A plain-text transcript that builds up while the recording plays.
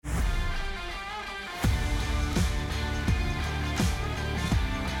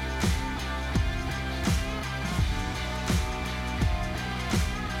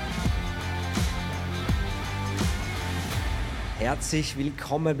Herzlich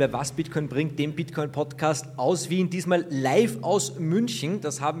willkommen bei Was Bitcoin bringt, dem Bitcoin-Podcast aus Wien, diesmal live aus München.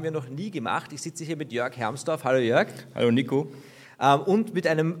 Das haben wir noch nie gemacht. Ich sitze hier mit Jörg Hermsdorf. Hallo Jörg. Hallo Nico. Und mit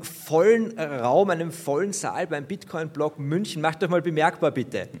einem vollen Raum, einem vollen Saal beim Bitcoin-Blog München. Macht euch mal bemerkbar,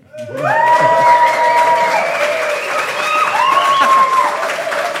 bitte.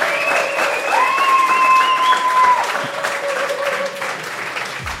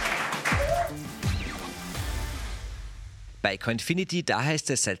 Bei Coinfinity, da heißt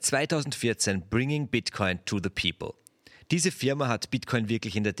es seit 2014 Bringing Bitcoin to the People. Diese Firma hat Bitcoin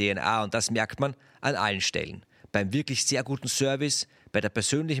wirklich in der DNA und das merkt man an allen Stellen. Beim wirklich sehr guten Service, bei der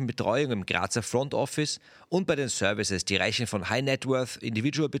persönlichen Betreuung im Grazer Front Office und bei den Services, die reichen von High Net Worth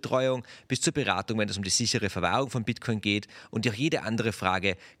Individual Betreuung bis zur Beratung, wenn es um die sichere Verwahrung von Bitcoin geht, und auch jede andere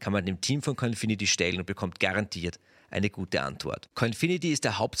Frage kann man dem Team von Coinfinity stellen und bekommt garantiert eine gute Antwort. Coinfinity ist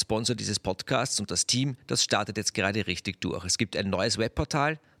der Hauptsponsor dieses Podcasts und das Team, das startet jetzt gerade richtig durch. Es gibt ein neues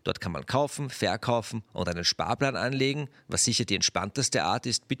Webportal, dort kann man kaufen, verkaufen und einen Sparplan anlegen, was sicher die entspannteste Art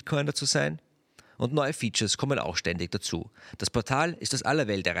ist, Bitcoiner zu sein. Und neue Features kommen auch ständig dazu. Das Portal ist aus aller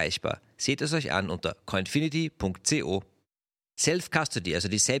Welt erreichbar. Seht es euch an unter coinfinity.co. Self-Custody, also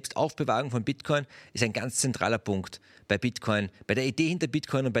die Selbstaufbewahrung von Bitcoin, ist ein ganz zentraler Punkt bei Bitcoin, bei der Idee hinter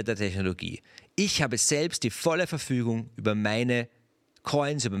Bitcoin und bei der Technologie. Ich habe selbst die volle Verfügung über meine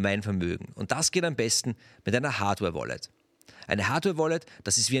Coins, über mein Vermögen. Und das geht am besten mit einer Hardware-Wallet. Eine Hardware-Wallet,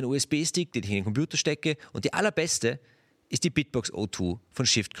 das ist wie ein USB-Stick, den ich in den Computer stecke. Und die allerbeste ist die Bitbox O2 von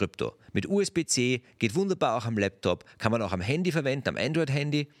Shift Crypto. Mit USB-C, geht wunderbar auch am Laptop, kann man auch am Handy verwenden, am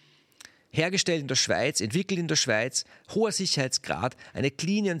Android-Handy. Hergestellt in der Schweiz, entwickelt in der Schweiz, hoher Sicherheitsgrad, eine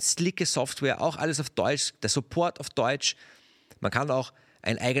clean und slicke Software, auch alles auf Deutsch, der Support auf Deutsch. Man kann auch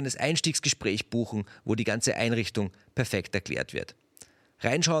ein eigenes Einstiegsgespräch buchen, wo die ganze Einrichtung perfekt erklärt wird.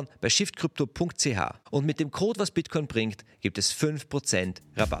 Reinschauen bei shiftcrypto.ch und mit dem Code, was Bitcoin bringt, gibt es 5%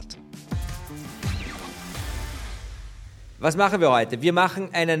 Rabatt. Was machen wir heute? Wir machen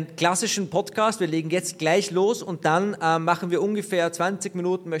einen klassischen Podcast. Wir legen jetzt gleich los und dann machen wir ungefähr 20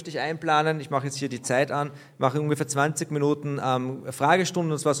 Minuten, möchte ich einplanen. Ich mache jetzt hier die Zeit an. Mache ungefähr 20 Minuten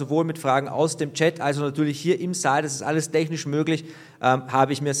Fragestunden, und zwar sowohl mit Fragen aus dem Chat, also natürlich hier im Saal. Das ist alles technisch möglich,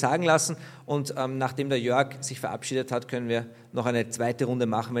 habe ich mir sagen lassen. Und nachdem der Jörg sich verabschiedet hat, können wir noch eine zweite Runde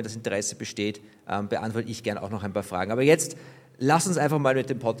machen. Wenn das Interesse besteht, beantworte ich gerne auch noch ein paar Fragen. Aber jetzt lass uns einfach mal mit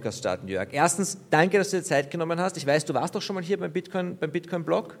dem Podcast starten, Jörg. Erstens, danke, dass du dir Zeit genommen hast. Ich weiß, du warst doch schon mal hier beim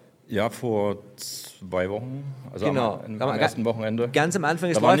Bitcoin-Blog. Ja, vor 2 Wochen, also genau. am ersten Wochenende. Ganz am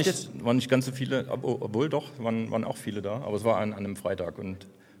Anfang. Da waren nicht ganz so viele, obwohl doch, waren auch viele da, aber es war an einem Freitag und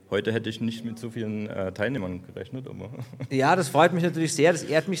heute hätte ich nicht mit so vielen Teilnehmern gerechnet. Aber ja, das freut mich natürlich sehr, das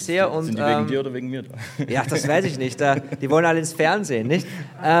ehrt mich sehr. Sind die wegen dir oder wegen mir da? Ja, das weiß ich nicht. Die wollen alle ins Fernsehen, nicht?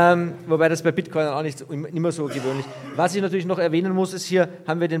 Wobei das bei Bitcoin auch nicht immer so gewöhnlich. Was ich natürlich noch erwähnen muss, ist, hier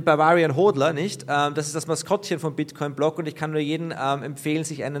haben wir den Bavarian Hodler, nicht? Das ist das Maskottchen vom Bitcoin-Blog und ich kann nur jedem empfehlen,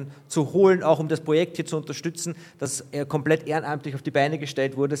 sich einen zu holen, auch um das Projekt hier zu unterstützen, das komplett ehrenamtlich auf die Beine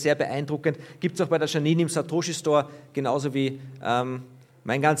gestellt wurde. Sehr beeindruckend. Gibt es auch bei der Janine im Satoshi Store, genauso wie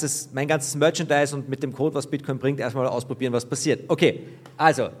mein ganzes Merchandise, und mit dem Code, was Bitcoin bringt, erstmal ausprobieren, was passiert. Okay,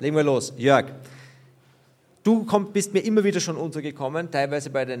 also, legen wir los. Jörg, du bist mir immer wieder schon untergekommen, teilweise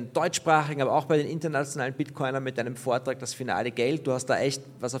bei den deutschsprachigen, aber auch bei den internationalen Bitcoinern mit deinem Vortrag Das finale Geld. Du hast da echt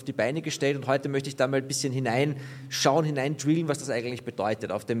was auf die Beine gestellt und heute möchte ich da mal ein bisschen hineinschauen, hineindrillen, was das eigentlich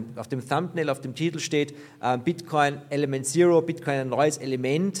bedeutet. Auf dem Thumbnail, auf dem Titel steht Bitcoin Element Zero, Bitcoin ein neues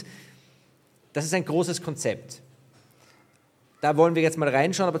Element. Das ist ein großes Konzept. Da wollen wir jetzt mal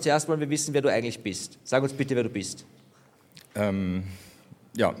reinschauen, aber zuerst wollen wir wissen, wer du eigentlich bist. Sag uns bitte, wer du bist.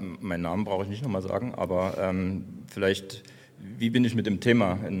 Ja, meinen Namen brauche ich nicht nochmal sagen, aber vielleicht, wie bin ich mit dem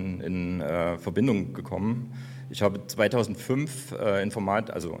Thema in Verbindung gekommen? Ich habe 2005,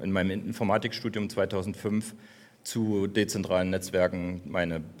 in meinem Informatikstudium 2005 zu dezentralen Netzwerken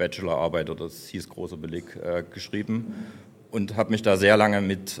meine Bachelorarbeit, oder das hieß großer Beleg, geschrieben. Und habe mich da sehr lange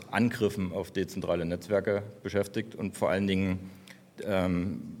mit Angriffen auf dezentrale Netzwerke beschäftigt und vor allen Dingen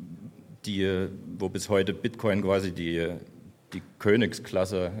wo bis heute Bitcoin quasi die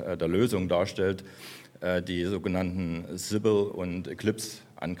Königsklasse der Lösung darstellt, die sogenannten Sybil- und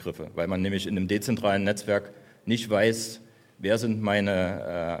Eclipse-Angriffe, weil man nämlich in einem dezentralen Netzwerk nicht weiß, wer sind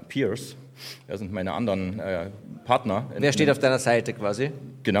meine Peers, wer sind meine anderen Partner. Wer steht auf deiner Seite quasi?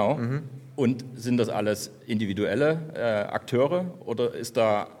 Genau. Mhm. Und sind das alles individuelle Akteure oder ist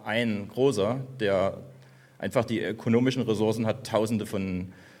da ein großer, der einfach die ökonomischen Ressourcen hat, Tausende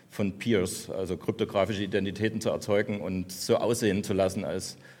von Peers, also kryptografische Identitäten zu erzeugen und so aussehen zu lassen,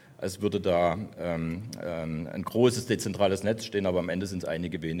 als als würde da ein großes dezentrales Netz stehen, aber am Ende sind es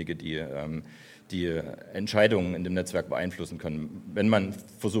einige wenige, die Entscheidungen in dem Netzwerk beeinflussen können, wenn man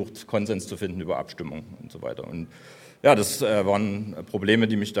versucht, Konsens zu finden über Abstimmung und so weiter. Und ja, das waren Probleme,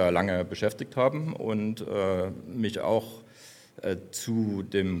 die mich da lange beschäftigt haben und mich auch zu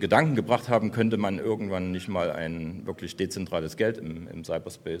dem Gedanken gebracht haben, könnte man irgendwann nicht mal ein wirklich dezentrales Geld im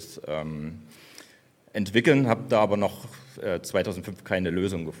Cyberspace entwickeln, habe da aber noch 2005 keine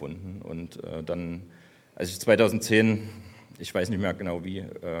Lösung gefunden. Und dann, als ich 2010, ich weiß nicht mehr genau wie,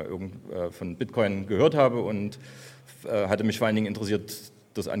 von Bitcoin gehört habe und hatte mich vor allen Dingen interessiert,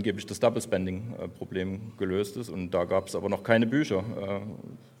 dass angeblich das Double-Spending-Problem gelöst ist. Und da gab es aber noch keine Bücher.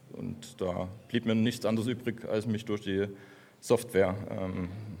 Und da blieb mir nichts anderes übrig, als mich durch die Software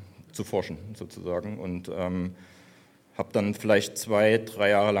zu forschen, sozusagen. Und habe dann vielleicht 2-3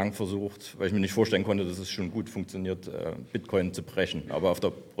 Jahre lang versucht, weil ich mir nicht vorstellen konnte, dass es schon gut funktioniert, Bitcoin zu brechen, aber auf der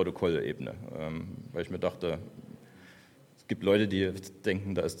Protokollebene. Weil ich mir dachte, es gibt Leute, die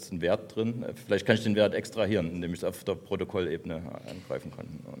denken, da ist ein Wert drin. Vielleicht kann ich den Wert extrahieren, indem ich es auf der Protokollebene angreifen kann.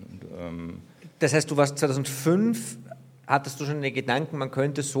 Und, das heißt, du warst 2005, hattest du schon den Gedanken, man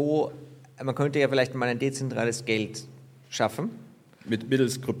könnte ja vielleicht mal ein dezentrales Geld schaffen?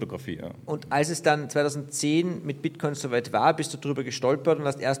 Mittels Kryptographie, ja. Und als es dann 2010 mit Bitcoin soweit war, bist du darüber gestolpert und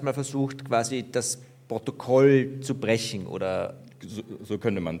hast erstmal versucht, quasi das Protokoll zu brechen, oder? So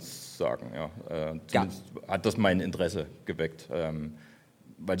könnte man es sagen, ja. Zumindest hat das mein Interesse geweckt,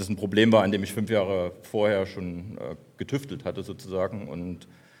 weil das ein Problem war, an dem ich 5 Jahre vorher schon getüftelt hatte, sozusagen. Und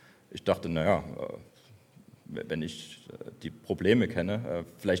ich dachte, naja, wenn ich die Probleme kenne,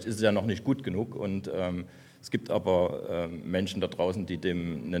 vielleicht ist es ja noch nicht gut genug. Und es gibt aber Menschen da draußen, die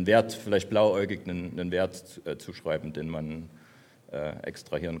dem einen Wert, vielleicht blauäugig einen Wert zuschreiben, den man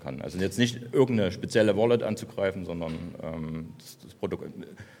extrahieren kann. Also jetzt nicht irgendeine spezielle Wallet anzugreifen, sondern das Protokoll,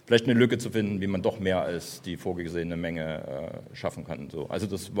 vielleicht eine Lücke zu finden, wie man doch mehr als die vorgesehene Menge schaffen kann. So. Also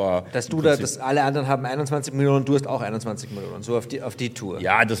das war... Dass alle anderen haben 21 Millionen, du hast auch 21 Millionen, so auf die Tour.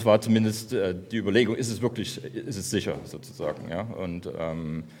 Ja, das war zumindest die Überlegung, ist es sicher sozusagen. Ja? Und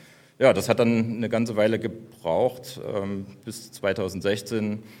ja, das hat dann eine ganze Weile gebraucht, bis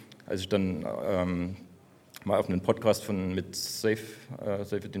 2016, als ich dann mal auf einen Podcast mit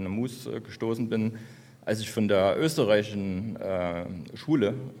Seyfettin Amus gestoßen bin, als ich von der österreichischen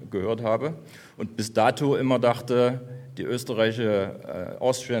Schule gehört habe und bis dato immer dachte, die österreichische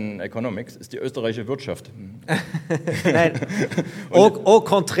Austrian Economics ist die österreichische Wirtschaft. Nein, au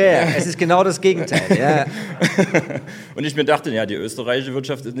contraire, es ist genau das Gegenteil. Ja. Und ich mir dachte, ja, die österreichische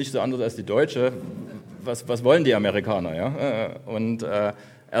Wirtschaft ist nicht so anders als die deutsche. Was wollen die Amerikaner? Ja? Und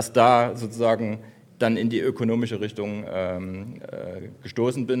erst da sozusagen dann in die ökonomische Richtung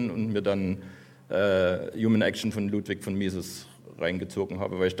gestoßen bin und mir dann Human Action von Ludwig von Mises reingezogen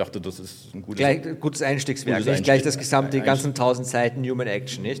habe, weil ich dachte, das ist ein gutes Einstiegswerk, nicht gleich das gesamte, die ganzen 1000 Seiten Human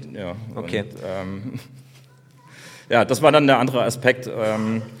Action, nicht? Ja, okay. Und, ja, das war dann der andere Aspekt,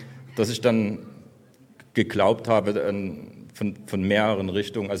 dass ich dann geglaubt habe, von mehreren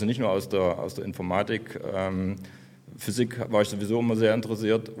Richtungen, also nicht nur aus der Informatik, Physik war ich sowieso immer sehr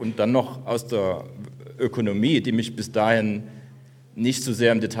interessiert und dann noch aus der Ökonomie, die mich bis dahin nicht so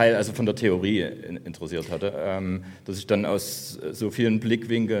sehr im Detail, also von der Theorie interessiert hatte, dass ich dann aus so vielen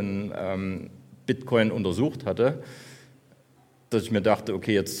Blickwinkeln Bitcoin untersucht hatte, dass ich mir dachte,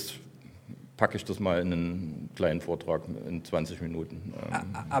 okay, jetzt packe ich das mal in einen kleinen Vortrag in 20 Minuten.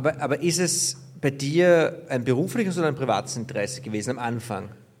 Aber ist es bei dir ein berufliches oder ein privates Interesse gewesen am Anfang?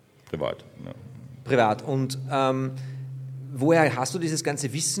 Privat, ja. Privat. Und woher hast du dieses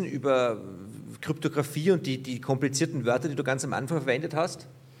ganze Wissen über Kryptographie und die komplizierten Wörter, die du ganz am Anfang verwendet hast,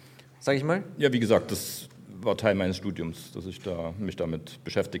 sage ich mal? Ja, wie gesagt, das war Teil meines Studiums, dass ich mich damit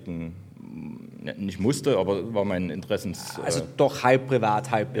beschäftigen nicht musste, aber war mein Interessens... Also doch halb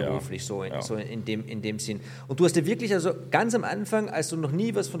privat, halb beruflich, ja, so in dem Sinn. Und du hast dir wirklich, also ganz am Anfang, als du noch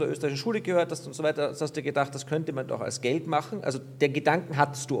nie was von der österreichischen Schule gehört hast und so weiter, hast du dir gedacht, das könnte man doch als Geld machen. Also den Gedanken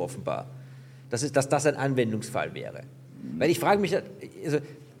hattest du offenbar, dass das ein Anwendungsfall wäre. Weil ich frage mich, also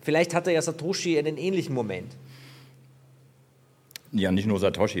vielleicht hatte ja Satoshi einen ähnlichen Moment. Ja, nicht nur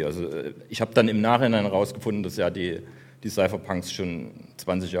Satoshi. Also ich habe dann im Nachhinein herausgefunden, dass ja die Cypherpunks schon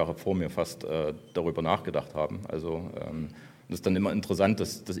 20 Jahre vor mir fast darüber nachgedacht haben. Also das ist dann immer interessant,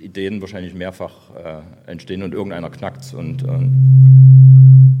 dass Ideen wahrscheinlich mehrfach entstehen und irgendeiner knackt und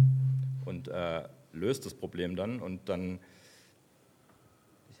löst das Problem dann. Und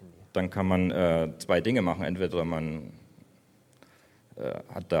dann kann man 2 Dinge machen. Entweder man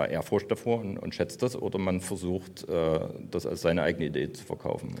hat da Ehrfurcht davor und schätzt das, oder man versucht, das als seine eigene Idee zu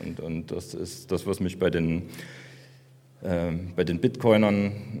verkaufen. Und das ist das, was mich bei den bei den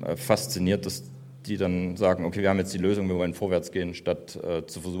Bitcoinern fasziniert, dass die dann sagen, okay, wir haben jetzt die Lösung, wir wollen vorwärts gehen, statt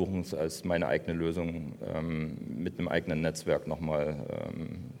zu versuchen, es als meine eigene Lösung mit einem eigenen Netzwerk nochmal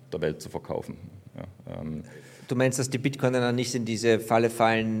der Welt zu verkaufen. Ja, du meinst, dass die Bitcoiner dann nicht in diese Falle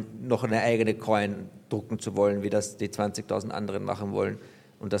fallen, noch eine eigene Coin drucken zu wollen, wie das die 20.000 anderen machen wollen?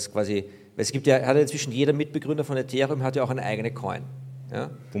 Und das quasi, weil es gibt ja, hat ja inzwischen jeder Mitbegründer von Ethereum hat ja auch eine eigene Coin. Ja?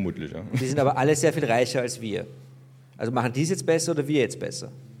 Vermutlich, ja. Die sind aber alle sehr viel reicher als wir. Also machen die es jetzt besser oder wir jetzt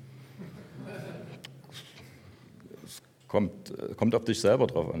besser? Kommt auf dich selber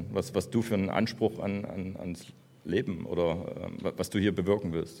drauf an, was du für einen Anspruch ans Leben oder was du hier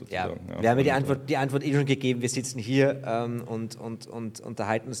bewirken willst. Sozusagen. Ja, wir haben ja die Antwort schon gegeben. Wir sitzen hier und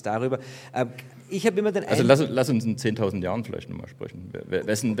unterhalten uns darüber. Ich habe immer den Eindruck... Also lass uns in 10.000 Jahren vielleicht nochmal sprechen.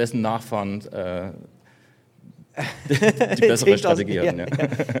 Wessen Nachfahren die bessere Strategie hatten. Ja.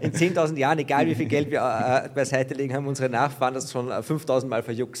 In 10.000 Jahren, egal wie viel Geld wir beiseite legen, haben unsere Nachfahren das schon 5.000 Mal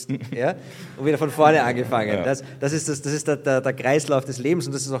verjuckst, ja? Und wieder von vorne angefangen. Ja. Das ist der Kreislauf des Lebens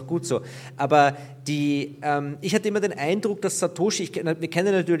und das ist auch gut so. Aber ich hatte immer den Eindruck, dass Satoshi, wir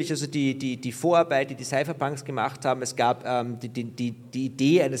kennen natürlich also die Vorarbeit, die Cypherpunks gemacht haben. Es gab die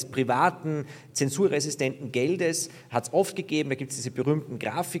Idee eines privaten, zensurresistenten Geldes, hat es oft gegeben. Da gibt es diese berühmten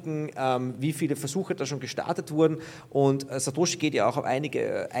Grafiken, wie viele Versuche da schon gestartet wurden. Und Satoshi geht ja auch auf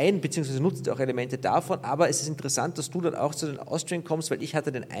einige ein, beziehungsweise nutzt auch Elemente davon. Aber es ist interessant, dass du dann auch zu den Austrian kommst, weil ich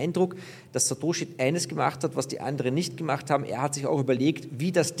hatte den Eindruck, dass Satoshi eines gemacht hat, was die anderen nicht gemacht haben. Er hat sich auch überlegt,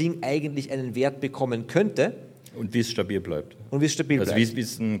 wie das Ding eigentlich einen Wert bekommen könnte. Und wie es stabil bleibt. Und wie es stabil bleibt. Also wie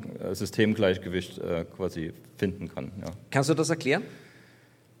es ein Systemgleichgewicht quasi finden kann. Ja. Kannst du das erklären?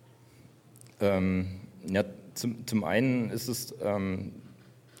 Ja, zum einen ist es,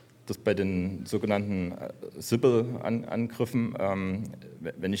 dass bei den sogenannten Sybil-Angriffen,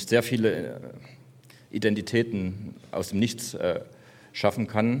 wenn ich sehr viele Identitäten aus dem Nichts schaffen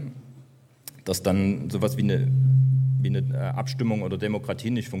kann, dass dann sowas wie eine Abstimmung oder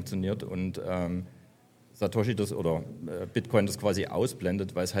Demokratie nicht funktioniert und Satoshi oder Bitcoin das quasi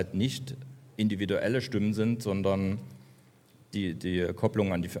ausblendet, weil es halt nicht individuelle Stimmen sind, sondern die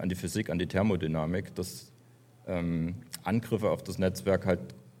Kopplung an die Physik, an die Thermodynamik, dass Angriffe auf das Netzwerk halt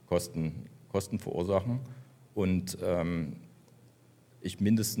Kosten verursachen und ich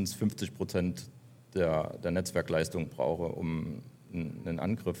mindestens 50% der Netzwerkleistung brauche, um einen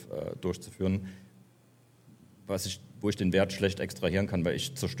Angriff durchzuführen, wo ich den Wert schlecht extrahieren kann, weil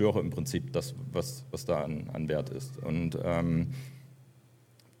ich zerstöre im Prinzip das, was da an Wert ist. Und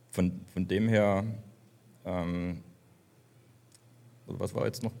von dem her, was war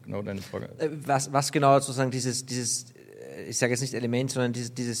jetzt noch genau deine Frage? Was genau sozusagen dieses ich sage jetzt nicht Element, sondern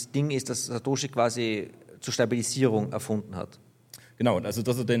dieses Ding ist, das Satoshi quasi zur Stabilisierung erfunden hat. Genau, also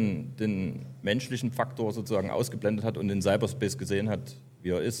dass er den menschlichen Faktor sozusagen ausgeblendet hat und den Cyberspace gesehen hat,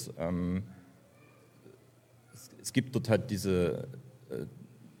 wie er ist. Es gibt dort halt diesen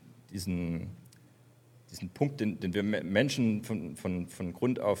Punkt, den wir Menschen von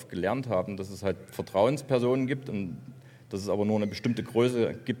Grund auf gelernt haben, dass es halt Vertrauenspersonen gibt und dass es aber nur eine bestimmte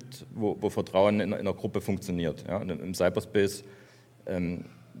Größe gibt, wo Vertrauen in einer Gruppe funktioniert. Ja, im Cyberspace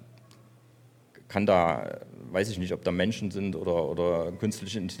kann da, weiß ich nicht, ob da Menschen sind oder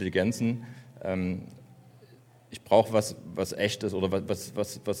künstliche Intelligenzen. Ich brauche was Echtes oder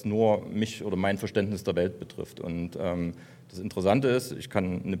was nur mich oder mein Verständnis der Welt betrifft. Und das Interessante ist, ich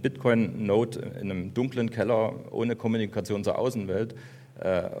kann eine Bitcoin-Node in einem dunklen Keller ohne Kommunikation zur Außenwelt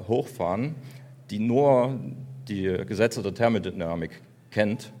hochfahren, die nur die Gesetze der Thermodynamik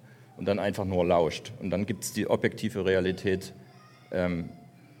kennt und dann einfach nur lauscht. Und dann gibt es die objektive Realität.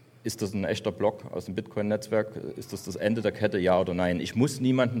 Ist das ein echter Block aus dem Bitcoin-Netzwerk? Ist das Ende der Kette, ja oder nein? Ich muss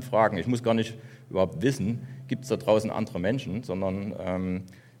niemanden fragen, ich muss gar nicht überhaupt wissen, gibt es da draußen andere Menschen, sondern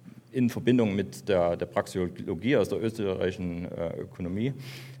in Verbindung mit der Praxeologie aus der österreichischen Ökonomie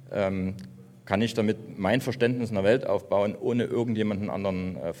kann ich damit mein Verständnis einer Welt aufbauen, ohne irgendjemanden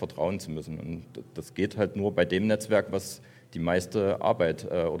anderen vertrauen zu müssen. Und das geht halt nur bei dem Netzwerk, was die meiste Arbeit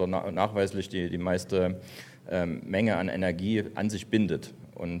oder nachweislich die meiste Menge an Energie an sich bindet.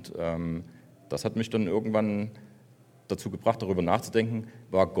 Und das hat mich dann irgendwann dazu gebracht, darüber nachzudenken,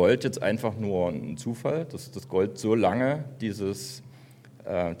 war Gold jetzt einfach nur ein Zufall, dass das Gold so lange dieser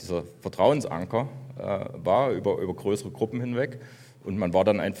Vertrauensanker war über größere Gruppen hinweg und man war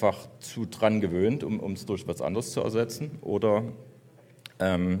dann einfach zu dran gewöhnt, um es durch was anderes zu ersetzen? Oder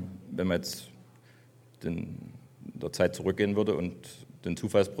wenn man jetzt in der Zeit zurückgehen würde und den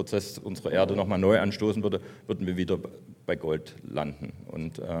Zufallsprozess unserer Erde nochmal neu anstoßen würde, würden wir wieder bei Gold landen.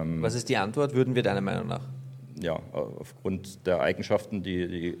 Und, was ist die Antwort, würden wir deiner Meinung nach? aufgrund der Eigenschaften,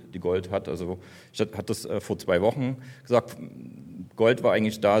 die Gold hat. Also ich hatte das vor 2 Wochen gesagt, Gold war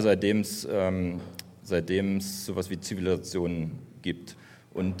eigentlich da, seitdem es sowas wie Zivilisationen gibt.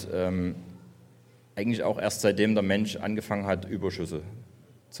 Und eigentlich auch erst seitdem der Mensch angefangen hat, Überschüsse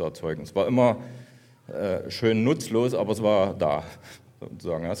zu erzeugen. Es war immer schön nutzlos, aber es war da,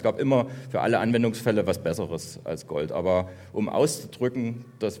 sozusagen. Es gab immer für alle Anwendungsfälle was Besseres als Gold. Aber um auszudrücken,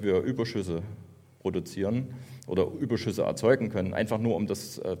 dass wir Überschüsse produzieren oder Überschüsse erzeugen können, einfach nur um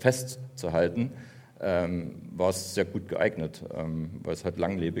das festzuhalten, war es sehr gut geeignet, weil es halt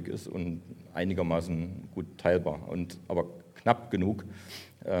langlebig ist und einigermaßen gut teilbar. Aber knapp genug,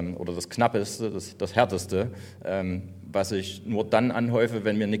 oder das Knappeste, das Härteste, was ich nur dann anhäufe,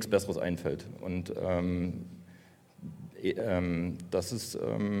 wenn mir nichts Besseres einfällt. Und das ist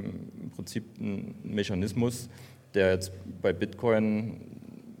im Prinzip ein Mechanismus, der jetzt bei Bitcoin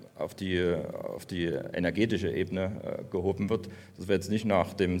auf die energetische Ebene gehoben wird, dass wir jetzt nicht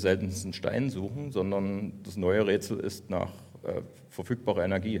nach dem seltensten Stein suchen, sondern das neue Rätsel ist, nach verfügbarer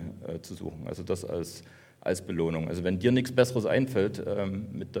Energie zu suchen. Also das als Belohnung. Also wenn dir nichts Besseres einfällt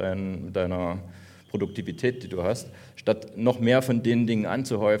mit deiner Produktivität, die du hast, statt noch mehr von den Dingen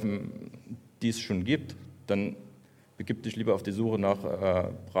anzuhäufen, die es schon gibt, dann begib dich lieber auf die Suche nach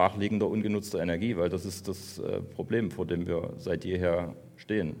brachliegender, ungenutzter Energie, weil das ist das Problem, vor dem wir seit jeher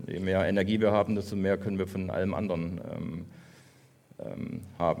stehen. Je mehr Energie wir haben, desto mehr können wir von allem anderen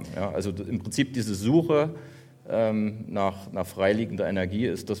haben. Ja? Also im Prinzip diese Suche nach freiliegender Energie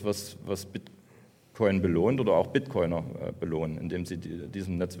ist das, was Bitcoin belohnt oder auch Bitcoiner belohnen, indem sie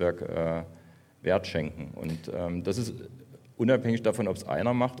diesem Netzwerk Wert schenken. Und das ist unabhängig davon, ob es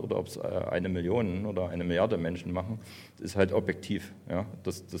einer macht oder ob es 1 Million oder 1 Milliarde Menschen machen, ist halt objektiv, ja,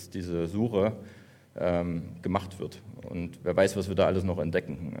 dass diese Suche gemacht wird. Und wer weiß, was wir da alles noch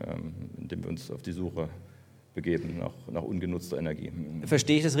entdecken, indem wir uns auf die Suche begeben nach ungenutzter Energie.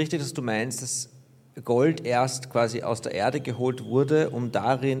 Verstehe ich das richtig, dass du meinst, dass Gold erst quasi aus der Erde geholt wurde, um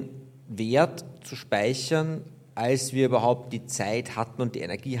darin Wert zu speichern, als wir überhaupt die Zeit hatten und die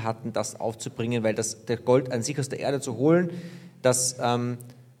Energie hatten, das aufzubringen, weil der Gold an sich aus der Erde zu holen, das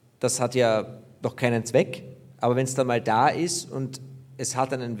hat ja noch keinen Zweck, aber wenn es dann mal da ist und es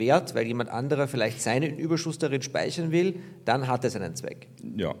hat einen Wert, weil jemand anderer vielleicht seinen Überschuss darin speichern will, dann hat es einen Zweck.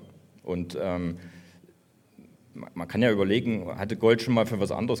 Ja, und man kann ja überlegen, hatte Gold schon mal für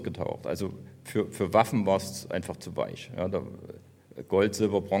was anderes getaucht? Also für Waffen war es einfach zu weich. Ja, Gold,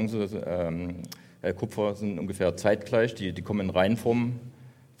 Silber, Bronze, Kupfer sind ungefähr zeitgleich, die kommen in Reinform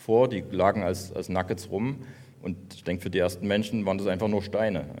vor, die lagen als Nuggets rum. Und ich denke, für die ersten Menschen waren das einfach nur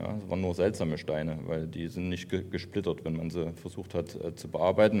Steine. Ja? Das waren nur seltsame Steine, weil die sind nicht gesplittert, wenn man sie versucht hat zu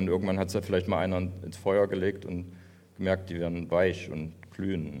bearbeiten. Und irgendwann hat es ja vielleicht mal einer ins Feuer gelegt und gemerkt, die werden weich und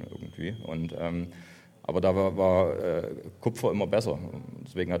glühen irgendwie. Aber da war Kupfer immer besser.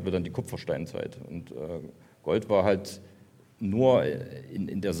 Deswegen hatten wir dann die Kupfersteinzeit. Und Gold war halt nur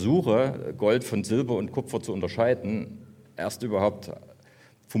in der Suche, Gold von Silber und Kupfer zu unterscheiden, erst überhaupt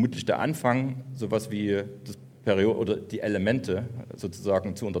vermutlich der Anfang, sowas wie das oder die Elemente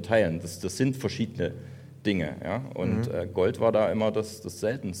sozusagen zu unterteilen. Das sind verschiedene Dinge. Ja? Und Gold war da immer das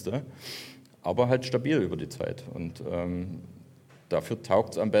Seltenste, aber halt stabil über die Zeit. Und dafür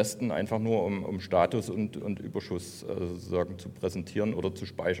taugt es am besten einfach nur, um Status und Überschuss sozusagen zu präsentieren oder zu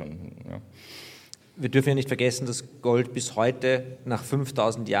speichern. Ja. Wir dürfen ja nicht vergessen, dass Gold bis heute nach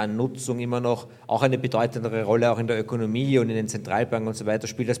 5000 Jahren Nutzung immer noch auch eine bedeutendere Rolle auch in der Ökonomie und in den Zentralbanken und so weiter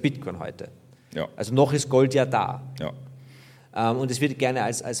spielt als Bitcoin heute. Ja. Also noch ist Gold ja da. Ja. Und es wird gerne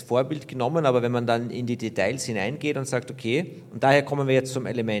als Vorbild genommen, aber wenn man dann in die Details hineingeht und sagt, okay, und daher kommen wir jetzt zum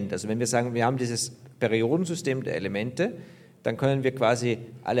Element. Also wenn wir sagen, wir haben dieses Periodensystem der Elemente, dann können wir quasi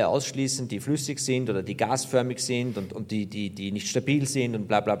alle ausschließen, die flüssig sind oder die gasförmig sind und die nicht stabil sind und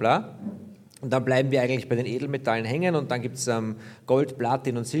bla bla bla. Und dann bleiben wir eigentlich bei den Edelmetallen hängen und dann gibt es Gold,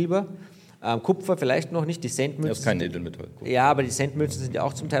 Platin und Silber. Kupfer vielleicht noch nicht, die Centmünzen. Das ist kein Edelmetall. Kupfer. Ja, aber die Centmünzen sind ja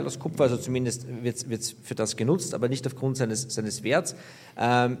auch zum Teil aus Kupfer, also zumindest wird für das genutzt, aber nicht aufgrund seines Werts.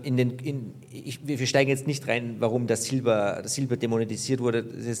 Wir steigen jetzt nicht rein, warum das Silber demonetisiert wurde,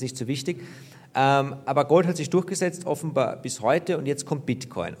 das ist jetzt nicht so wichtig. Aber Gold hat sich durchgesetzt, offenbar bis heute, und jetzt kommt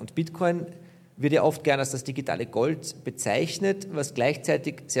Bitcoin. Und Bitcoin wird ja oft gerne als das digitale Gold bezeichnet, was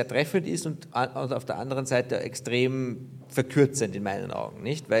gleichzeitig sehr treffend ist und auf der anderen Seite extrem verkürzend in meinen Augen,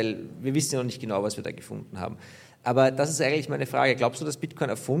 nicht? Weil wir wissen ja noch nicht genau, was wir da gefunden haben. Aber das ist eigentlich meine Frage. Glaubst du, dass Bitcoin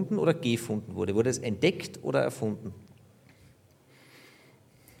erfunden oder gefunden wurde? Wurde es entdeckt oder erfunden?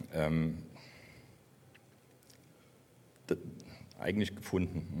 Eigentlich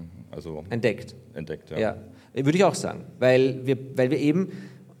gefunden. Also entdeckt, ja. Ja, würde ich auch sagen. Weil wir eben...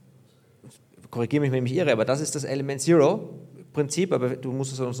 korrigiere mich, wenn ich mich irre, aber das ist das Element Zero-Prinzip, aber du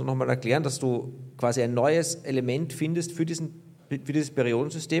musst es uns nochmal erklären, dass du quasi ein neues Element findest für dieses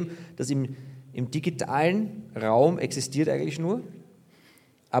Periodensystem, das im digitalen Raum existiert eigentlich nur,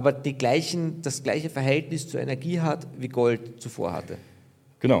 aber das gleiche Verhältnis zur Energie hat, wie Gold zuvor hatte.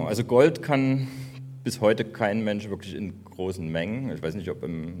 Genau, also Gold kann bis heute kein Mensch wirklich in großen Mengen. Ich weiß nicht, ob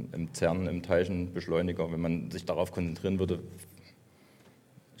im CERN, im Teilchenbeschleuniger, wenn man sich darauf konzentrieren würde,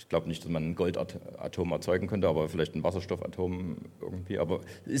 ich glaube nicht, dass man ein Goldatom erzeugen könnte, aber vielleicht ein Wasserstoffatom irgendwie. Aber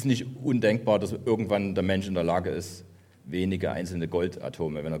es ist nicht undenkbar, dass irgendwann der Mensch in der Lage ist, wenige einzelne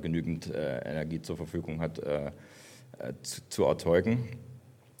Goldatome, wenn er genügend Energie zur Verfügung hat, zu erzeugen.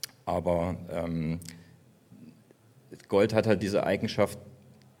 Aber Gold hat halt diese Eigenschaft,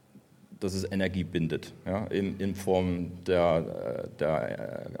 dass es Energie bindet, ja, in Form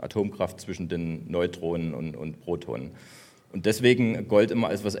der Atomkraft zwischen den Neutronen und Protonen. Und deswegen Gold immer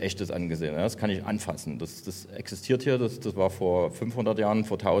als was Echtes angesehen. Ja, das kann ich anfassen. Das existiert hier, das war vor 500 Jahren,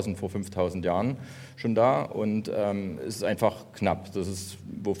 vor 1000, vor 5000 Jahren schon da und es ist einfach knapp. Das ist,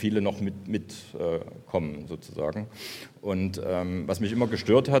 wo viele noch mitkommen sozusagen. Und was mich immer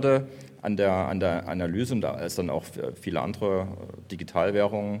gestört hatte an der Analyse und als dann auch viele andere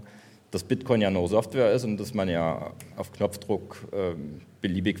Digitalwährungen, dass Bitcoin ja nur Software ist und dass man ja auf Knopfdruck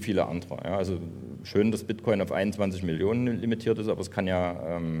beliebig viele andere. Ja, also schön, dass Bitcoin auf 21 Millionen limitiert ist, aber es kann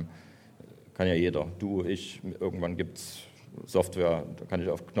ja jeder. Du, ich, irgendwann gibt es Software, da kann ich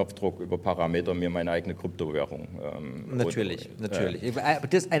auf Knopfdruck über Parameter mir meine eigene Kryptowährung Natürlich.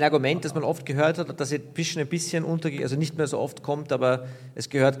 Das ist ein Argument, das man oft gehört hat, das jetzt ein bisschen untergeht, also nicht mehr so oft kommt, aber es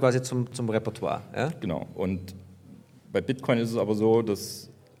gehört quasi zum Repertoire. Ja? Genau. Und bei Bitcoin ist es aber so, dass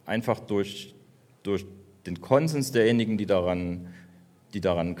einfach durch den Konsens derjenigen, die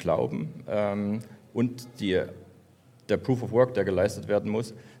daran glauben und der Proof of Work, der geleistet werden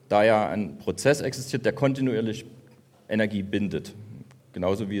muss, da ja ein Prozess existiert, der kontinuierlich Energie bindet,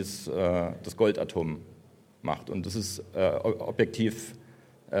 genauso wie es das Goldatom macht. Und das ist objektiv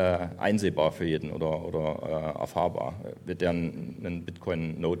einsehbar für jeden oder erfahrbar, der einen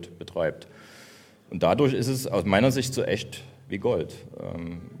Bitcoin-Node betreibt. Und dadurch ist es aus meiner Sicht so echt wie Gold,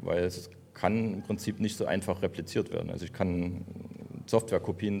 weil es kann im Prinzip nicht so einfach repliziert werden. Also ich kann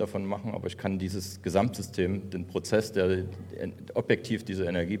Softwarekopien davon machen, aber ich kann dieses Gesamtsystem, den Prozess, der objektiv diese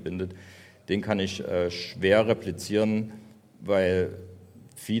Energie bindet, den kann ich schwer replizieren, weil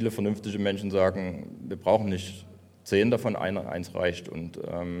viele vernünftige Menschen sagen, wir brauchen nicht 10 davon, eins reicht. Und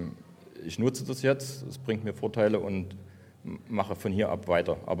ich nutze das jetzt, es bringt mir Vorteile und mache von hier ab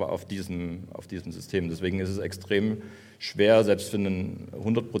weiter, aber auf diesem System. Deswegen ist es extrem schwer, selbst für einen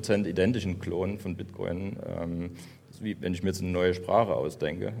 100% identischen Klon von Bitcoin, wie wenn ich mir jetzt eine neue Sprache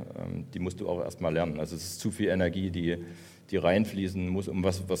ausdenke, die musst du auch erstmal lernen. Also es ist zu viel Energie, die reinfließen muss, um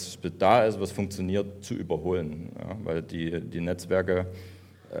was da ist, was funktioniert, zu überholen. Ja, weil die Netzwerke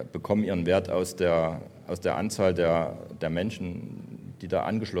bekommen ihren Wert aus der Anzahl der Menschen, die da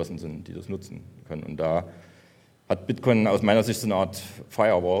angeschlossen sind, die das nutzen können. Und da hat Bitcoin aus meiner Sicht so eine Art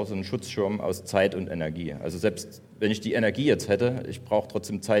Firewall, so einen Schutzschirm aus Zeit und Energie. Also selbst wenn ich die Energie jetzt hätte, ich brauche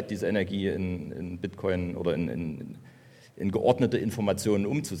trotzdem Zeit, diese Energie in Bitcoin oder in geordnete Informationen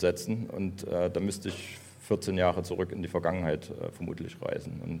umzusetzen. Und da müsste ich 14 Jahre zurück in die Vergangenheit vermutlich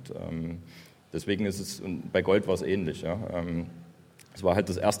reisen. Und deswegen ist es, und bei Gold war es ähnlich. Ja. Es war halt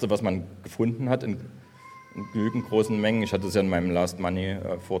das Erste, was man gefunden hat in genügend großen Mengen. Ich hatte es ja in meinem Last Money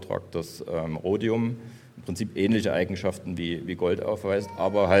Vortrag, dass Rhodium im Prinzip ähnliche Eigenschaften wie Gold aufweist,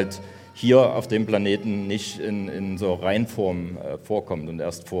 aber halt hier auf dem Planeten nicht in so Reinform vorkommt und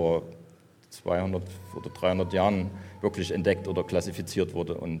erst vor 200 oder 300 Jahren wirklich entdeckt oder klassifiziert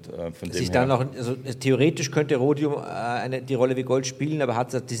wurde. Und von dem her dann auch, also theoretisch könnte Rhodium die Rolle wie Gold spielen, aber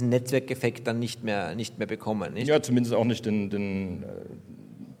hat diesen Netzwerkeffekt dann nicht mehr bekommen, nicht? Ja, zumindest auch nicht den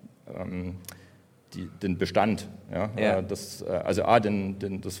Bestand. Ja? Ja. Das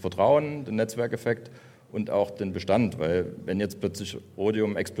Vertrauen, den Netzwerkeffekt und auch den Bestand, weil wenn jetzt plötzlich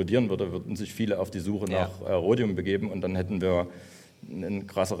Rhodium explodieren würde, würden sich viele auf die Suche nach Rhodium begeben und dann hätten wir einen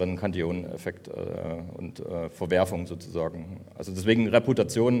krasseren Kantioneffekt und Verwerfung sozusagen. Also deswegen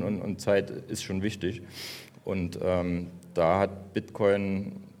Reputation und Zeit ist schon wichtig und da hat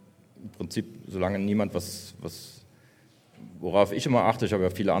Bitcoin im Prinzip, solange niemand worauf ich immer achte, ich habe ja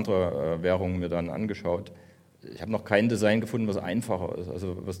viele andere Währungen mir dann angeschaut, ich habe noch kein Design gefunden, was einfacher ist,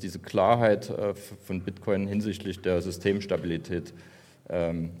 also was diese Klarheit von Bitcoin hinsichtlich der Systemstabilität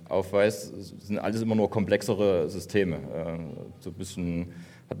aufweist, sind alles immer nur komplexere Systeme. So ein bisschen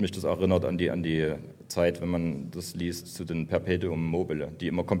hat mich das erinnert an die Zeit, wenn man das liest, zu den Perpetuum mobile, die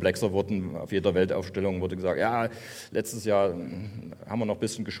immer komplexer wurden. Auf jeder Weltaufstellung wurde gesagt, ja, letztes Jahr haben wir noch ein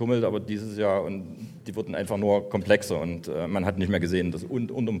bisschen geschummelt, aber dieses Jahr, und die wurden einfach nur komplexer und man hat nicht mehr gesehen, dass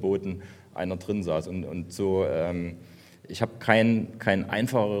unterm Boden einer drin saß. Und so, ich habe kein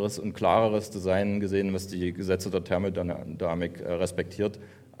einfacheres und klareres Design gesehen, was die Gesetze der Thermodynamik respektiert,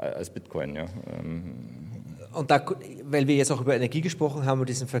 als Bitcoin, ja. Und da, weil wir jetzt auch über Energie gesprochen haben und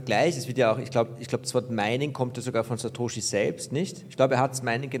diesen Vergleich, es wird ja auch, ich glaube, das Wort Mining kommt ja sogar von Satoshi selbst, nicht? Ich glaube, er hat es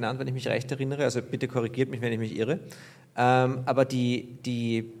Mining genannt, wenn ich mich recht erinnere, also bitte korrigiert mich, wenn ich mich irre. Aber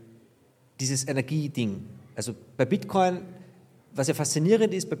dieses Energieding, also bei Bitcoin, was ja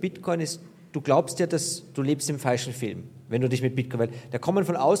faszinierend ist bei Bitcoin ist, du glaubst ja, dass du lebst im falschen Film, wenn du dich mit Bitcoin, weil da kommen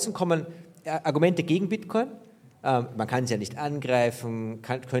von außen Argumente gegen Bitcoin. Man kann es ja nicht angreifen,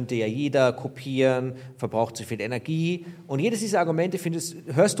 könnte ja jeder kopieren, verbraucht zu viel Energie. Und jedes dieser Argumente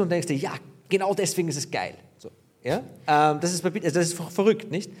hörst du und denkst dir, ja, genau deswegen ist es geil. So, ja? Das ist verrückt,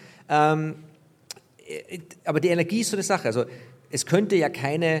 nicht? Aber die Energie ist so eine Sache. Also es könnte ja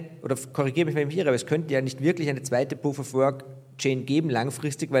oder korrigiere mich, wenn ich mich irre, aber es könnte ja nicht wirklich eine zweite Proof-of-Work-Chain geben,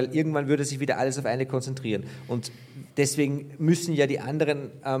 langfristig, weil irgendwann würde sich wieder alles auf eine konzentrieren. Und deswegen müssen ja die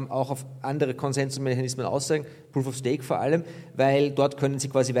anderen auch auf andere Konsensusmechanismen aussagen, Proof of Stake vor allem, weil dort können sie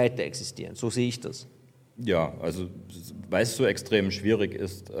quasi weiter existieren. So sehe ich das. Ja, also weil es so extrem schwierig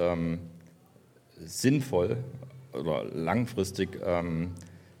ist, sinnvoll oder langfristig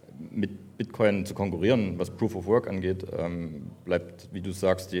mit Bitcoin zu konkurrieren, was Proof of Work angeht, bleibt, wie du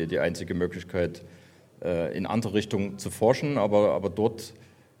sagst, die einzige Möglichkeit, in andere Richtungen zu forschen, aber dort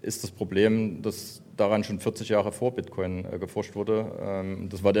ist das Problem, dass daran schon 40 Jahre vor Bitcoin geforscht wurde.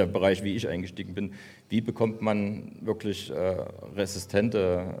 Das war der Bereich, wie ich eingestiegen bin. Wie bekommt man wirklich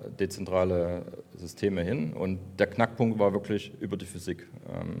resistente, dezentrale Systeme hin? Und der Knackpunkt war wirklich über die Physik,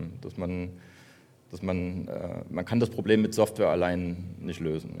 man kann das Problem mit Software allein nicht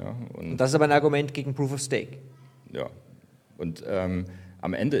lösen. Ja? Und das ist aber ein Argument gegen Proof of Stake. Ja, und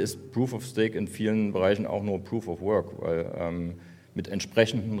am Ende ist Proof of Stake in vielen Bereichen auch nur Proof of Work, weil mit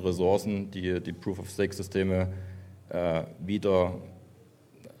entsprechenden Ressourcen die Proof-of-Stake-Systeme wieder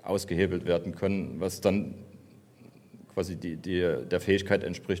ausgehebelt werden können, was dann quasi der Fähigkeit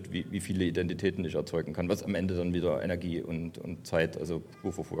entspricht, wie viele Identitäten ich erzeugen kann, was am Ende dann wieder Energie und Zeit, also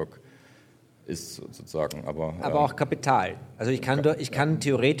Proof of Work ist sozusagen. Aber auch Kapital. Also ich kann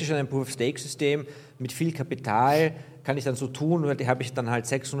theoretisch an einem Proof-of-Stake-System mit viel Kapital kann ich dann so tun, und da habe ich dann halt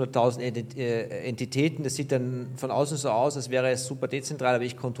 600.000 Entitäten, das sieht dann von außen so aus, als wäre es super dezentral, aber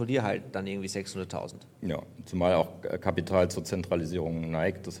ich kontrolliere halt dann irgendwie 600.000. Ja, zumal auch Kapital zur Zentralisierung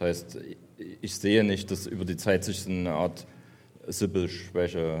neigt, das heißt, ich sehe nicht, dass über die Zeit sich so eine Art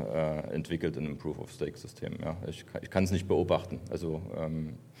Sibyl-Schwäche entwickelt in einem Proof-of-Stake-System. Ja. Ich kann es nicht beobachten, also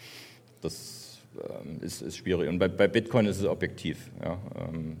das ist schwierig. Und bei Bitcoin ist es objektiv, ja.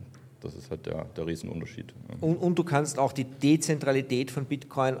 Das ist halt der Riesenunterschied. Und du kannst auch die Dezentralität von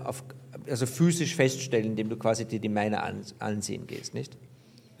Bitcoin also physisch feststellen, indem du quasi die Miner ansehen gehst, nicht?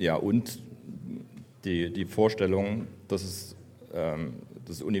 Ja, und die Vorstellung, dass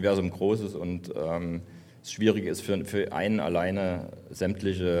das Universum groß ist und es schwierig ist für einen alleine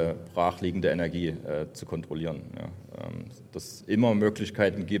sämtliche brachliegende Energie zu kontrollieren. Ja. Dass es immer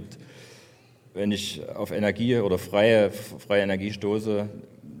Möglichkeiten gibt, wenn ich auf Energie oder freie Energie stoße,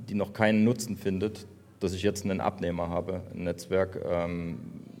 die noch keinen Nutzen findet, dass ich jetzt einen Abnehmer habe, ein Netzwerk,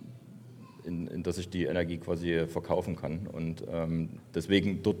 in das ich die Energie quasi verkaufen kann. Und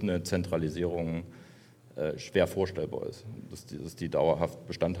deswegen dort eine Zentralisierung schwer vorstellbar ist, dass die dauerhaft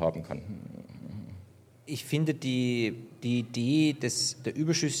Bestand haben kann. Ich finde die Idee der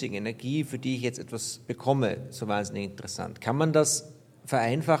überschüssigen Energie, für die ich jetzt etwas bekomme, so wahnsinnig interessant. Kann man das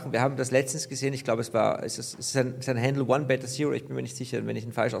vereinfachen? Wir haben das letztens gesehen, ich glaube, es ist ein Handle One Beta Zero, ich bin mir nicht sicher, wenn ich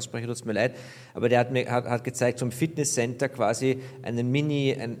ihn falsch ausspreche, tut es mir leid, aber der hat gezeigt, so ein Fitnesscenter quasi einen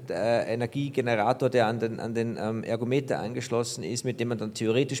Mini-Energiegenerator, der an den Ergometer angeschlossen ist, mit dem man dann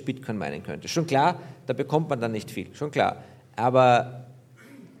theoretisch Bitcoin meinen könnte. Schon klar, da bekommt man dann nicht viel, schon klar, aber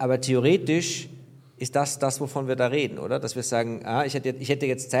theoretisch ist das, wovon wir da reden, oder? Dass wir sagen, ich hätte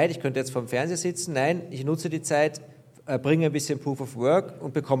jetzt Zeit, ich könnte jetzt vorm Fernseher sitzen, nein, ich nutze die Zeit, bringe ein bisschen Proof of Work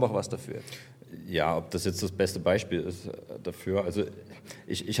und bekomme auch was dafür. Ja, ob das jetzt das beste Beispiel ist dafür. Also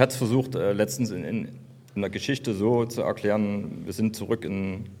ich hatte es versucht, letztens in der Geschichte so zu erklären, wir sind zurück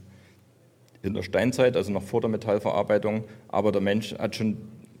in der Steinzeit, also noch vor der Metallverarbeitung, aber der Mensch hat schon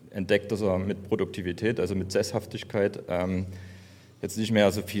entdeckt, dass er mit Produktivität, also mit Sesshaftigkeit, jetzt nicht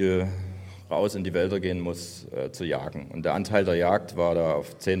mehr so viel raus in die Wälder gehen muss, zu jagen. Und der Anteil der Jagd war da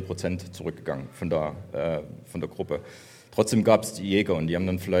auf 10% zurückgegangen von der Gruppe. Trotzdem gab es die Jäger und die haben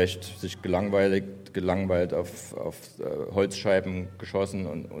dann vielleicht sich gelangweilt auf Holzscheiben geschossen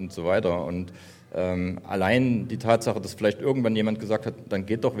und so weiter. Und allein die Tatsache, dass vielleicht irgendwann jemand gesagt hat, dann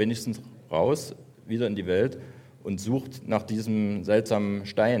geht doch wenigstens raus, wieder in die Welt und sucht nach diesem seltsamen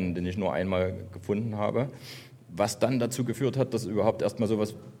Stein, den ich nur einmal gefunden habe, was dann dazu geführt hat, dass überhaupt erstmal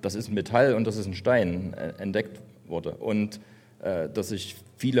sowas, das ist ein Metall und das ist ein Stein, entdeckt wurde. Und dass sich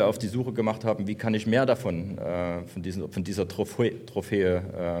viele auf die Suche gemacht haben, wie kann ich mehr davon, von dieser Trophäe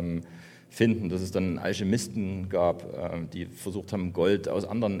finden, dass es dann Alchemisten gab, die versucht haben, Gold aus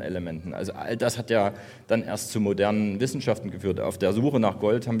anderen Elementen. Also all das hat ja dann erst zu modernen Wissenschaften geführt. Auf der Suche nach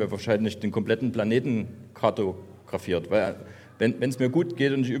Gold haben wir wahrscheinlich den kompletten Planeten kartografiert, weil wenn es mir gut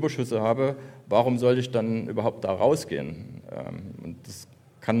geht und ich Überschüsse habe, warum soll ich dann überhaupt da rausgehen? Und das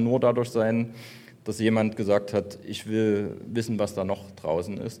kann nur dadurch sein, dass jemand gesagt hat, ich will wissen, was da noch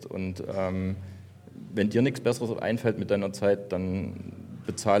draußen ist. Und wenn dir nichts Besseres einfällt mit deiner Zeit, dann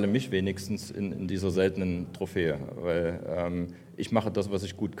bezahle mich wenigstens in dieser seltenen Trophäe, weil ich mache das, was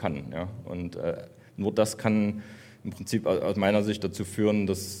ich gut kann. Ja? Und nur das kann im Prinzip aus meiner Sicht dazu führen,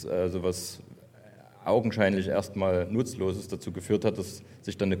 dass sowas augenscheinlich erstmal Nutzloses dazu geführt hat, dass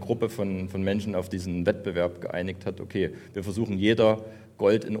sich dann eine Gruppe von Menschen auf diesen Wettbewerb geeinigt hat, okay, wir versuchen jeder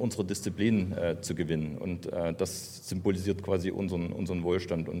Gold in unserer Disziplin zu gewinnen und das symbolisiert quasi unseren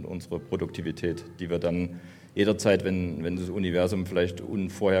Wohlstand und unsere Produktivität, die wir dann jederzeit, wenn das Universum vielleicht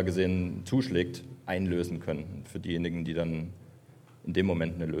unvorhergesehen zuschlägt, einlösen können für diejenigen, die dann in dem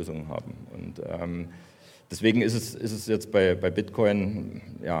Moment eine Lösung haben. Und deswegen ist es jetzt bei Bitcoin,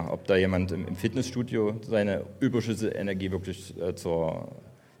 ja, ob da jemand im Fitnessstudio seine Überschüsse-Energie wirklich zur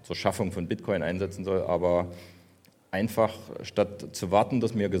Schaffung von Bitcoin einsetzen soll, aber einfach statt zu warten,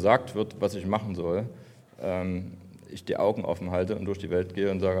 dass mir gesagt wird, was ich machen soll, ich die Augen offen halte und durch die Welt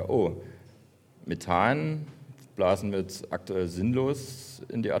gehe und sage, oh, Methan blasen wir jetzt aktuell sinnlos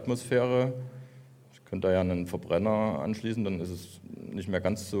in die Atmosphäre. Ich könnte da ja einen Verbrenner anschließen, dann ist es nicht mehr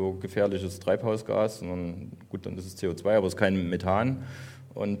ganz so gefährliches Treibhausgas, sondern gut, dann ist es CO2, aber es ist kein Methan.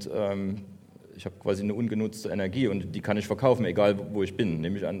 Und ich habe quasi eine ungenutzte Energie und die kann ich verkaufen, egal wo ich bin,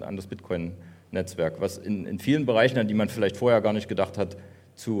 nämlich an das Bitcoin-Netzwerk, was in vielen Bereichen, an die man vielleicht vorher gar nicht gedacht hat,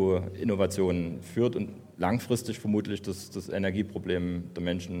 zu Innovationen führt und langfristig vermutlich das Energieproblem der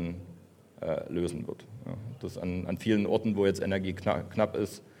Menschen lösen wird. Ja, dass an vielen Orten, wo jetzt Energie knapp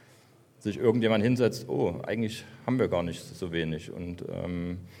ist, sich irgendjemand hinsetzt, oh, eigentlich haben wir gar nicht so wenig und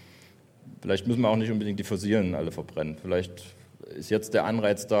vielleicht müssen wir auch nicht unbedingt die Fossilen alle verbrennen. Vielleicht ist jetzt der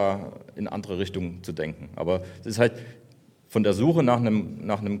Anreiz da, in andere Richtungen zu denken. Aber es ist halt von der Suche nach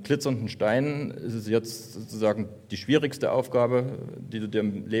einem glitzernden Stein ist es jetzt sozusagen die schwierigste Aufgabe, die du dir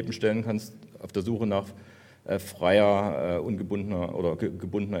im Leben stellen kannst, auf der Suche nach freier, ungebundener oder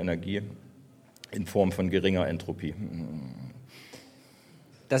gebundener Energie in Form von geringer Entropie.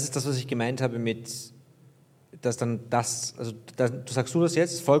 Das ist das, was ich gemeint habe mit, dass dann das, also du sagst das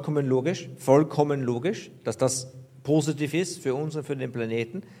jetzt, ist vollkommen logisch, dass das positiv ist für uns und für den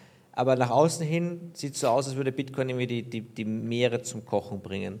Planeten, aber nach außen hin sieht es so aus, als würde Bitcoin irgendwie die Meere zum Kochen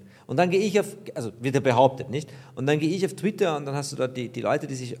bringen. Und dann gehe ich also wird ja behauptet, nicht? Und dann gehe ich auf Twitter und dann hast du da die Leute,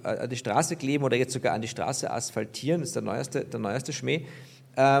 die sich an die Straße kleben oder jetzt sogar an die Straße asphaltieren, das ist der neueste Schmäh.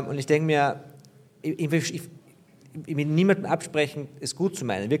 Und ich denke mir, ich will niemandem absprechen, es gut zu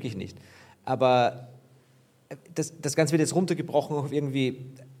meinen, wirklich nicht. Aber das Ganze wird jetzt runtergebrochen auf irgendwie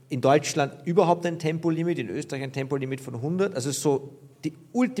in Deutschland überhaupt ein Tempolimit, in Österreich ein Tempolimit von 100. Also es ist so die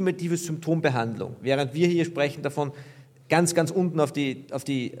ultimative Symptombehandlung. Während wir hier sprechen davon, ganz, ganz unten auf die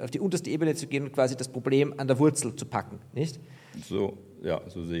unterste Ebene zu gehen und quasi das Problem an der Wurzel zu packen, nicht? So, ja,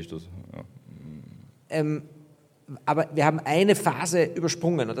 so sehe ich das. Ja. Aber wir haben eine Phase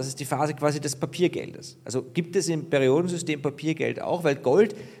übersprungen und das ist die Phase quasi des Papiergeldes. Also gibt es im Periodensystem Papiergeld auch, weil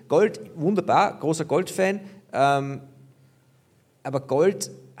Gold, wunderbar, großer Goldfan, aber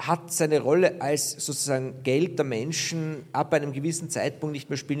Gold hat seine Rolle als sozusagen Geld der Menschen ab einem gewissen Zeitpunkt nicht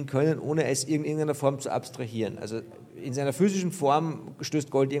mehr spielen können, ohne es in irgendeiner Form zu abstrahieren. Also in seiner physischen Form stößt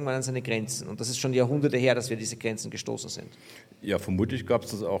Gold irgendwann an seine Grenzen und das ist schon Jahrhunderte her, dass wir diese Grenzen gestoßen sind. Ja, vermutlich gab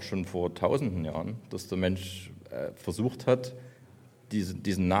es das auch schon vor tausenden Jahren, dass der Mensch versucht hat,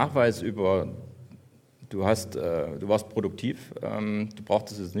 diesen Nachweis über, du warst produktiv, du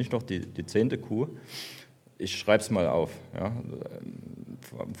brauchtest jetzt nicht noch die 10. Kuh, ich schreibe es mal auf, ja,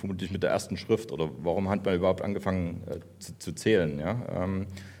 vermutlich mit der ersten Schrift oder warum hat man überhaupt angefangen zu zählen, ja.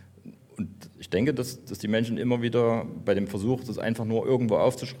 Und ich denke, dass die Menschen immer wieder bei dem Versuch, das einfach nur irgendwo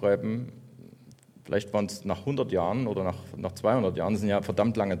aufzuschreiben, vielleicht waren es nach 100 Jahren oder nach 200 Jahren, das sind ja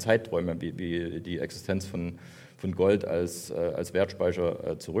verdammt lange Zeiträume, wie die Existenz von Gold als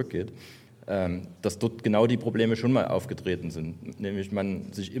Wertspeicher zurückgeht, dass dort genau die Probleme schon mal aufgetreten sind. Nämlich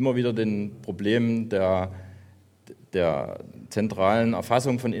man sich immer wieder den Problemen der zentralen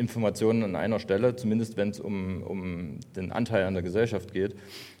Erfassung von Informationen an einer Stelle, zumindest wenn es um den Anteil an der Gesellschaft geht,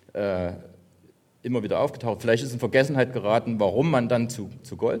 immer wieder aufgetaucht. Vielleicht ist in Vergessenheit geraten, warum man dann zu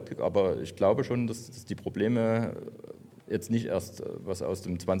Gold, aber ich glaube schon, dass die Probleme jetzt nicht erst was aus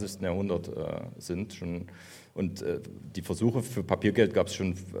dem 20. Jahrhundert sind. Und die Versuche für Papiergeld gab es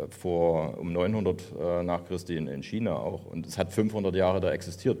schon um 900 nach Christi in China auch. Und es hat 500 Jahre da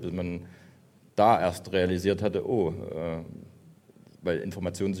existiert, bis man da erst realisiert hatte, weil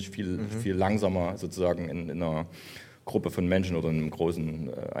Information sich viel langsamer sozusagen in einer Gruppe von Menschen oder in einem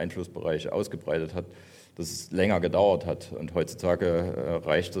großen Einflussbereich ausgebreitet hat, dass es länger gedauert hat. Und heutzutage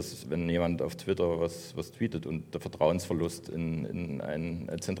reicht es, wenn jemand auf Twitter was tweetet, und der Vertrauensverlust in ein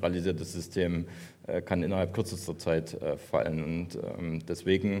zentralisiertes System kann innerhalb kürzester Zeit fallen. Und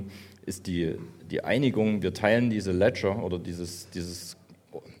deswegen ist die Einigung, wir teilen diese Ledger oder dieses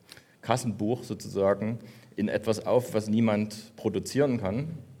Kassenbuch sozusagen in etwas auf, was niemand produzieren kann,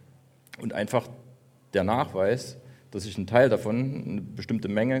 und einfach der Nachweis, dass ich einen Teil davon, eine bestimmte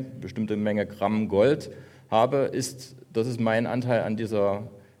Menge Gramm Gold habe, das ist mein Anteil an dieser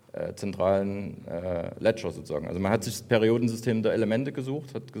zentralen Ledger sozusagen. Also man hat sich das Periodensystem der Elemente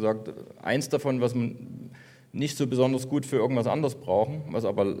gesucht, hat gesagt, eins davon, was man nicht so besonders gut für irgendwas anderes brauchen, was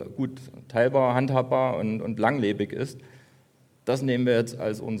aber gut teilbar, handhabbar und langlebig ist, das nehmen wir jetzt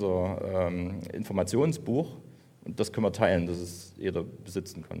als unser Informationsbuch. Und das können wir teilen, dass es jeder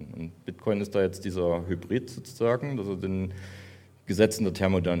besitzen kann. Und Bitcoin ist da jetzt dieser Hybrid sozusagen, dass er den Gesetzen der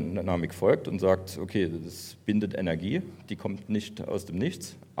Thermodynamik folgt und sagt, okay, das bindet Energie, die kommt nicht aus dem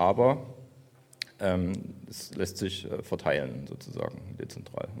Nichts, aber es lässt sich verteilen sozusagen,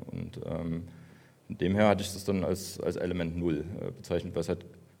 dezentral. Und von dem her hatte ich das dann als Element 0 bezeichnet, was halt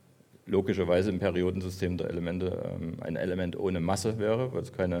logischerweise im Periodensystem der Elemente ein Element ohne Masse wäre, weil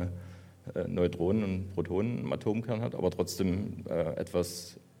es keine Neutronen und Protonen im Atomkern hat, aber trotzdem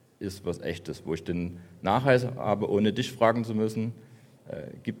etwas ist, was echt ist, wo ich den Nachweis habe, ohne dich fragen zu müssen,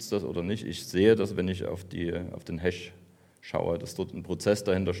 gibt es das oder nicht. Ich sehe das, wenn ich auf den Hash schaue, dass dort ein Prozess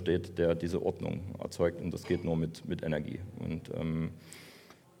dahinter steht, der diese Ordnung erzeugt, und das geht nur mit Energie. Und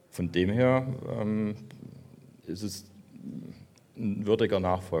von dem her ist es ein würdiger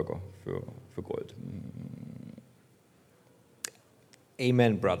Nachfolger für Gold.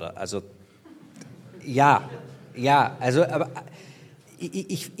 Amen, Brother. Also ja, also aber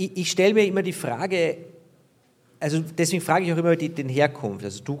ich stelle mir immer die Frage, also deswegen frage ich auch immer den Herkunft.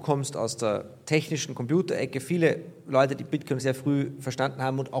 Also du kommst aus der technischen Computerecke, viele Leute, die Bitcoin sehr früh verstanden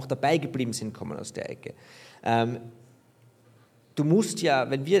haben und auch dabei geblieben sind, kommen aus der Ecke. Du musst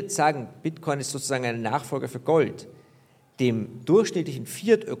ja, wenn wir sagen, Bitcoin ist sozusagen ein Nachfolger für Gold, dem durchschnittlichen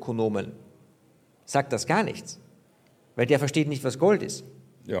Fiat-Ökonomen sagt das gar nichts. Weil der versteht nicht, was Gold ist.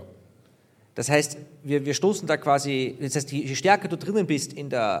 Ja. Das heißt, wir stoßen da quasi, das heißt, je stärker du drinnen bist in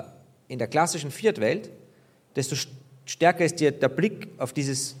der klassischen Fiat-Welt, desto stärker ist dir der Blick auf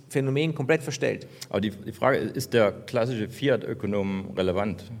dieses Phänomen komplett verstellt. Aber die Frage ist, der klassische Fiat-Ökonom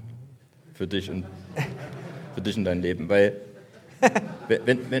relevant für dich und dein Leben? Weil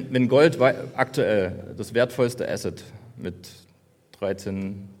wenn Gold aktuell das wertvollste Asset mit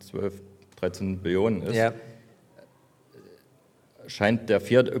 13 Billionen ist, ja, scheint der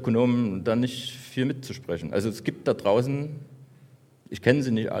Fiat-Ökonom da nicht viel mitzusprechen. Also es gibt da draußen, ich kenne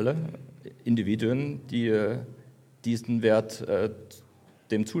sie nicht alle, Individuen, die diesen Wert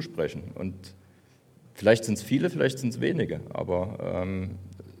dem zusprechen. Und vielleicht sind es viele, vielleicht sind es wenige, aber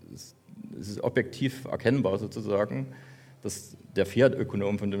es ist objektiv erkennbar sozusagen, dass der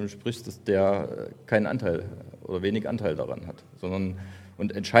Fiat-Ökonom, von dem du sprichst, dass der keinen Anteil oder wenig Anteil daran hat,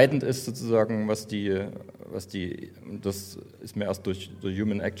 und entscheidend ist sozusagen, was das ist mir erst durch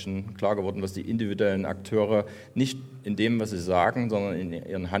Human Action klar geworden, was die individuellen Akteure nicht in dem, was sie sagen, sondern in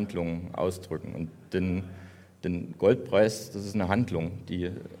ihren Handlungen ausdrücken. Und den Goldpreis, das ist eine Handlung,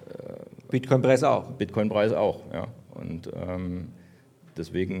 die Bitcoin-Preis auch. Bitcoin-Preis auch, ja. Und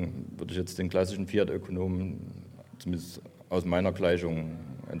deswegen würde ich jetzt den klassischen Fiat-Ökonomen zumindest aus meiner Gleichung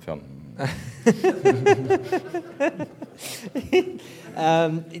entfernen.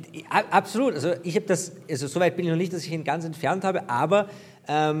 Absolut. Also ich habe das, also soweit bin ich noch nicht, dass ich ihn ganz entfernt habe, aber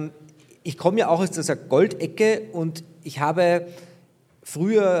ich komme ja auch aus dieser Goldecke und ich habe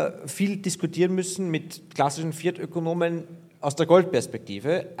früher viel diskutieren müssen mit klassischen Fiat-Ökonomen, aus der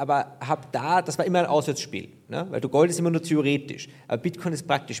Goldperspektive, aber das war immer ein Auswärtsspiel, ne? Weil Gold ist immer nur theoretisch, aber Bitcoin ist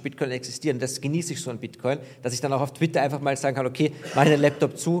praktisch, Bitcoin existiert und das genieße ich so an Bitcoin, dass ich dann auch auf Twitter einfach mal sagen kann, okay, mach den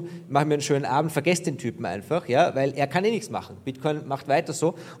Laptop zu, mach mir einen schönen Abend, vergesst den Typen einfach, ja, weil er kann nichts machen. Bitcoin macht weiter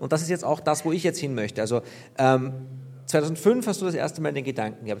so und das ist jetzt auch das, wo ich jetzt hin möchte. Also 2005 hast du das erste Mal den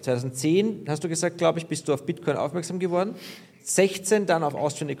Gedanken gehabt, 2010 hast du gesagt, glaube ich, bist du auf Bitcoin aufmerksam geworden, 2016 dann auf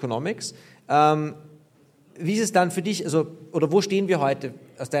Austrian Economics. Wie ist es dann für dich, also, oder wo stehen wir heute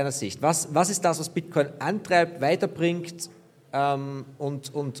aus deiner Sicht? Was ist das, was Bitcoin antreibt, weiterbringt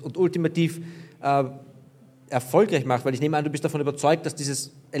und ultimativ erfolgreich macht? Weil ich nehme an, du bist davon überzeugt, dass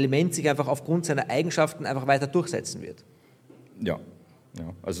dieses Element sich einfach aufgrund seiner Eigenschaften einfach weiter durchsetzen wird. Ja.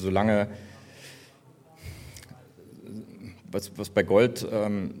 Also solange, was bei Gold,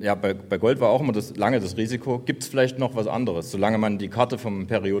 bei Gold war auch immer lange das Risiko, gibt es vielleicht noch was anderes, solange man die Karte vom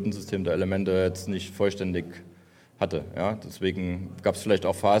Periodensystem der Elemente jetzt nicht vollständig hatte. Ja? Deswegen gab es vielleicht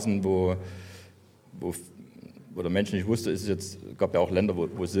auch Phasen, wo der Mensch nicht wusste, gab ja auch Länder,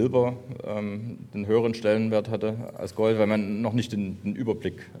 wo Silber den höheren Stellenwert hatte als Gold, weil man noch nicht den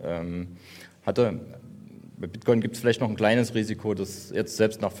Überblick hatte. Bei Bitcoin gibt es vielleicht noch ein kleines Risiko, dass jetzt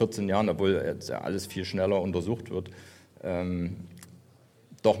selbst nach 14 Jahren, obwohl jetzt ja alles viel schneller untersucht wird,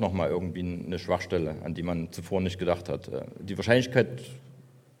 doch nochmal irgendwie eine Schwachstelle, an die man zuvor nicht gedacht hat. Die Wahrscheinlichkeit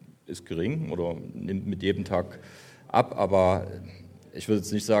ist gering oder nimmt mit jedem Tag ab, aber ich würde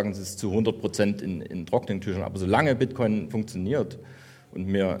jetzt nicht sagen, es ist zu 100% in trockenen Tüchern, aber solange Bitcoin funktioniert und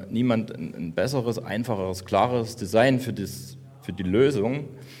mir niemand ein besseres, einfacheres, klares Design für die Lösung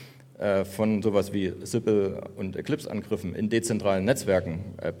von sowas wie Sybil- und Eclipse-Angriffen in dezentralen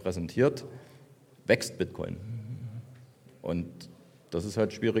Netzwerken präsentiert, wächst Bitcoin. Und das ist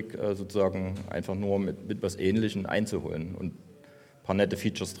halt schwierig, sozusagen einfach nur mit was Ähnlichem einzuholen und ein paar nette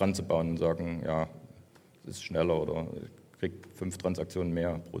Features dran zu bauen und sagen, ja, es ist schneller oder ich kriege 5 Transaktionen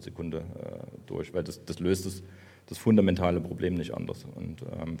mehr pro Sekunde durch, weil das löst das fundamentale Problem nicht anders. Und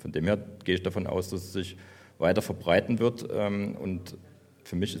von dem her gehe ich davon aus, dass es sich weiter verbreiten wird und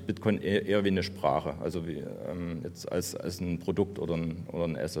für mich ist Bitcoin eher wie eine Sprache, also wie, jetzt als ein Produkt oder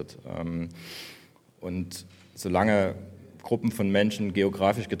ein Asset. Und solange Gruppen von Menschen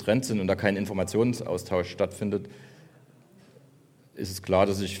geografisch getrennt sind und da kein Informationsaustausch stattfindet, ist es klar,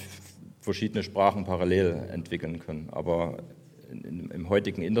 dass sich verschiedene Sprachen parallel entwickeln können. Aber im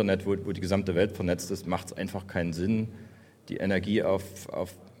heutigen Internet, wo die gesamte Welt vernetzt ist, macht es einfach keinen Sinn, die Energie auf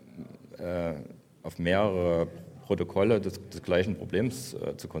mehrere Protokolle des gleichen Problems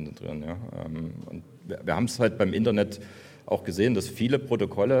zu konzentrieren. Ja. Und wir haben es halt beim Internet auch gesehen, dass viele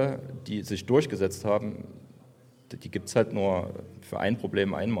Protokolle, die sich durchgesetzt haben, die gibt es halt nur für ein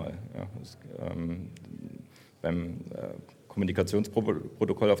Problem einmal. Ja. Beim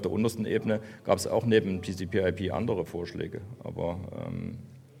Kommunikationsprotokoll auf der untersten Ebene gab es auch neben TCP/IP andere Vorschläge, aber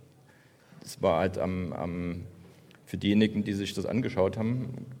es war halt für diejenigen, die sich das angeschaut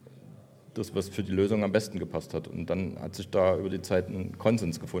haben, das, was für die Lösung am besten gepasst hat. Und dann hat sich da über die Zeit ein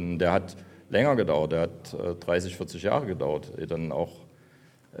Konsens gefunden. Der hat länger gedauert, der hat 30, 40 Jahre gedauert, ehe dann auch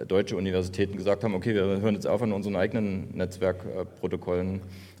deutsche Universitäten gesagt haben, okay, wir hören jetzt auf, an unseren eigenen Netzwerkprotokollen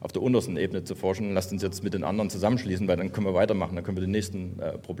auf der untersten Ebene zu forschen, lasst uns jetzt mit den anderen zusammenschließen, weil dann können wir weitermachen, dann können wir die nächsten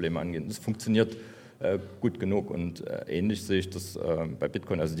Probleme angehen. Das funktioniert gut genug und ähnlich sehe ich das bei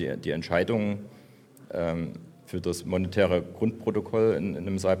Bitcoin. Also die Entscheidung für das monetäre Grundprotokoll in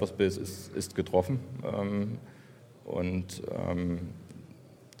einem Cyberspace ist getroffen und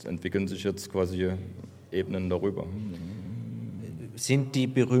es entwickeln sich jetzt quasi Ebenen darüber. Sind die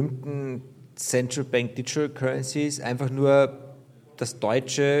berühmten Central Bank Digital Currencies einfach nur das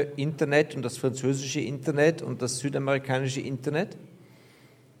deutsche Internet und das französische Internet und das südamerikanische Internet?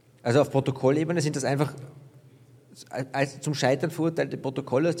 Also auf Protokollebene sind das einfach als zum Scheitern verurteilte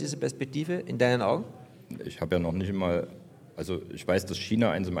Protokolle aus dieser Perspektive in deinen Augen? Ich habe ja noch nicht einmal, also ich weiß, dass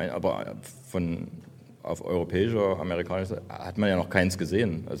China eins, aber auf europäischer, amerikanischer Seite hat man ja noch keins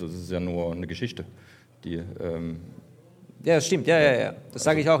gesehen. Also es ist ja nur eine Geschichte, die ja, das stimmt, ja. Das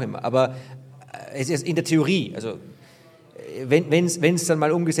sage ich auch immer. Aber es ist in der Theorie, also wenn es dann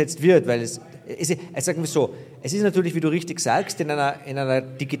mal umgesetzt wird, weil sagen wir so, es ist natürlich, wie du richtig sagst, in einer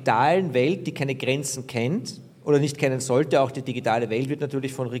digitalen Welt, die keine Grenzen kennt oder nicht kennen sollte, auch die digitale Welt wird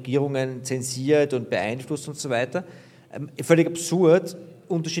natürlich von Regierungen zensiert und beeinflusst und so weiter, völlig absurd,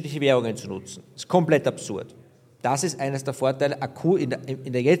 unterschiedliche Währungen zu nutzen. Das ist komplett absurd. Das ist eines der Vorteile in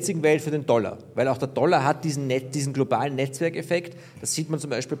der jetzigen Welt für den Dollar, weil auch der Dollar hat diesen globalen Netzwerkeffekt. Das sieht man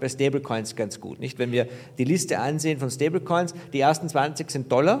zum Beispiel bei Stablecoins ganz gut. Nicht? Wenn wir die Liste ansehen von Stablecoins, die ersten 20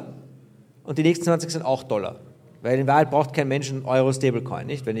 sind Dollar und die nächsten 20 sind auch Dollar. Weil in Wahrheit braucht kein Mensch einen Euro-Stablecoin,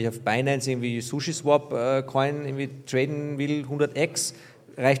 nicht? Wenn ich auf Binance irgendwie Sushi-Swap-Coin irgendwie traden will, 100x,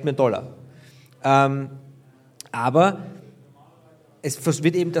 reicht mir $1. Aber es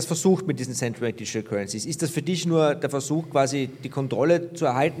wird eben das versucht mit diesen Central Digital Currencies. Ist das für dich nur der Versuch, quasi die Kontrolle zu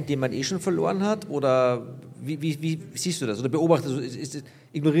erhalten, die man schon verloren hat? Oder wie siehst du das? Oder beobachtest du,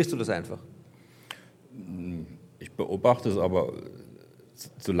 ignorierst du das einfach? Ich beobachte es, aber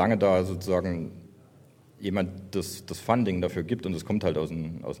solange da sozusagen jemand das Funding dafür gibt, und es kommt halt aus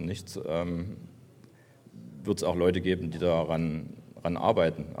dem Nichts, wird es auch Leute geben, die daran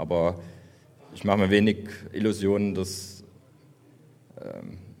arbeiten. Aber ich mache mir wenig Illusionen, dass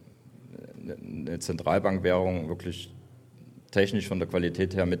eine Zentralbankwährung wirklich technisch von der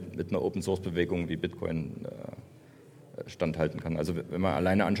Qualität her mit einer Open-Source-Bewegung wie Bitcoin standhalten kann. Also wenn man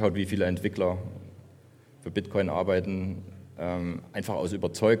alleine anschaut, wie viele Entwickler für Bitcoin arbeiten, einfach aus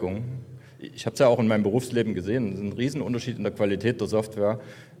Überzeugung. Ich habe es ja auch in meinem Berufsleben gesehen, es ist ein Riesenunterschied in der Qualität der Software,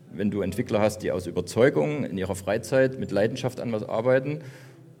 wenn du Entwickler hast, die aus Überzeugung in ihrer Freizeit mit Leidenschaft an was arbeiten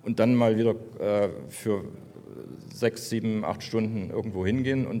und dann mal wieder für 6, 7, 8 Stunden irgendwo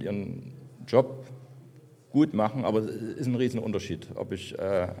hingehen und ihren Job gut machen, aber es ist ein Riesenunterschied, ob ich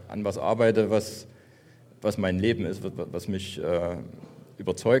an was arbeite, was mein Leben ist, was mich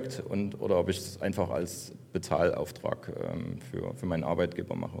überzeugt, oder ob ich es einfach als Bezahlauftrag für meinen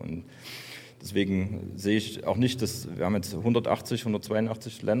Arbeitgeber mache. Und deswegen sehe ich auch nicht, dass wir haben jetzt 180,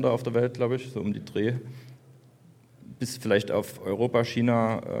 182 Länder auf der Welt, glaube ich, so um die Dreh, bis vielleicht auf Europa,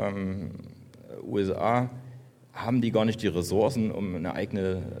 China, USA, haben die gar nicht die Ressourcen, um eine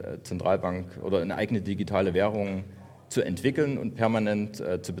eigene Zentralbank oder eine eigene digitale Währung zu entwickeln und permanent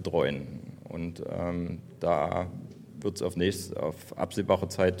zu betreuen. Und da wird es auf absehbare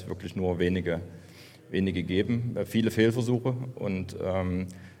Zeit wirklich nur wenige geben, viele Fehlversuche, und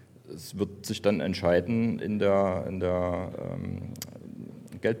es wird sich dann entscheiden in der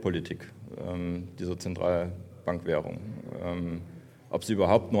Geldpolitik dieser Zentralbankwährung, ob sie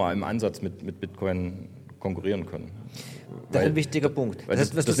überhaupt nur im Ansatz mit Bitcoin konkurrieren können. Das ist ein wichtiger Punkt. Weil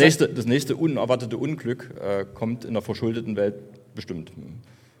das nächste unerwartete Unglück kommt in der verschuldeten Welt bestimmt.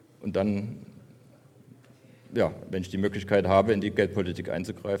 Und dann, ja, wenn ich die Möglichkeit habe, in die Geldpolitik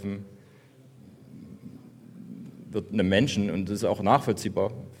einzugreifen, wird einem Menschen, und das ist auch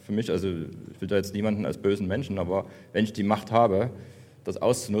nachvollziehbar für mich, also ich will da jetzt niemanden als bösen Menschen, aber wenn ich die Macht habe, das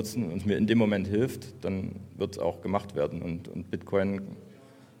auszunutzen und es mir in dem Moment hilft, dann wird es auch gemacht werden. Und Bitcoin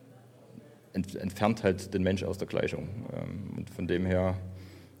entfernt halt den Mensch aus der Gleichung. Und von dem her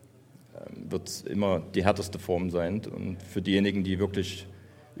wird es immer die härteste Form sein. Und für diejenigen, die wirklich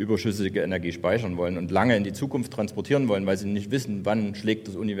überschüssige Energie speichern wollen und lange in die Zukunft transportieren wollen, weil sie nicht wissen, wann schlägt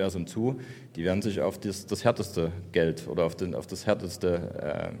das Universum zu, die werden sich auf das härteste Geld oder auf das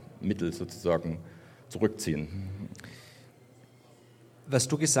härteste Mittel sozusagen zurückziehen. Was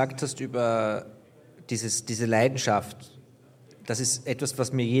du gesagt hast über diese Leidenschaft, das ist etwas,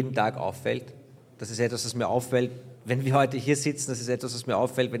 was mir jeden Tag auffällt. Das ist etwas, was mir auffällt, wenn wir heute hier sitzen. Das ist etwas, was mir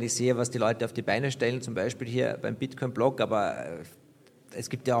auffällt, wenn ich sehe, was die Leute auf die Beine stellen, zum Beispiel hier beim Bitcoin-Blog. Aber es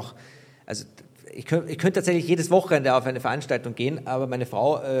gibt ja auch, also ich könnte tatsächlich jedes Wochenende auf eine Veranstaltung gehen, aber meine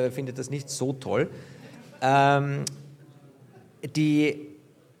Frau findet das nicht so toll.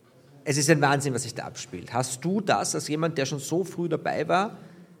 Es ist ein Wahnsinn, was sich da abspielt. Hast du das als jemand, der schon so früh dabei war,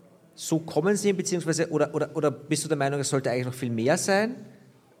 so kommen sehen, beziehungsweise oder bist du der Meinung, es sollte eigentlich noch viel mehr sein?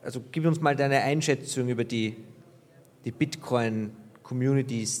 Also gib uns mal deine Einschätzung über die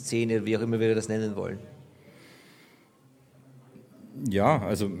Bitcoin-Community-Szene, wie auch immer wir das nennen wollen. Ja,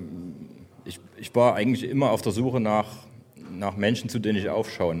 also ich war eigentlich immer auf der Suche nach Menschen, zu denen ich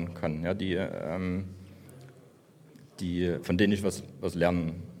aufschauen kann, ja, von denen ich was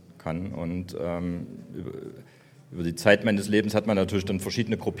lernen kann. Und über die Zeit meines Lebens hat man natürlich dann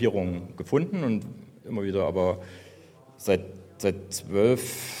verschiedene Gruppierungen gefunden und immer wieder, aber seit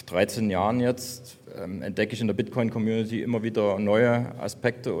 12, 13 Jahren jetzt entdecke ich in der Bitcoin-Community immer wieder neue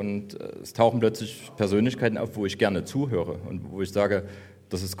Aspekte und es tauchen plötzlich Persönlichkeiten auf, wo ich gerne zuhöre und wo ich sage,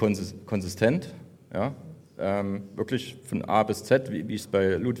 das ist konsistent, ja, wirklich von A bis Z, wie ich es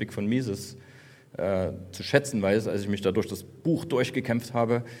bei Ludwig von Mises zu schätzen weiß, als ich mich da durch das Buch durchgekämpft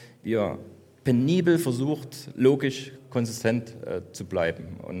habe, wie er penibel versucht, logisch konsistent zu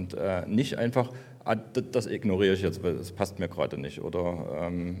bleiben und nicht einfach, das ignoriere ich jetzt, weil das passt mir gerade nicht oder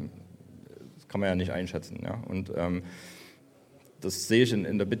das kann man ja nicht einschätzen. Ja? Und das sehe ich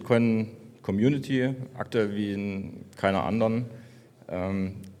in der Bitcoin-Community aktuell wie in keiner anderen,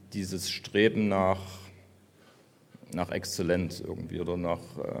 dieses Streben nach Exzellenz irgendwie oder nach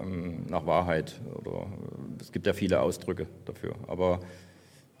Wahrheit. Oder es gibt ja viele Ausdrücke dafür. Aber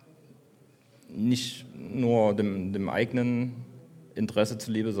nicht nur dem eigenen Interesse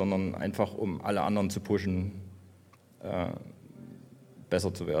zuliebe, sondern einfach um alle anderen zu pushen,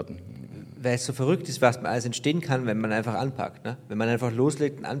 besser zu werden. Weil es so verrückt ist, was man alles entstehen kann, wenn man einfach anpackt. Ne? Wenn man einfach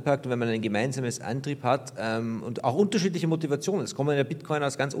loslegt und anpackt und wenn man ein gemeinsames Antrieb hat und auch unterschiedliche Motivationen. Es kommen ja Bitcoiner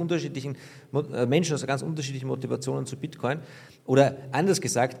aus ganz unterschiedlichen Menschen aus ganz unterschiedlichen Motivationen zu Bitcoin. Oder anders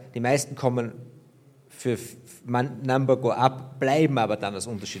gesagt, die meisten kommen für Number Go Up, bleiben aber dann aus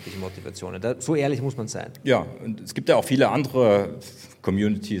unterschiedlichen Motivationen. So ehrlich muss man sein. Ja, und es gibt ja auch viele andere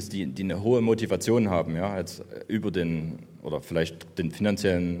Communities, die eine hohe Motivation haben, ja, jetzt über oder vielleicht den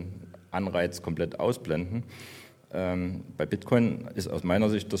finanziellen Anreiz komplett ausblenden. Bei Bitcoin ist aus meiner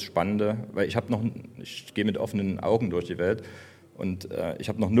Sicht das Spannende, weil ich gehe mit offenen Augen durch die Welt und ich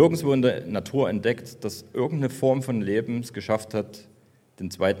habe noch nirgendwo in der Natur entdeckt, dass irgendeine Form von Leben es geschafft hat, den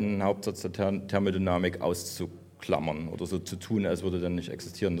zweiten Hauptsatz der Thermodynamik auszuklammern oder so zu tun, als würde der nicht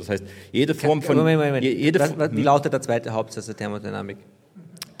existieren. Das heißt, jede Form von... Moment. Wie lautet der zweite Hauptsatz der Thermodynamik?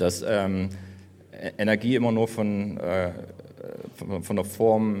 Dass Energie immer nur von einer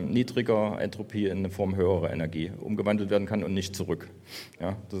Form niedriger Entropie in eine Form höherer Energie umgewandelt werden kann und nicht zurück.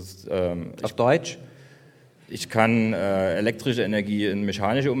 Ja, Auf Deutsch? Ich kann elektrische Energie in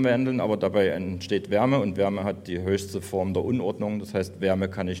mechanische umwandeln, aber dabei entsteht Wärme und Wärme hat die höchste Form der Unordnung. Das heißt, Wärme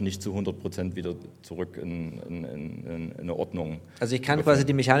kann ich nicht zu 100% wieder zurück in eine Ordnung. Also ich kann quasi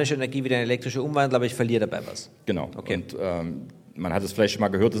die mechanische Energie wieder in elektrische umwandeln, aber ich verliere dabei was. Genau. Okay. Und man hat es vielleicht schon mal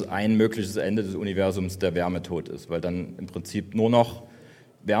gehört, dass ein mögliches Ende des Universums der Wärmetod ist, weil dann im Prinzip nur noch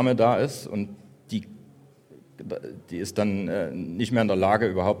Wärme da ist und die ist dann nicht mehr in der Lage,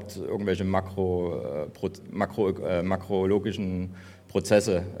 überhaupt irgendwelche makrologischen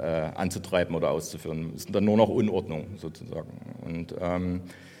Prozesse anzutreiben oder auszuführen. Es ist dann nur noch Unordnung sozusagen. Und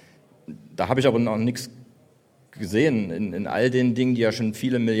da habe ich aber noch nichts gesehen in all den Dingen, die ja schon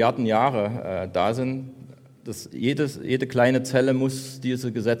viele Milliarden Jahre da sind. Dass jede kleine Zelle muss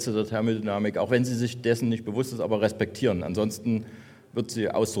diese Gesetze der Thermodynamik, auch wenn sie sich dessen nicht bewusst ist, aber respektieren. Ansonsten wird sie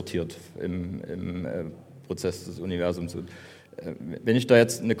aussortiert im Prozess des Universums. Wenn ich da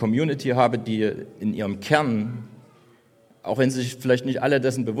jetzt eine Community habe, die in ihrem Kern, auch wenn sie sich vielleicht nicht alle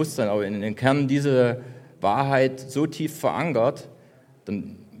dessen bewusst sind, aber in ihrem Kern diese Wahrheit so tief verankert,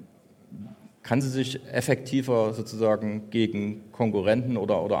 dann kann sie sich effektiver sozusagen gegen Konkurrenten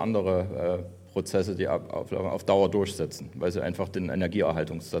oder andere Prozesse, die auf Dauer durchsetzen, weil sie einfach den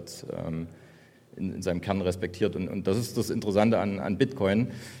Energieerhaltungssatz in seinem Kern respektiert. Und das ist das Interessante an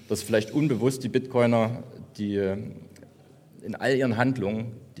Bitcoin, dass vielleicht unbewusst die Bitcoiner, die in all ihren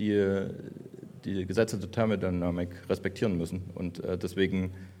Handlungen die Gesetze der Thermodynamik respektieren müssen und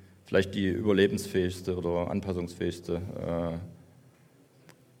deswegen vielleicht die überlebensfähigste oder anpassungsfähigste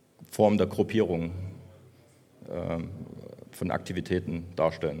Form der Gruppierung von Aktivitäten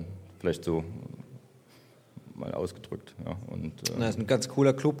darstellen. Vielleicht so mal ausgedrückt. Ja. Und, das ist ein ganz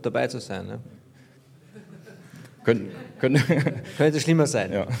cooler Club, dabei zu sein. Ne? Könnte schlimmer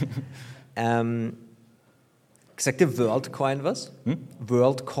sein. Ja. Sagt dir WorldCoin was?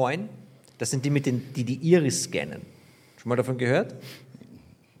 WorldCoin? Das sind die Iris scannen. Schon mal davon gehört?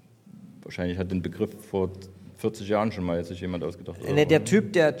 Wahrscheinlich hat den Begriff vor 40 Jahren schon mal sich jemand ausgedacht. Ne, der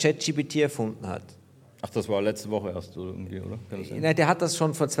Typ, der ChatGPT erfunden hat. Ach, das war letzte Woche erst irgendwie, oder? Nein, der hat das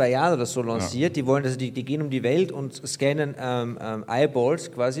schon vor 2 Jahren oder so lanciert. Ja. Die wollen, also die gehen um die Welt und scannen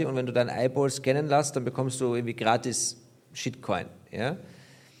Eyeballs quasi. Und wenn du dein Eyeball scannen lässt, dann bekommst du irgendwie gratis Shitcoin. Ja?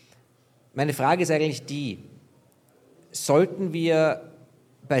 Meine Frage ist eigentlich die: Sollten wir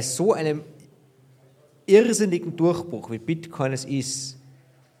bei so einem irrsinnigen Durchbruch, wie Bitcoin es ist,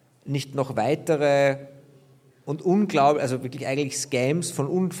 nicht noch weitere und unglaublich, also wirklich eigentlich Scams von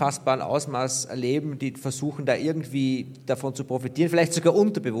unfassbarem Ausmaß erleben, die versuchen da irgendwie davon zu profitieren, vielleicht sogar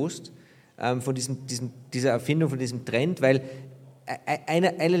unterbewusst von dieser Erfindung, von diesem Trend, weil ein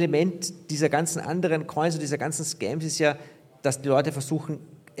Element dieser ganzen anderen Coins und dieser ganzen Scams ist ja, dass die Leute versuchen,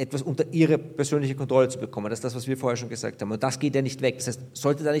 etwas unter ihre persönliche Kontrolle zu bekommen. Das ist das, was wir vorher schon gesagt haben. Und das geht ja nicht weg. Das heißt,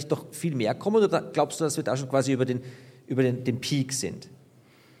 sollte da nicht doch viel mehr kommen oder glaubst du, dass wir da schon quasi über den Peak sind?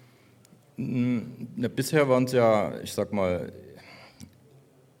 Na, bisher waren es ja, ich sag mal,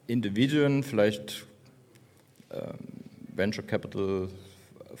 Individuen, vielleicht Venture Capital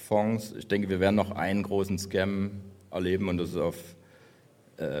Fonds. Ich denke, wir werden noch einen großen Scam erleben und das ist auf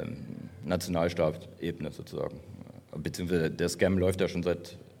Nationalstaatebene sozusagen. Beziehungsweise der Scam läuft ja schon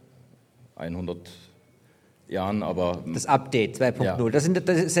seit 100 Jahren, aber... Das Update 2.0, ja. Das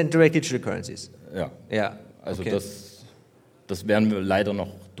sind Direct Digital Currencies. Ja. Also okay. Das werden wir leider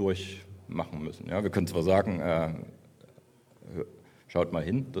noch durchmachen müssen. Ja, wir können zwar sagen, schaut mal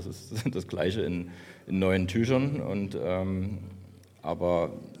hin, das ist das Gleiche in neuen Tüchern,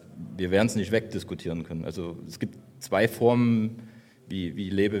 aber wir werden es nicht wegdiskutieren können. Also es gibt zwei Formen, wie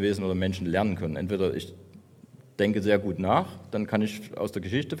Lebewesen oder Menschen lernen können. Entweder ich denke sehr gut nach, dann kann ich aus der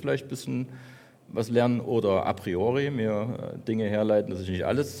Geschichte vielleicht ein bisschen was lernen, oder a priori mir Dinge herleiten, dass ich nicht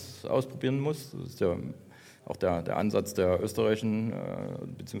alles ausprobieren muss. Das ist ja auch der Ansatz der österreichischen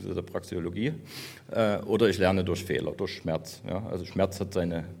bzw. der Praxeologie. Oder ich lerne durch Fehler, durch Schmerz. Ja? Also Schmerz hat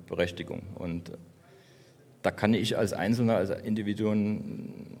seine Berechtigung. Und da kann ich als Einzelner, als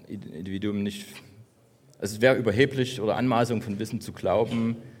Individuum nicht... Also es wäre überheblich oder Anmaßung von Wissen zu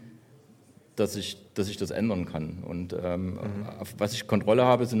glauben, dass ich das ändern kann. Und auf was ich Kontrolle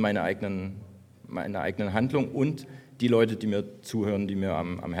habe, sind meine eigenen Handlungen und die Leute, die mir zuhören, die mir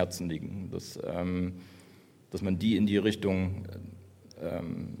am Herzen liegen. Dass man die in die Richtung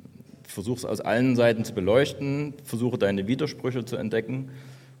versucht, aus allen Seiten zu beleuchten, versuche deine Widersprüche zu entdecken.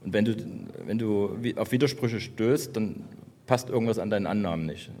 Und wenn du auf Widersprüche stößt, dann passt irgendwas an deinen Annahmen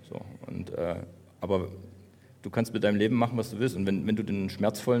nicht. So. Aber du kannst mit deinem Leben machen, was du willst. Und wenn du den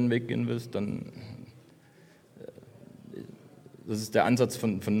schmerzvollen Weg gehen willst, dann das ist der Ansatz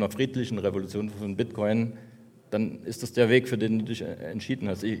von einer friedlichen Revolution, von Bitcoin, dann ist das der Weg, für den du dich entschieden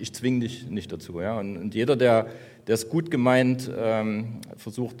hast. Ich zwinge dich nicht dazu. Ja? Und jeder, der es gut gemeint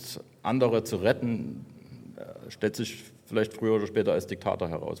versucht, andere zu retten, stellt sich vielleicht früher oder später als Diktator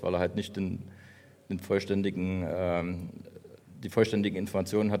heraus, weil er halt nicht die vollständigen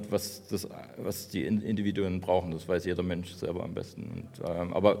Informationen hat, was die Individuen brauchen. Das weiß jeder Mensch selber am besten.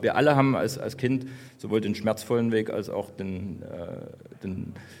 Aber wir alle haben als Kind sowohl den schmerzvollen Weg als auch den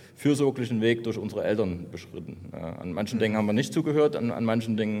fürsorglichen Weg durch unsere Eltern beschritten. An manchen Dingen haben wir nicht zugehört, an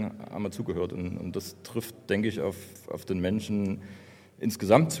manchen Dingen haben wir zugehört. Und das trifft, denke ich, auf den Menschen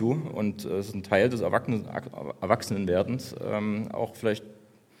insgesamt zu. Und es ist ein Teil des Erwachsenenwerdens, auch vielleicht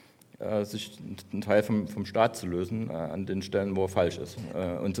sich einen Teil vom Staat zu lösen, an den Stellen, wo er falsch ist.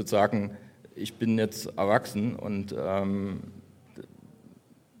 Und zu sagen, ich bin jetzt erwachsen und da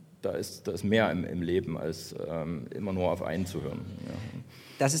ist mehr im Leben, als immer nur auf einen zu hören. Ja.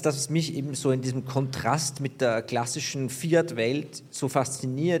 Das ist das, was mich eben so in diesem Kontrast mit der klassischen Fiat-Welt so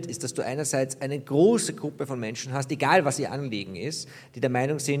fasziniert, ist, dass du einerseits eine große Gruppe von Menschen hast, egal was ihr Anliegen ist, die der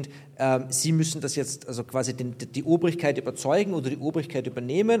Meinung sind, sie müssen das jetzt, also quasi die Obrigkeit überzeugen oder die Obrigkeit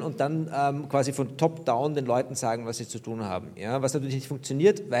übernehmen und dann quasi von top-down den Leuten sagen, was sie zu tun haben. Ja, was natürlich nicht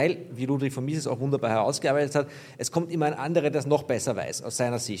funktioniert, weil, wie Ludwig von Mises auch wunderbar herausgearbeitet hat, es kommt immer ein anderer, der es noch besser weiß, aus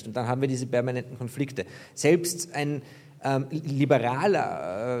seiner Sicht. Und dann haben wir diese permanenten Konflikte. Selbst ein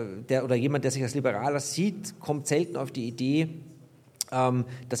Liberaler oder jemand, der sich als Liberaler sieht, kommt selten auf die Idee,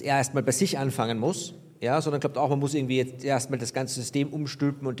 dass er erstmal bei sich anfangen muss, ja, sondern glaubt auch, man muss irgendwie jetzt erstmal das ganze System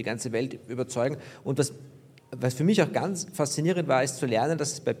umstülpen und die ganze Welt überzeugen. Und was für mich auch ganz faszinierend war, ist zu lernen,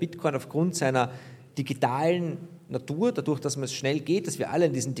 dass es bei Bitcoin aufgrund seiner digitalen Natur, dadurch, dass es schnell geht, dass wir alle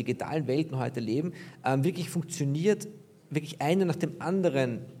in diesen digitalen Welten heute leben, wirklich funktioniert, wirklich einen nach dem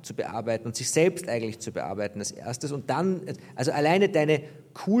anderen zu bearbeiten und sich selbst eigentlich zu bearbeiten als erstes und dann, also alleine deine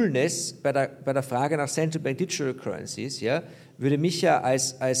Coolness bei der Frage nach Central Bank Digital Currencies, ja, würde mich ja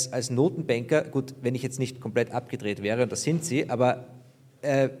als Notenbanker, gut, wenn ich jetzt nicht komplett abgedreht wäre, und das sind sie, aber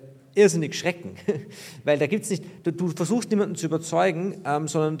irrsinnig schrecken, weil da gibt es nicht, du versuchst niemanden zu überzeugen,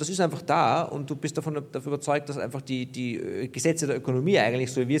 sondern das ist einfach da und du bist dafür überzeugt, dass einfach die Gesetze der Ökonomie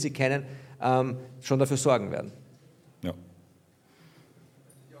eigentlich, so wie wir sie kennen, schon dafür sorgen werden. Ja.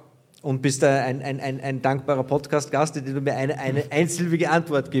 Und bist da ein dankbarer Podcast-Gast, in dem du mir eine einsilbige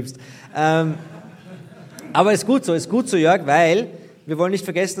Antwort gibst. Aber ist gut so, Jörg, weil wir wollen nicht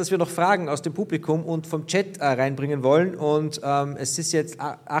vergessen, dass wir noch Fragen aus dem Publikum und vom Chat reinbringen wollen. Und es ist jetzt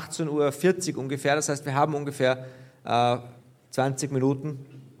 18:40 Uhr ungefähr, das heißt, wir haben ungefähr 20 Minuten,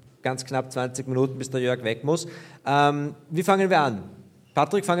 ganz knapp 20 Minuten, bis der Jörg weg muss. Wie fangen wir an?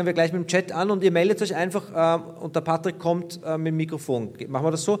 Patrick, fangen wir gleich mit dem Chat an und ihr meldet euch einfach und der Patrick kommt mit dem Mikrofon. Machen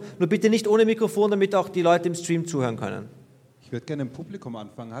wir das so? Nur bitte nicht ohne Mikrofon, damit auch die Leute im Stream zuhören können. Ich würde gerne im Publikum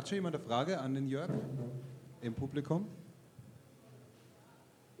anfangen. Hat schon jemand eine Frage an den Jörg im Publikum?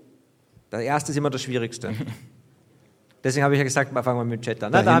 Der erste ist immer das Schwierigste. Deswegen habe ich ja gesagt, fangen wir mit dem Chat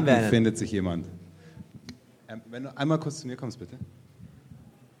an. Na, da haben wir einen. Findet sich jemand. Wenn du einmal kurz zu mir kommst, bitte.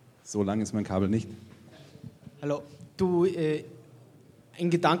 So lang ist mein Kabel nicht. Hallo. Du, ein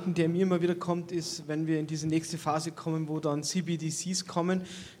Gedanken, der mir immer wieder kommt, ist, wenn wir in diese nächste Phase kommen, wo dann CBDCs kommen,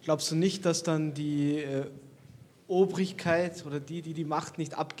 glaubst du nicht, dass dann die Obrigkeit oder die Macht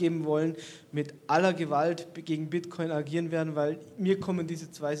nicht abgeben wollen, mit aller Gewalt gegen Bitcoin agieren werden, weil mir kommen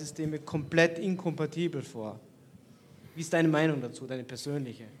diese zwei Systeme komplett inkompatibel vor. Wie ist deine Meinung dazu, deine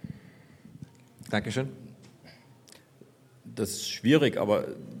persönliche? Dankeschön. Das ist schwierig, aber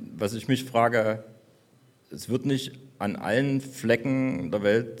was ich mich frage, es wird nicht an allen Flecken der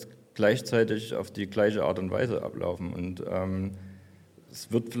Welt gleichzeitig auf die gleiche Art und Weise ablaufen. Und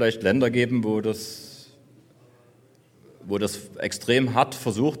es wird vielleicht Länder geben, wo das extrem hart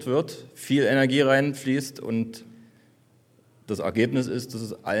versucht wird, viel Energie reinfließt und das Ergebnis ist, dass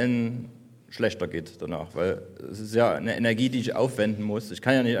es allen schlechter geht danach, weil es ist ja eine Energie, die ich aufwenden muss. Ich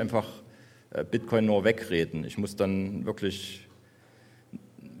kann ja nicht einfach Bitcoin nur wegreden. Ich muss dann wirklich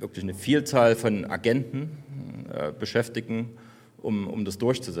eine Vielzahl von Agenten beschäftigen, um das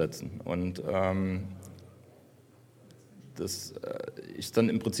durchzusetzen. Und das ich dann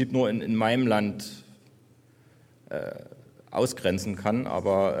im Prinzip nur in meinem Land ausgrenzen kann,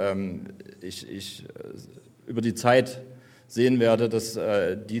 aber ich über die Zeit sehen werde, dass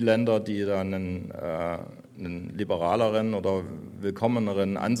die Länder, die da einen liberaleren oder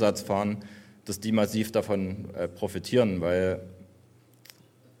willkommeneren Ansatz fahren, dass die massiv davon profitieren, weil,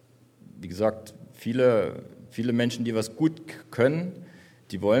 wie gesagt, viele Menschen, die was gut können,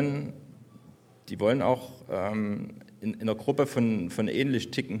 die wollen auch in einer Gruppe von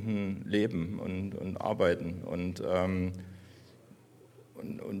ähnlich tickenden leben und arbeiten. Und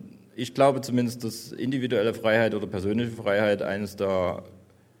ich glaube zumindest, dass individuelle Freiheit oder persönliche Freiheit eines der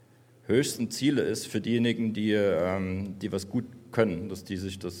höchsten Ziele ist für diejenigen, die was gut können, dass die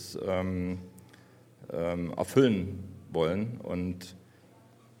sich das erfüllen wollen. Und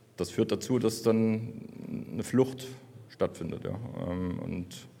das führt dazu, dass dann eine Flucht stattfindet. Ja.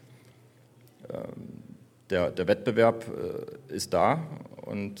 Und der Wettbewerb ist da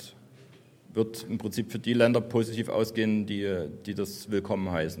und wird im Prinzip für die Länder positiv ausgehen, die das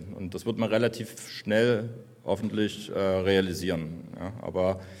willkommen heißen. Und das wird man relativ schnell hoffentlich realisieren. Ja.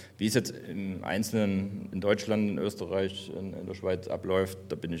 Aber wie es jetzt im Einzelnen in Deutschland, in Österreich, in der Schweiz abläuft,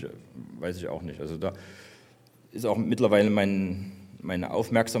 weiß ich auch nicht. Also da ist auch mittlerweile meine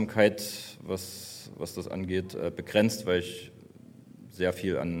Aufmerksamkeit, was das angeht, begrenzt, weil ich sehr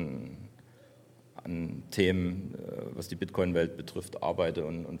viel an Themen, was die Bitcoin-Welt betrifft, arbeite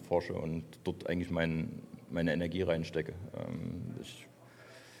und forsche und dort eigentlich meine Energie reinstecke. Ich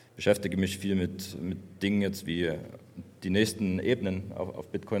beschäftige mich viel mit Dingen jetzt wie die nächsten Ebenen auf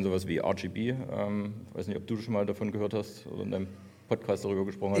Bitcoin, sowas wie RGB. Ich weiß nicht, ob du schon mal davon gehört hast oder in deinem Podcast darüber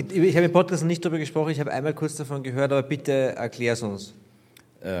gesprochen hast. Ich habe im Podcast nicht darüber gesprochen, ich habe einmal kurz davon gehört, aber bitte erklär es uns.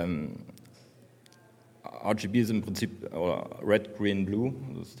 RGB ist im Prinzip Red, Green, Blue,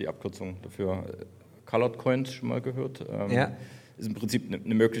 das ist die Abkürzung dafür. Colored Coins, schon mal gehört. Ja. Ist im Prinzip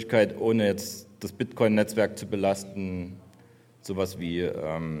eine Möglichkeit, ohne jetzt das Bitcoin-Netzwerk zu belasten, sowas wie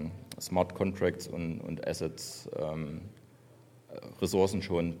Smart Contracts und Assets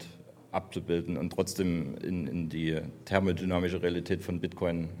ressourcenschonend abzubilden und trotzdem in die thermodynamische Realität von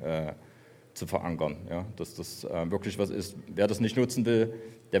Bitcoin zu verankern. Ja? Dass das wirklich was ist. Wer das nicht nutzen will,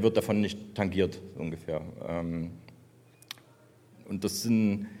 der wird davon nicht tangiert, so ungefähr. Und das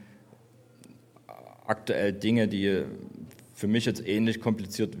sind aktuell Dinge, die für mich jetzt ähnlich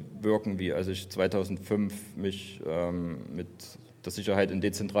kompliziert wirken, wie als ich 2005 mich mit der Sicherheit in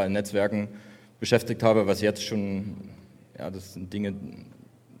dezentralen Netzwerken beschäftigt habe, was jetzt schon, ja, das sind Dinge,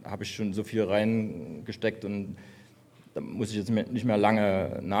 da habe ich schon so viel reingesteckt und da muss ich jetzt nicht mehr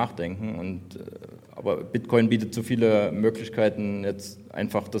lange nachdenken. Aber Bitcoin bietet so viele Möglichkeiten, jetzt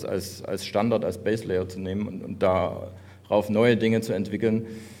einfach das als Standard, als Base Layer zu nehmen und darauf neue Dinge zu entwickeln,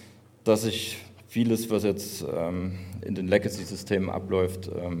 dass ich vieles, was jetzt in den Legacy-Systemen abläuft,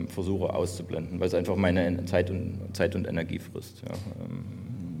 versuche auszublenden, weil es einfach meine Zeit und Energie frisst. Ja.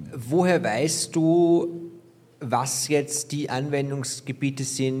 Woher weißt du, was jetzt die Anwendungsgebiete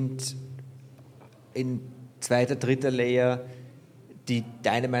sind in zweiter, dritter Layer, die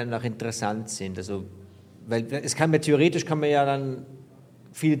deiner Meinung nach interessant sind? Also, weil theoretisch kann man ja dann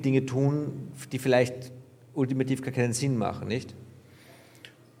viele Dinge tun, die vielleicht ultimativ gar keinen Sinn machen, nicht?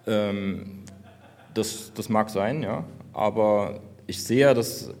 Das mag sein, ja, aber ich sehe ja,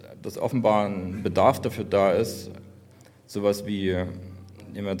 dass offenbar ein Bedarf dafür da ist, sowas wie,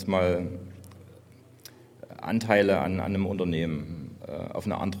 nehmen wir jetzt mal Anteile an einem Unternehmen auf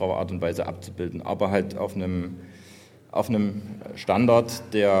eine andere Art und Weise abzubilden, aber halt auf einem Standard,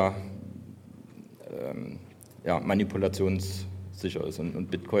 der manipulationssicher ist.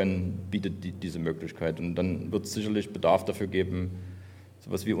 Und Bitcoin bietet diese Möglichkeit. Und dann wird es sicherlich Bedarf dafür geben,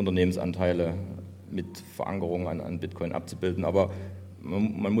 sowas wie Unternehmensanteile mit Verankerung an Bitcoin abzubilden. Aber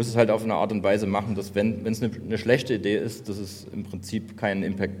man muss es halt auf eine Art und Weise machen, dass wenn es eine schlechte Idee ist, dass es im Prinzip keinen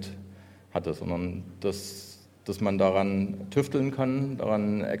Impact hatte, sondern dass man daran tüfteln kann,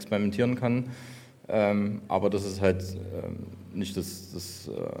 daran experimentieren kann, aber dass es halt nicht das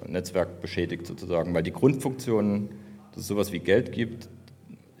Netzwerk beschädigt sozusagen, weil die Grundfunktion, dass es sowas wie Geld gibt,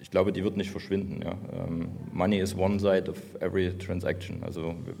 ich ich glaube, die wird nicht verschwinden. Ja. Money is one side of every transaction.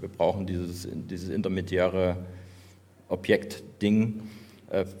 Also wir brauchen dieses intermediäre Objektding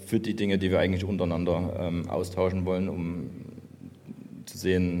für die Dinge, die wir eigentlich untereinander austauschen wollen, um zu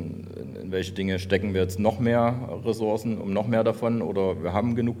sehen, in welche Dinge stecken wir jetzt noch mehr Ressourcen, um noch mehr davon, oder wir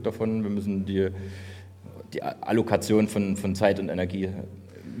haben genug davon, wir müssen die Allokation von Zeit und Energie,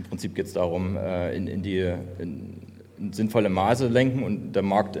 im Prinzip geht es darum, in sinnvolle Maße lenken, und der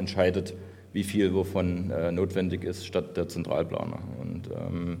Markt entscheidet, wie viel wovon notwendig ist, statt der Zentralplaner. Und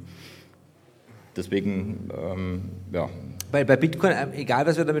deswegen, ja. Weil bei Bitcoin, egal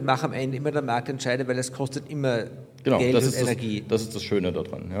was wir damit machen, am Ende immer der Markt entscheidet, weil es kostet immer Geld und Energie. Das ist das Schöne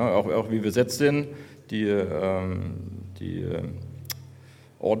daran. Ja, auch wie wir es jetzt sehen, die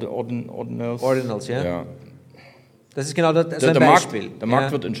Ordinals, ja. Ja. Das ist genau das ein Beispiel. Der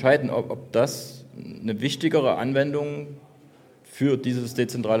Markt wird entscheiden, ob das eine wichtigere Anwendung für dieses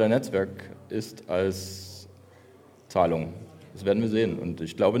dezentrale Netzwerk ist als Zahlung. Das werden wir sehen, und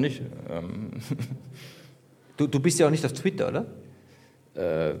ich glaube nicht. Du bist ja auch nicht auf Twitter,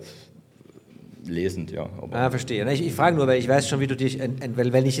 oder? Lesend, ja. Verstehe. Ich frage nur, weil ich weiß schon, wie du dich,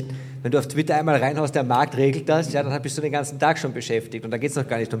 weil wenn du auf Twitter einmal reinhaust, der Markt regelt das, ja, dann bist du den ganzen Tag schon beschäftigt, und da geht es noch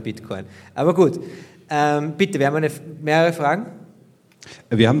gar nicht um Bitcoin. Aber gut, bitte, wir haben mehrere Fragen.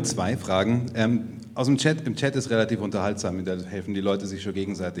 Wir haben 2 Fragen. Aus dem Chat, im Chat ist relativ unterhaltsam, da helfen die Leute sich schon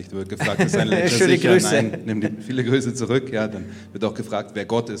gegenseitig. Da wird gefragt, ist ein Lecture Schöne sicher? Grüße. Nein, nimm viele Grüße zurück. Ja, dann wird auch gefragt, wer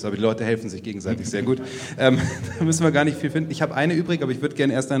Gott ist, aber die Leute helfen sich gegenseitig sehr gut. Da müssen wir gar nicht viel finden. Ich habe eine übrig, aber ich würde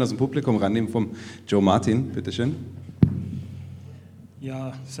gerne erst einen aus dem Publikum rannehmen, vom Joe Martin, bitteschön.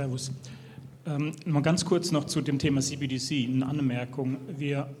 Ja, servus. Mal ganz kurz noch zu dem Thema CBDC, eine Anmerkung.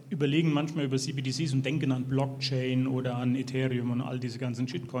 Wir überlegen manchmal über CBDCs und denken an Blockchain oder an Ethereum und all diese ganzen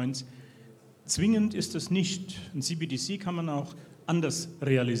Shitcoins. Zwingend ist es nicht. Ein CBDC kann man auch anders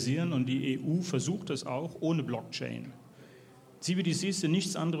realisieren, und die EU versucht das auch ohne Blockchain. CBDCs sind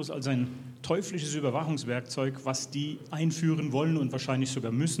nichts anderes als ein teuflisches Überwachungswerkzeug, was die einführen wollen und wahrscheinlich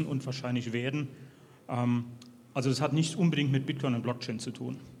sogar müssen und wahrscheinlich werden. Also das hat nicht unbedingt mit Bitcoin und Blockchain zu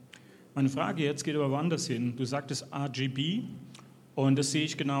tun. Meine Frage jetzt geht aber woanders hin. Du sagtest RGB, und das sehe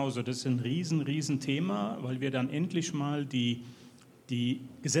ich genauso. Das ist ein riesen Thema, weil wir dann endlich mal die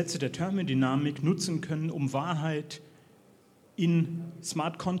Gesetze der Thermodynamik nutzen können, um Wahrheit in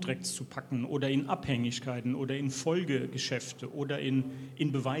Smart Contracts zu packen oder in Abhängigkeiten oder in Folgegeschäfte oder in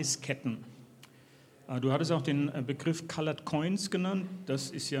Beweisketten. Du hattest auch den Begriff Colored Coins genannt. Das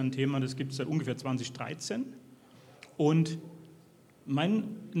ist ja ein Thema, das gibt es seit ungefähr 2013. Und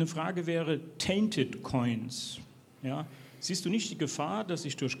meine Frage wäre Tainted Coins. Ja? Siehst du nicht die Gefahr, dass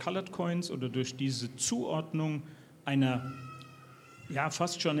sich durch Colored Coins oder durch diese Zuordnung einer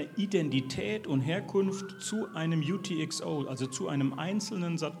fast schon eine Identität und Herkunft zu einem UTXO, also zu einem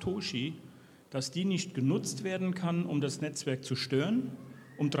einzelnen Satoshi, dass die nicht genutzt werden kann, um das Netzwerk zu stören,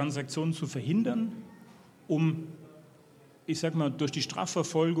 um Transaktionen zu verhindern, um, durch die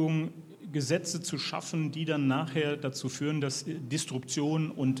Strafverfolgung Gesetze zu schaffen, die dann nachher dazu führen, dass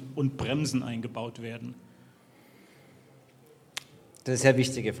Disruption und Bremsen eingebaut werden? Das ist eine sehr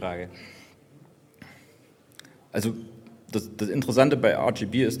wichtige Frage. Also das Interessante bei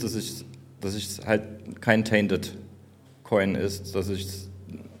RGB ist, dass es halt kein Tainted Coin ist, dass ich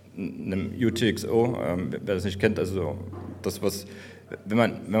einem UTXO, wer das nicht kennt, also das, was, wenn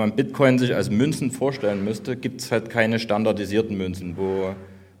man Bitcoin sich als Münzen vorstellen müsste, gibt es halt keine standardisierten Münzen, wo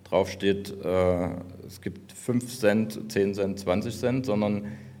drauf steht, es gibt 5 Cent, 10 Cent, 20 Cent, sondern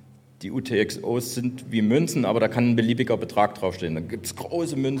die UTXOs sind wie Münzen, aber da kann ein beliebiger Betrag draufstehen. Da gibt es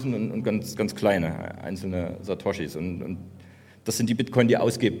große Münzen und ganz, ganz kleine, einzelne Satoshis. Und das sind die Bitcoin, die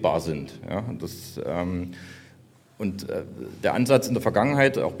ausgebbar sind. Ja, der Ansatz in der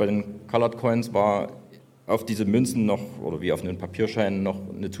Vergangenheit, auch bei den Colored Coins, war, auf diese Münzen noch, oder wie auf einen Papierschein, noch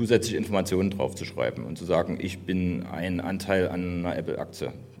eine zusätzliche Information draufzuschreiben und zu sagen, ich bin ein Anteil an einer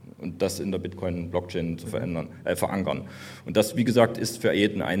Apple-Aktie. Und das in der Bitcoin-Blockchain zu verankern. Und das, wie gesagt, ist für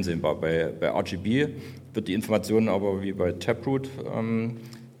jeden einsehbar. Bei RGB wird die Information aber wie bei Taproot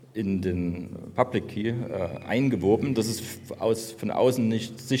in den Public Key eingewoben, dass es von außen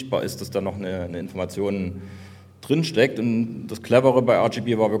nicht sichtbar ist, dass da noch eine Information drinsteckt. Und das Clevere bei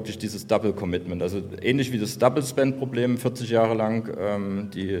RGB war wirklich dieses Double Commitment. Also ähnlich wie das Double Spend Problem 40 Jahre lang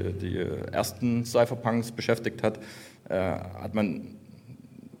die ersten Cypherpunks beschäftigt hat, hat man,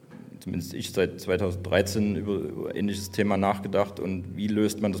 zumindest ich, seit 2013 über ähnliches Thema nachgedacht, und wie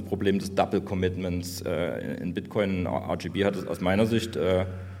löst man das Problem des Double Commitments in Bitcoin. RGB hat es aus meiner Sicht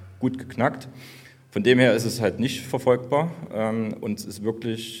gut geknackt. Von dem her ist es halt nicht verfolgbar, und es ist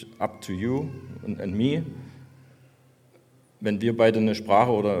wirklich up to you and me, wenn wir beide eine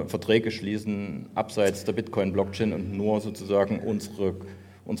Sprache oder Verträge schließen, abseits der Bitcoin-Blockchain und nur sozusagen unsere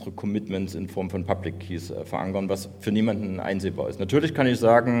Commitments in Form von Public Keys verankern, was für niemanden einsehbar ist. Natürlich kann ich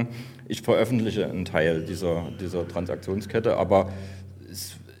sagen, ich veröffentliche einen Teil dieser Transaktionskette, aber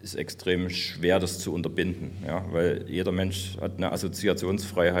es ist extrem schwer, das zu unterbinden, ja, weil jeder Mensch hat eine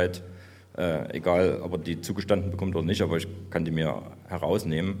Assoziationsfreiheit, egal ob er die zugestanden bekommt oder nicht, aber ich kann die mir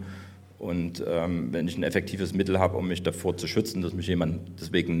herausnehmen. Und wenn ich ein effektives Mittel habe, um mich davor zu schützen, dass mich jemand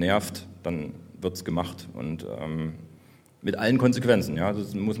deswegen nervt, dann wird es gemacht. Und mit allen Konsequenzen, ja,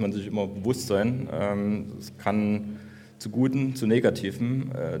 das muss man sich immer bewusst sein. Es kann zu guten, zu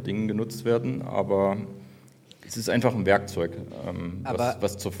negativen Dingen genutzt werden, aber es ist einfach ein Werkzeug,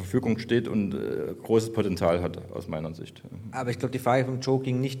 was zur Verfügung steht und großes Potenzial hat, aus meiner Sicht. Aber ich glaube, die Frage vom Joe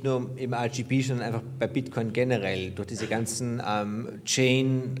ging nicht nur im RGB, sondern einfach bei Bitcoin generell. Durch diese ganzen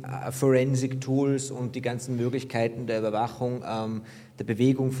Chain-Forensic-Tools und die ganzen Möglichkeiten der Überwachung, der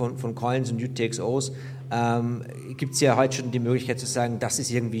Bewegung von Coins und UTXOs, gibt es ja heute schon die Möglichkeit zu sagen, das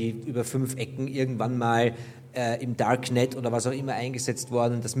ist irgendwie über 5 Ecken irgendwann mal im Darknet oder was auch immer eingesetzt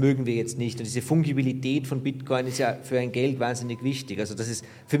worden und das mögen wir jetzt nicht. Und diese Fungibilität von Bitcoin ist ja für ein Geld wahnsinnig wichtig. Also das ist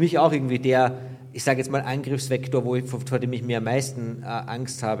für mich auch irgendwie der, ich sage jetzt mal, Angriffsvektor, vor dem ich mir am meisten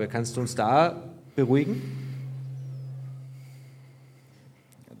Angst habe. Kannst du uns da beruhigen?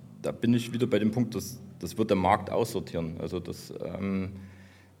 Da bin ich wieder bei dem Punkt, das wird der Markt aussortieren. Also das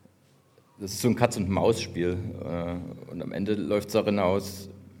ist so ein Katz-und-Maus-Spiel. Und am Ende läuft es darin aus,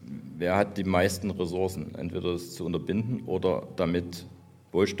 wer hat die meisten Ressourcen, entweder das zu unterbinden oder damit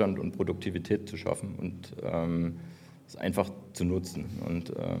Wohlstand und Produktivität zu schaffen und es einfach zu nutzen.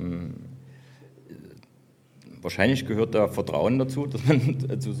 Und wahrscheinlich gehört da Vertrauen dazu, dass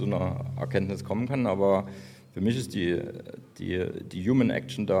man zu so einer Erkenntnis kommen kann, aber für mich ist die Human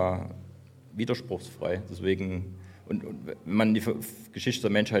Action da widerspruchsfrei. Deswegen, und wenn man die Geschichte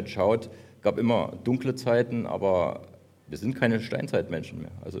der Menschheit schaut, gab immer dunkle Zeiten, aber wir sind keine Steinzeitmenschen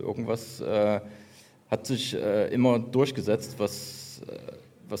mehr. Also irgendwas hat sich immer durchgesetzt, was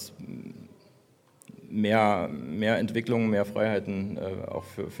mehr Entwicklung, mehr Freiheiten auch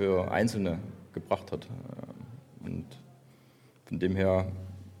für Einzelne gebracht hat. Und von dem her,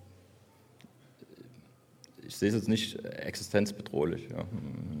 ich sehe es jetzt nicht existenzbedrohlich. Ja.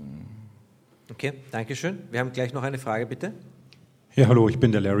 Okay, danke schön. Wir haben gleich noch eine Frage, bitte. Ja, hallo, ich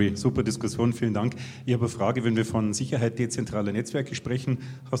bin der Larry. Super Diskussion, vielen Dank. Ich habe eine Frage, wenn wir von Sicherheit dezentraler Netzwerke sprechen,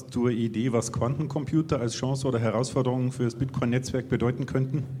 hast du eine Idee, was Quantencomputer als Chance oder Herausforderung für das Bitcoin-Netzwerk bedeuten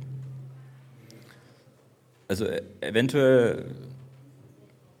könnten? Also eventuell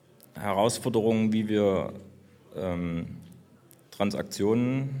Herausforderungen, wie wir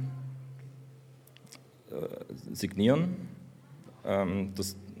Transaktionen signieren,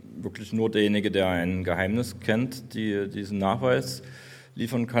 dass wirklich nur derjenige, der ein Geheimnis kennt, diesen Nachweis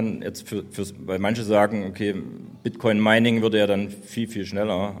liefern kann. Jetzt weil manche sagen, okay, Bitcoin-Mining würde ja dann viel, viel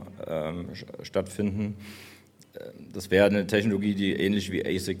schneller stattfinden. Das wäre eine Technologie, die ähnlich wie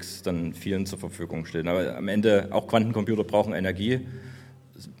ASICs dann vielen zur Verfügung steht. Aber am Ende, auch Quantencomputer brauchen Energie.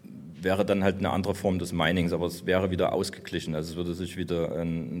 Das wäre dann halt eine andere Form des Minings, aber es wäre wieder ausgeglichen. Also es würde sich wieder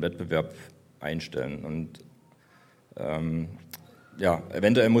ein Wettbewerb einstellen. Und ja,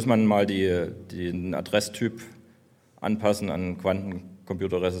 eventuell muss man mal den Adresstyp anpassen an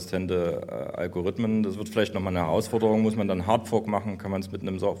quantencomputerresistente Algorithmen. Das wird vielleicht nochmal eine Herausforderung. Muss man dann Hardfork machen? Kann man es mit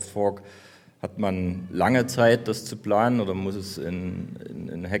einem Softfork? Hat man lange Zeit, das zu planen, oder muss es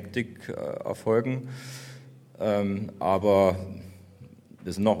in Hektik erfolgen? Aber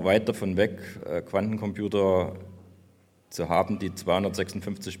wir sind noch weit davon weg, Quantencomputer zu haben, die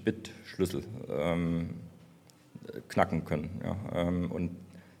 256-Bit-Schlüssel knacken können. Ja. Und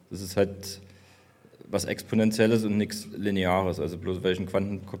das ist halt was Exponentielles und nichts Lineares. Also bloß weil ich einen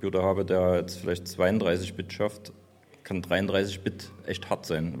Quantencomputer habe, der jetzt vielleicht 32-Bit schafft, kann 33-Bit echt hart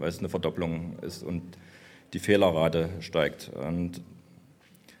sein, weil es eine Verdopplung ist und die Fehlerrate steigt. Und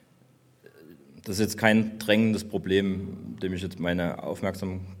das ist jetzt kein drängendes Problem, dem ich jetzt meine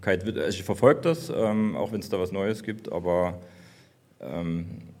Aufmerksamkeit widme. Also ich verfolge das, auch wenn es da was Neues gibt, aber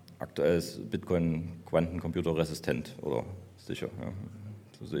aktuell ist Bitcoin quantencomputerresistent oder sicher. Ja.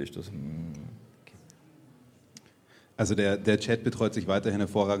 So sehe ich das. Also der Chat betreut sich weiterhin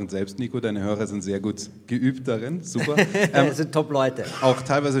hervorragend selbst, Nico. Deine Hörer sind sehr gut geübt darin. Super. Das sind Top-Leute. Auch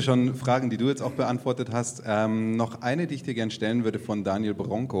teilweise schon Fragen, die du jetzt auch beantwortet hast. Noch eine, die ich dir gerne stellen würde von Daniel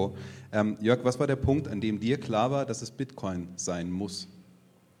Bronco. Jörg, was war der Punkt, an dem dir klar war, dass es Bitcoin sein muss?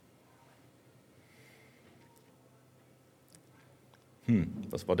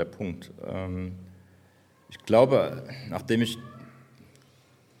 Was war der Punkt? Ich glaube, nachdem ich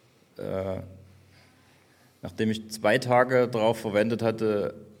nachdem ich 2 Tage darauf verwendet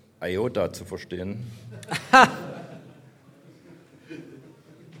hatte, IOTA zu verstehen,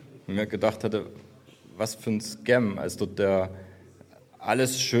 und mir gedacht hatte, was für ein Scam, als dort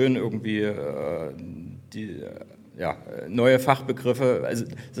alles schön irgendwie neue Fachbegriffe, also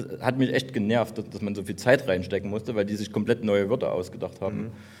das hat mich echt genervt, dass man so viel Zeit reinstecken musste, weil die sich komplett neue Wörter ausgedacht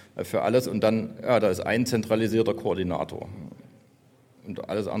haben für alles und dann, da ist ein zentralisierter Koordinator und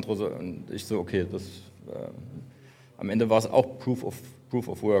alles andere so, und ich so, okay, am Ende war es auch Proof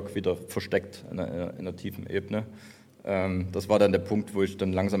of Work wieder versteckt in einer tiefen Ebene. Das war dann der Punkt, wo ich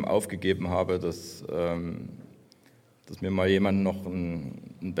dann langsam aufgegeben habe, dass mir mal jemand noch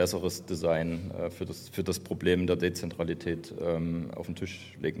ein besseres Design für das Problem der Dezentralität auf den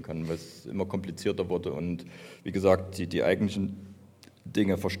Tisch legen kann, weil es immer komplizierter wurde und wie gesagt, die eigentlichen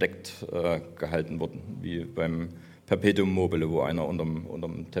Dinge versteckt gehalten wurden, wie beim Perpetuum mobile, wo einer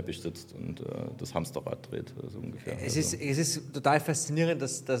unterm Teppich sitzt und das Hamsterrad dreht, so ungefähr. Es ist total faszinierend,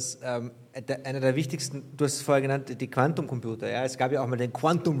 dass einer der wichtigsten, du hast es vorher genannt, die Quantumcomputer, ja, es gab ja auch mal den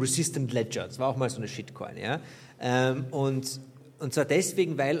Quantum Resistant Ledger, das war auch mal so eine Shitcoin, ja, und zwar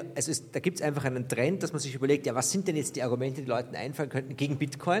deswegen, weil da gibt es einfach einen Trend, dass man sich überlegt, ja, was sind denn jetzt die Argumente, die Leuten einfallen könnten gegen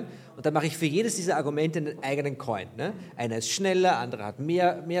Bitcoin? Und dann mache ich für jedes dieser Argumente einen eigenen Coin. Ne? Einer ist schneller, anderer hat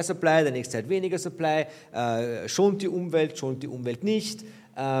mehr Supply, der nächste hat weniger Supply, schont die Umwelt nicht,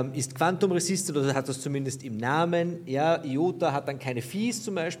 ist quantumresistent oder hat das zumindest im Namen. Ja, IOTA hat dann keine Fees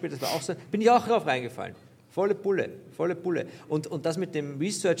zum Beispiel, das war auch so, bin ich auch drauf reingefallen. Volle Pulle. Und das mit dem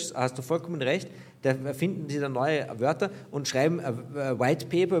Research, hast du vollkommen recht, da finden sie dann neue Wörter und schreiben ein White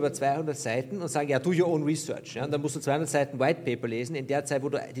Paper über 200 Seiten und sagen, ja, do your own research. Ja, und dann musst du 200 Seiten White Paper lesen, in der Zeit,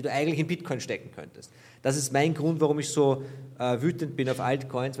 die du eigentlich in Bitcoin stecken könntest. Das ist mein Grund, warum ich so wütend bin auf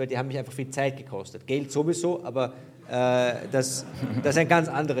Altcoins, weil die haben mich einfach viel Zeit gekostet. Geld sowieso, aber das ist ein ganz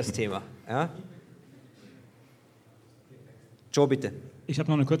anderes Thema. Ja? Joe, bitte. Ich habe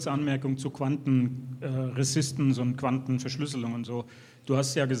noch eine kurze Anmerkung zu Quantenresistance und Quantenverschlüsselung und so. Du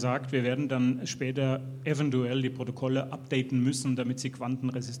hast ja gesagt, wir werden dann später eventuell die Protokolle updaten müssen, damit sie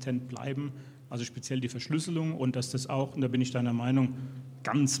quantenresistent bleiben, also speziell die Verschlüsselung und dass das auch, und da bin ich deiner Meinung,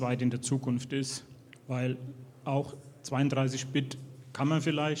 ganz weit in der Zukunft ist, weil auch 32-Bit kann man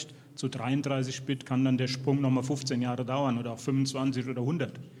vielleicht, zu 33-Bit kann dann der Sprung nochmal 15 Jahre dauern oder auch 25 oder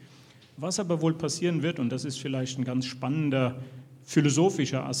 100. Was aber wohl passieren wird, und das ist vielleicht ein ganz spannender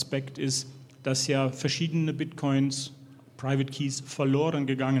philosophischer Aspekt ist, dass ja verschiedene Bitcoins, Private Keys, verloren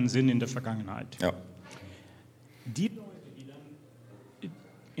gegangen sind in der Vergangenheit. Ja. Die Leute, die dann...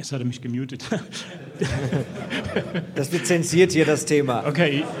 Jetzt hat er mich gemutet. Das wird zensiert hier, das Thema.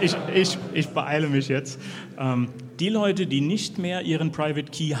 Okay, ich beeile mich jetzt. Die Leute, die nicht mehr ihren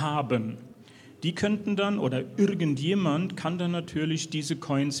Private Key haben, die könnten dann, oder irgendjemand kann dann natürlich diese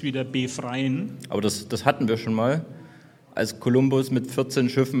Coins wieder befreien. Aber das hatten wir schon mal. Als Kolumbus mit 14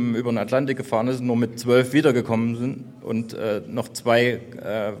 Schiffen über den Atlantik gefahren ist, nur mit 12 wiedergekommen sind und noch 2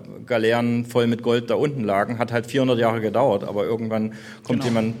 Galeeren voll mit Gold da unten lagen, hat halt 400 Jahre gedauert, aber irgendwann kommt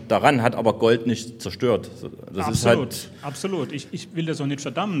jemand daran, hat aber Gold nicht zerstört. Das absolut, ist halt absolut. Ich will das auch nicht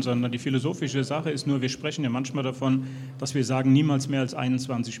verdammen, sondern die philosophische Sache ist nur, wir sprechen ja manchmal davon, dass wir sagen, niemals mehr als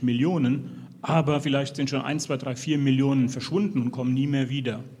 21 Millionen, aber vielleicht sind schon 1, 2, 3, 4 Millionen verschwunden und kommen nie mehr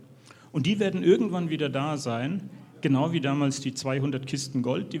wieder. Und die werden irgendwann wieder da sein, genau wie damals die 200 Kisten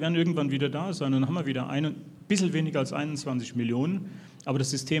Gold, die werden irgendwann wieder da sein. Dann haben wir wieder ein bisschen weniger als 21 Millionen. Aber das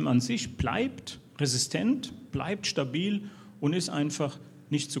System an sich bleibt resistent, bleibt stabil und ist einfach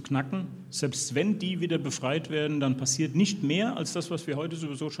nicht zu knacken. Selbst wenn die wieder befreit werden, dann passiert nicht mehr als das, was wir heute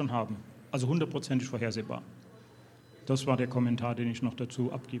sowieso schon haben. Also 100%ig vorhersehbar. Das war der Kommentar, den ich noch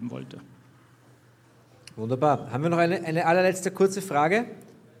dazu abgeben wollte. Wunderbar. Haben wir noch eine allerletzte kurze Frage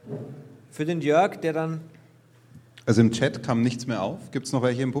für den Jörg, der dann... Also im Chat kam nichts mehr auf. Gibt es noch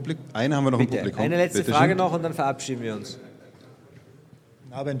welche im Publikum? Eine haben wir noch im Publikum. Eine letzte Frage noch und dann verabschieden wir uns.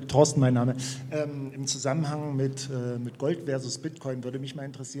 Guten Abend, Thorsten mein Name. Im Zusammenhang mit Gold versus Bitcoin würde mich mal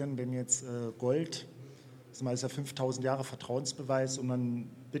interessieren, wenn jetzt Gold, das ist ja 5000 Jahre Vertrauensbeweis und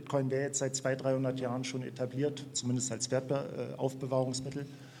Bitcoin wäre jetzt seit 200-300 Jahren schon etabliert, zumindest als Wertaufbewahrungsmittel.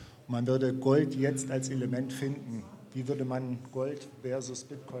 Und man würde Gold jetzt als Element finden. Wie würde man Gold versus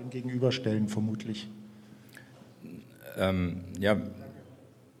Bitcoin gegenüberstellen, vermutlich?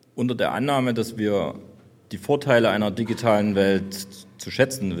 Unter der Annahme, dass wir die Vorteile einer digitalen Welt zu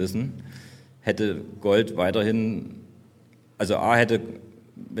schätzen wissen, hätte Gold weiterhin,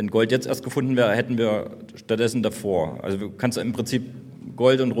 wenn Gold jetzt erst gefunden wäre, hätten wir stattdessen davor. Also du kannst im Prinzip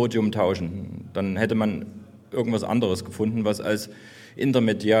Gold und Rhodium tauschen. Dann hätte man irgendwas anderes gefunden, was als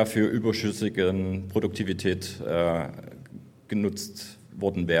Intermediär für überschüssige Produktivität genutzt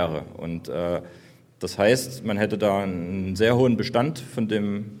worden wäre. Und Das heißt, man hätte da einen sehr hohen Bestand von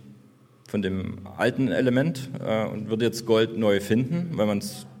dem alten Element und würde jetzt Gold neu finden, weil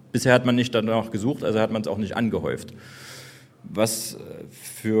bisher hat man nicht danach gesucht, also hat man es auch nicht angehäuft. Was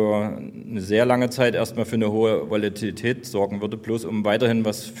für eine sehr lange Zeit erstmal für eine hohe Volatilität sorgen würde, bloß um weiterhin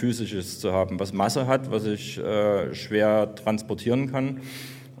was Physisches zu haben, was Masse hat, was ich schwer transportieren kann.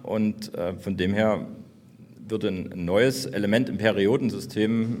 Und von dem her würde ein neues Element im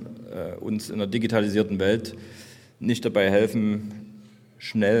Periodensystem uns in einer digitalisierten Welt nicht dabei helfen,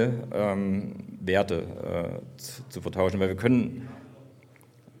 schnell Werte zu vertauschen, weil wir können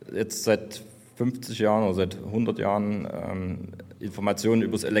jetzt seit 50 Jahren oder seit 100 Jahren Informationen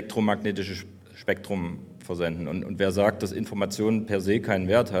über das elektromagnetische Spektrum versenden. Und wer sagt, dass Information per se keinen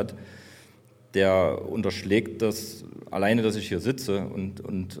Wert hat, der unterschlägt das alleine, dass ich hier sitze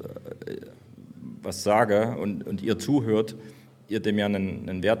und was sage und ihr zuhört, ihr dem ja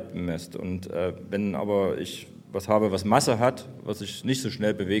einen Wert bemesst. Und wenn aber ich was habe, was Masse hat, was ich nicht so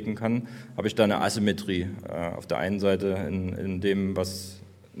schnell bewegen kann, habe ich da eine Asymmetrie. Auf der einen Seite in dem, was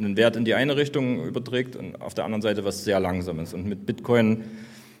einen Wert in die eine Richtung überträgt und auf der anderen Seite was sehr Langsames. Und mit Bitcoin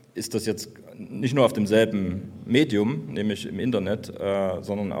ist das jetzt nicht nur auf demselben Medium, nämlich im Internet,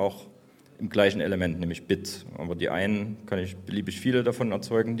 sondern auch im gleichen Element, nämlich Bits. Aber die einen kann ich beliebig viele davon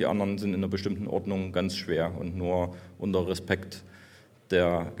erzeugen, die anderen sind in einer bestimmten Ordnung ganz schwer und nur unter Respekt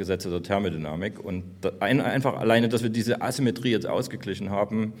der Gesetze der Thermodynamik. Und einfach alleine, dass wir diese Asymmetrie jetzt ausgeglichen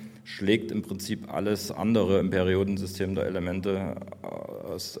haben, schlägt im Prinzip alles andere im Periodensystem der Elemente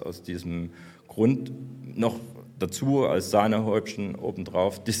aus diesem Grund noch dazu als Sahnehäubchen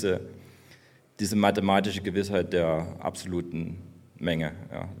obendrauf diese mathematische Gewissheit der absoluten Menge,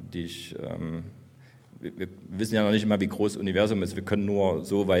 ja, die wir wissen ja noch nicht immer, wie groß das Universum ist, wir können nur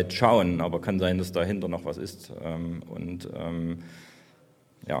so weit schauen, aber kann sein, dass dahinter noch was ist.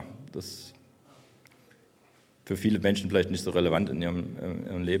 Ja, das für viele Menschen vielleicht nicht so relevant in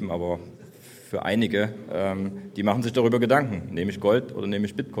ihrem Leben, aber für einige, die machen sich darüber Gedanken, nehme ich Gold oder nehme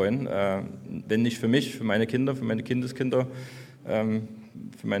ich Bitcoin, wenn nicht für mich, für meine Kinder, für meine Kindeskinder,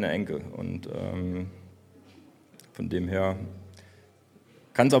 für meine Enkel. Und von dem her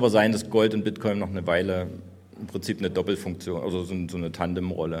kann es aber sein, dass Gold und Bitcoin noch eine Weile im Prinzip eine Doppelfunktion, also so eine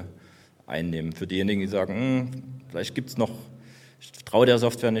Tandemrolle einnehmen. Für diejenigen, die sagen, vielleicht gibt es noch, ich traue der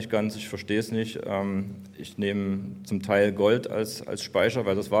Software nicht ganz, ich verstehe es nicht. Ich nehme zum Teil Gold als Speicher,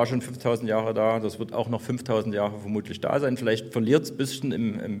 weil das war schon 5000 Jahre da, das wird auch noch 5000 Jahre vermutlich da sein. Vielleicht verliert es ein bisschen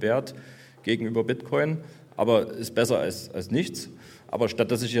im Wert gegenüber Bitcoin, aber ist besser als nichts. Aber statt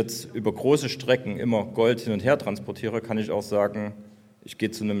dass ich jetzt über große Strecken immer Gold hin und her transportiere, kann ich auch sagen, ich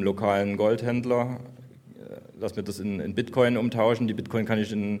gehe zu einem lokalen Goldhändler, lass mir das in Bitcoin umtauschen. Die Bitcoin kann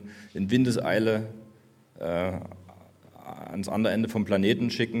ich in Windeseile ans andere Ende vom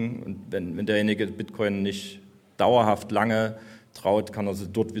Planeten schicken. Und wenn derjenige Bitcoin nicht dauerhaft lange traut, kann er sie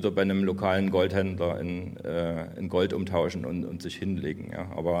dort wieder bei einem lokalen Goldhändler in Gold umtauschen und sich hinlegen.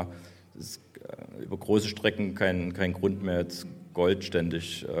 Ja. Aber es ist über große Strecken kein Grund mehr, jetzt Gold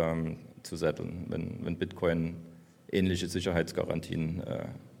ständig zu setteln, wenn Bitcoin ähnliche Sicherheitsgarantien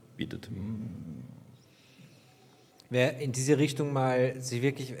bietet. Wer in diese Richtung mal sich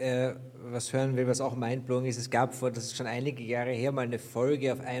wirklich was hören will, was auch mindblowing ist, es gab das ist schon einige Jahre her, mal eine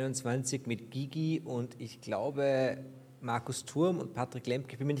Folge auf 21 mit Gigi und ich glaube Markus Thurm und Patrick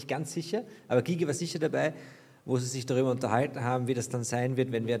Lemke, ich bin mir nicht ganz sicher, aber Gigi war sicher dabei, wo sie sich darüber unterhalten haben, wie das dann sein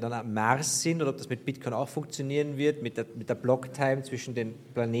wird, wenn wir dann am Mars sind oder ob das mit Bitcoin auch funktionieren wird, mit der Blocktime zwischen den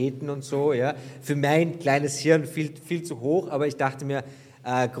Planeten und so. Ja. Für mein kleines Hirn viel zu hoch, aber ich dachte mir,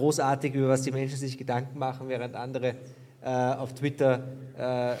 großartig, über was die Menschen sich Gedanken machen, während andere auf Twitter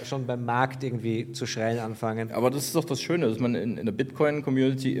schon beim Markt irgendwie zu schreien anfangen. Aber das ist doch das Schöne, dass man in der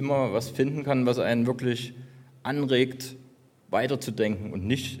Bitcoin-Community immer was finden kann, was einen wirklich anregt, weiterzudenken und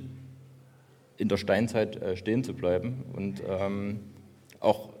nicht in der Steinzeit stehen zu bleiben und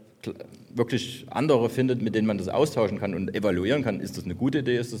auch wirklich andere findet, mit denen man das austauschen kann und evaluieren kann, ist das eine gute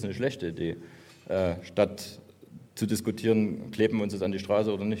Idee, ist das eine schlechte Idee, statt zu diskutieren, kleben wir uns jetzt an die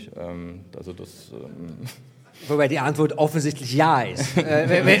Straße oder nicht. Wobei die Antwort offensichtlich ja ist.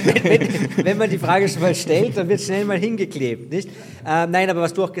 Wenn man die Frage schon mal stellt, dann wird schnell mal hingeklebt, nicht? Nein, aber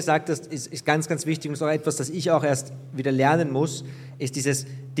was du auch gesagt hast, ist ganz, ganz wichtig und ist auch etwas, das ich auch erst wieder lernen muss, ist dieses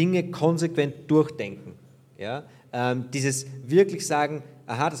Dinge konsequent durchdenken. Ja? Dieses wirklich sagen,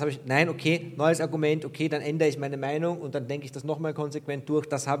 aha, das habe ich, nein, okay, neues Argument, okay, dann ändere ich meine Meinung und dann denke ich das nochmal konsequent durch.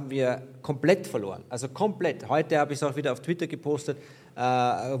 Das haben wir komplett verloren. Also komplett. Heute habe ich es auch wieder auf Twitter gepostet.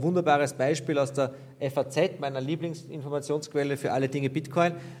 Ein wunderbares Beispiel aus der FAZ, meiner Lieblingsinformationsquelle für alle Dinge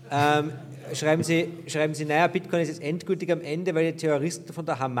Bitcoin. Schreiben Sie, naja, Bitcoin ist jetzt endgültig am Ende, weil die Terroristen von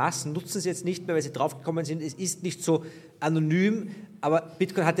der Hamas nutzen es jetzt nicht mehr, weil sie draufgekommen sind, es ist nicht so anonym, aber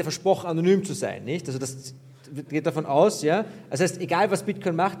Bitcoin hat ja versprochen, anonym zu sein, nicht? Also das geht davon aus, ja. Das heißt, egal was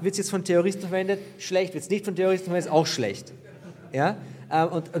Bitcoin macht, wird es jetzt von Terroristen verwendet, schlecht, wird es nicht von Terroristen verwendet, ist auch schlecht. Ja?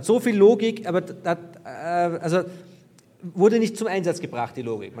 Und so viel Logik, aber also wurde nicht zum Einsatz gebracht, die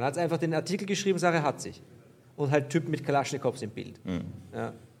Logik. Man hat einfach den Artikel geschrieben, Sache hat sich. Und halt Typen mit Kalaschnikows im Bild. Mhm.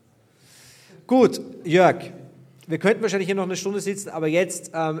 Ja. Gut, Jörg, wir könnten wahrscheinlich hier noch eine Stunde sitzen, aber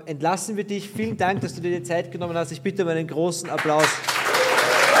jetzt entlassen wir dich. Vielen Dank, dass du dir die Zeit genommen hast. Ich bitte um einen großen Applaus.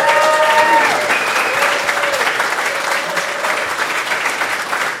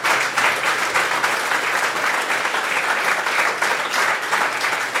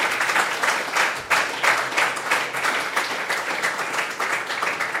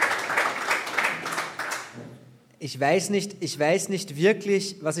 Ich weiß nicht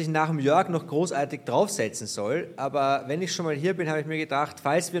wirklich, was ich nach dem Jörg noch großartig draufsetzen soll, aber wenn ich schon mal hier bin, habe ich mir gedacht,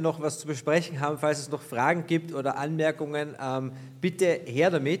 falls wir noch was zu besprechen haben, falls es noch Fragen gibt oder Anmerkungen, bitte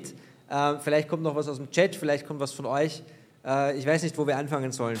her damit. Vielleicht kommt noch was aus dem Chat, vielleicht kommt was von euch. Ich weiß nicht, wo wir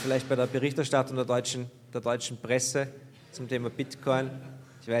anfangen sollen. Vielleicht bei der Berichterstattung der deutschen Presse zum Thema Bitcoin.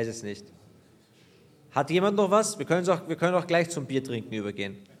 Ich weiß es nicht. Hat jemand noch was? Wir können auch gleich zum Biertrinken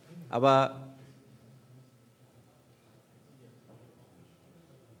übergehen. Aber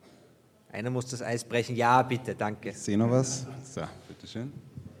einer muss das Eis brechen. Ja, bitte, danke. Ich sehe noch was. So, bitteschön.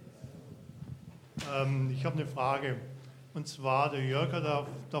 Ich habe eine Frage. Und zwar, der Jörg hat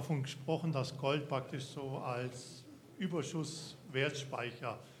davon gesprochen, dass Gold praktisch so als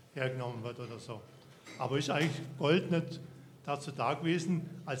Überschusswertspeicher hergenommen wird oder so. Aber ist eigentlich Gold nicht dazu da gewesen,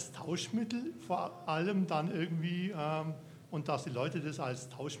 als Tauschmittel vor allem dann irgendwie, und dass die Leute das als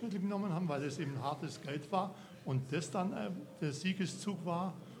Tauschmittel genommen haben, weil es eben hartes Geld war und das dann der Siegeszug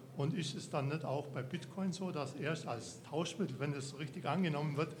war? Und ist es dann nicht auch bei Bitcoin so, dass erst als Tauschmittel, wenn es so richtig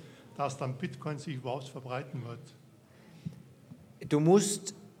angenommen wird, dass dann Bitcoin sich überhaupt verbreiten wird? Du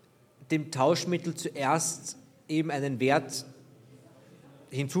musst dem Tauschmittel zuerst eben einen Wert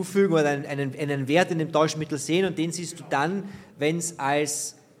hinzufügen oder einen Wert in dem Tauschmittel sehen und den siehst du dann, wenn es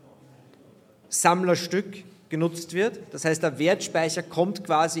als Sammlerstück genutzt wird. Das heißt, der Wertspeicher kommt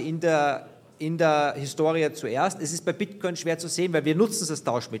quasi in der Historie zuerst. Es ist bei Bitcoin schwer zu sehen, weil wir nutzen es als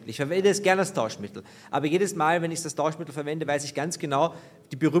Tauschmittel. Ich verwende es gerne als Tauschmittel. Aber jedes Mal, wenn ich es als Tauschmittel verwende, weiß ich ganz genau,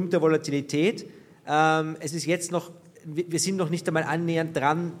 die berühmte Volatilität. Es ist jetzt noch, wir sind noch nicht einmal annähernd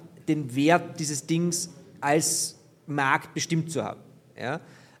dran, den Wert dieses Dings als Markt bestimmt zu haben. Ja?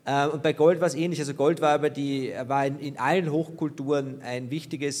 Und bei Gold war es ähnlich. Also Gold war in allen Hochkulturen ein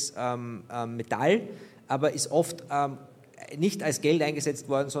wichtiges Metall, aber ist oft nicht als Geld eingesetzt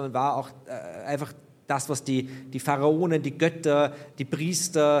worden, sondern war auch einfach das, was die Pharaonen, die Götter, die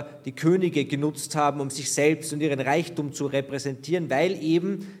Priester, die Könige genutzt haben, um sich selbst und ihren Reichtum zu repräsentieren, weil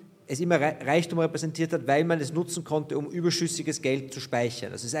eben es immer Reichtum repräsentiert hat, weil man es nutzen konnte, um überschüssiges Geld zu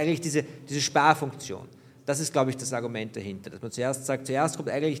speichern. Das ist eigentlich diese Sparfunktion. Das ist, glaube ich, das Argument dahinter, dass man zuerst sagt, zuerst kommt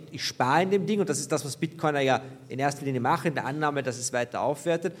eigentlich, ich spare in dem Ding und das ist das, was Bitcoiner ja in erster Linie machen, in der Annahme, dass es weiter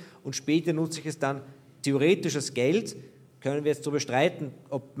aufwertet und später nutze ich es dann theoretisch als Geld. Können wir jetzt so bestreiten,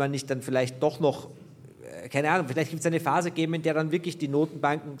 ob man nicht dann vielleicht doch noch, keine Ahnung, vielleicht gibt es eine Phase geben, in der dann wirklich die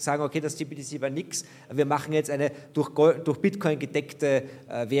Notenbanken sagen, okay, das CBDC war nix, wir machen jetzt eine durch Bitcoin gedeckte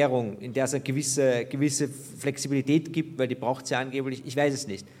Währung, in der es eine gewisse Flexibilität gibt, weil die braucht es ja angeblich, ich weiß es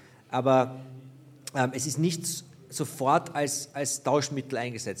nicht. Aber es ist nicht sofort als Tauschmittel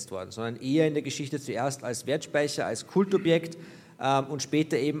eingesetzt worden, sondern eher in der Geschichte zuerst als Wertspeicher, als Kultobjekt und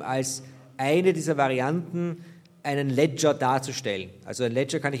später eben als eine dieser Varianten, einen Ledger darzustellen. Also ein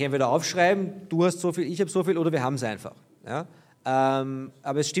Ledger kann ich entweder aufschreiben, du hast so viel, ich habe so viel, oder wir haben es einfach. Ja?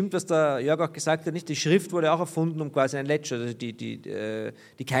 Aber es stimmt, was der Jörg auch gesagt hat, nicht? Die Schrift wurde auch erfunden, um quasi ein Ledger, also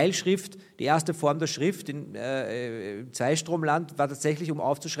die Keilschrift, die erste Form der Schrift im Zweistromland war tatsächlich, um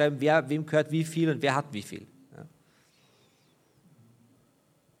aufzuschreiben, wem gehört wie viel und wer hat wie viel. Ja?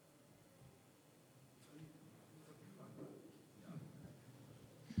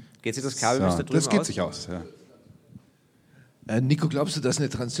 Geht sich das Kabel bis da drüben aus? Das geht sich aus, ja. Nico, glaubst du, dass eine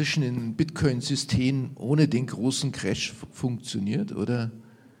Transition in ein Bitcoin-System ohne den großen Crash funktioniert, oder?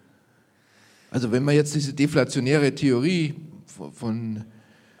 Also wenn man jetzt diese deflationäre Theorie von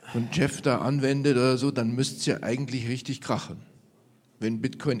Jeff da anwendet oder so, dann müsste es ja eigentlich richtig krachen, wenn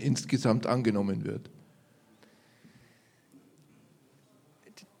Bitcoin insgesamt angenommen wird.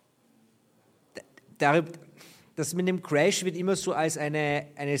 das mit dem Crash wird immer so als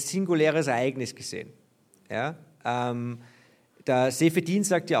ein singuläres Ereignis gesehen. Ja? Der Seyfedin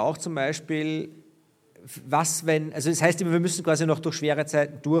sagt ja auch zum Beispiel, also das heißt immer, wir müssen quasi noch durch schwere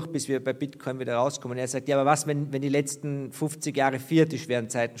Zeiten durch, bis wir bei Bitcoin wieder rauskommen. Er sagt, ja, aber was, wenn die letzten 50 Jahre die schweren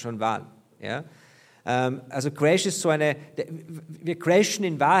Zeiten schon waren? Ja? Also Crash ist wir crashen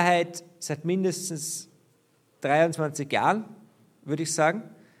in Wahrheit seit mindestens 23 Jahren, würde ich sagen.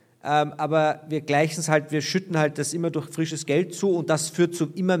 Aber wir schütten halt das immer durch frisches Geld zu und das führt zu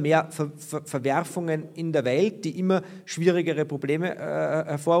immer mehr Verwerfungen in der Welt, die immer schwierigere Probleme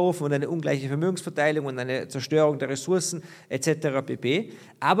hervorrufen und eine ungleiche Vermögensverteilung und eine Zerstörung der Ressourcen etc. pp.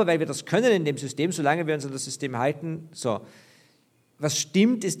 Aber weil wir das können in dem System, solange wir uns an das System halten, was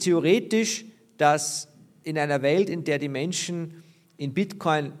stimmt, ist theoretisch, dass in einer Welt, in der die Menschen in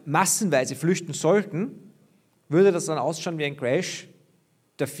Bitcoin massenweise flüchten sollten, würde das dann ausschauen wie ein Crash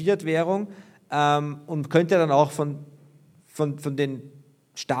der Fiat-Währung und könnte dann auch von den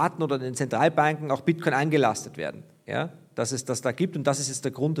Staaten oder den Zentralbanken auch Bitcoin angelastet werden, ja? Dass es das da gibt und das ist jetzt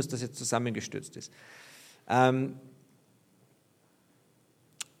der Grund, dass das jetzt zusammengestürzt ist. Aber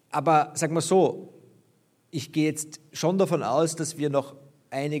sagen wir so, ich gehe jetzt schon davon aus, dass wir noch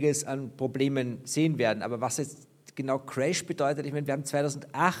einiges an Problemen sehen werden, aber was jetzt genau Crash bedeutet, ich meine, wir haben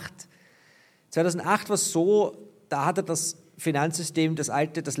 2008 war es so, da hatte das Finanzsystem,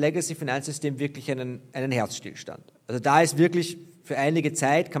 das Legacy-Finanzsystem wirklich einen Herzstillstand. Also da ist wirklich für einige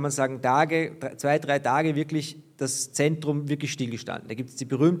Zeit, kann man sagen, 2-3 Tage wirklich das Zentrum wirklich stillgestanden. Da gibt es die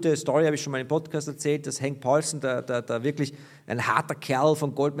berühmte Story, habe ich schon mal im Podcast erzählt, dass Hank Paulson, da wirklich ein harter Kerl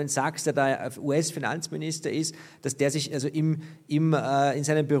von Goldman Sachs, der da US-Finanzminister ist, dass der sich also in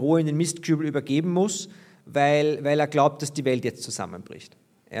seinem Büro in den Mistkübel übergeben muss, weil er glaubt, dass die Welt jetzt zusammenbricht.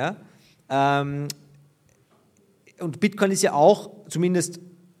 Ja? Und Bitcoin ist ja auch, zumindest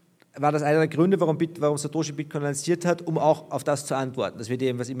war das einer der Gründe, warum Satoshi Bitcoin lanciert hat, um auch auf das zu antworten. Das wird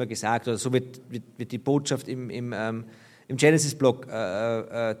eben was immer gesagt, oder so wird die Botschaft im Genesis-Blog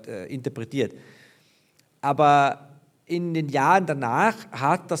interpretiert. Aber in den Jahren danach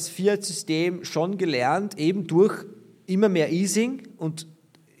hat das Fiat-System schon gelernt, eben durch immer mehr Easing und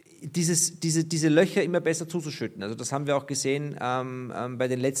diese Löcher immer besser zuzuschütten. Also das haben wir auch gesehen bei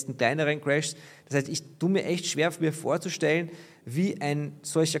den letzten kleineren Crashs. Das heißt, ich tue mir echt schwer, mir vorzustellen, wie ein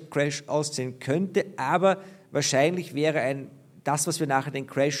solcher Crash aussehen könnte, aber wahrscheinlich wäre das, was wir nachher den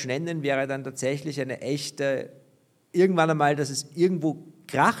Crash nennen, wäre dann tatsächlich eine echte, irgendwann einmal, dass es irgendwo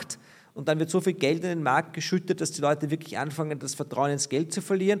kracht und dann wird so viel Geld in den Markt geschüttet, dass die Leute wirklich anfangen, das Vertrauen ins Geld zu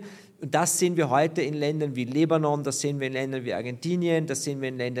verlieren. Und das sehen wir heute in Ländern wie Libanon, das sehen wir in Ländern wie Argentinien, das sehen wir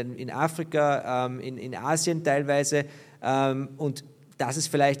in Ländern in Afrika, in Asien teilweise. Und das ist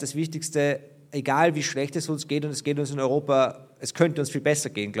vielleicht das Wichtigste, egal wie schlecht es uns geht, und es geht uns in Europa, es könnte uns viel besser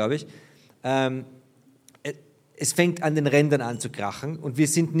gehen, glaube ich. Es fängt an den Rändern an zu krachen und wir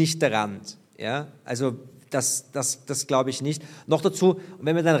sind nicht der Rand. Ja? Also das glaube ich nicht. Noch dazu,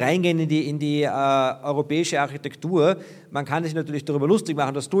 wenn wir dann reingehen in die europäische Architektur, man kann sich natürlich darüber lustig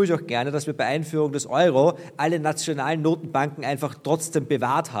machen, das tue ich auch gerne, dass wir bei Einführung des Euro alle nationalen Notenbanken einfach trotzdem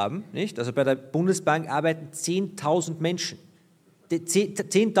bewahrt haben. Nicht? Also bei der Bundesbank arbeiten 10.000 Menschen.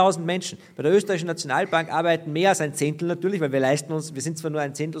 10.000 Menschen. Bei der österreichischen Nationalbank arbeiten mehr als ein Zehntel natürlich, weil wir sind zwar nur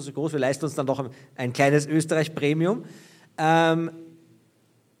ein Zehntel so groß, wir leisten uns dann doch ein kleines Österreich-Premium.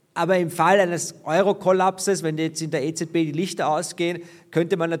 Aber im Fall eines Euro-Kollapses, wenn jetzt in der EZB die Lichter ausgehen,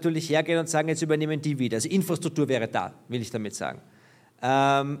 könnte man natürlich hergehen und sagen, jetzt übernehmen die wieder. Also Infrastruktur wäre da, will ich damit sagen.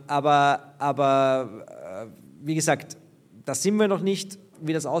 Aber wie gesagt, da sind wir noch nicht.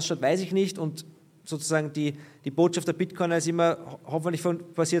 Wie das ausschaut, weiß ich nicht. Und sozusagen die Botschaft der Bitcoiner ist immer, hoffentlich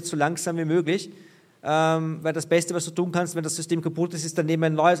passiert so langsam wie möglich. Weil das Beste, was du tun kannst, wenn das System kaputt ist, ist daneben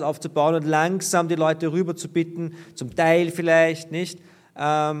ein neues aufzubauen und langsam die Leute rüber zu bitten, zum Teil vielleicht, nicht?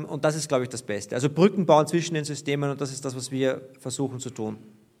 Und das ist, glaube ich, das Beste. Also Brücken bauen zwischen den Systemen und das ist das, was wir versuchen zu tun.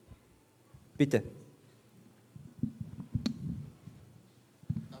 Bitte.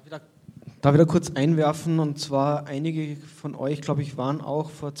 Darf ich da kurz einwerfen? Und zwar einige von euch, glaube ich, waren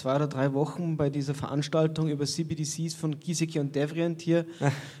auch vor 2 oder 3 Wochen bei dieser Veranstaltung über CBDCs von Giesecke und Devrient hier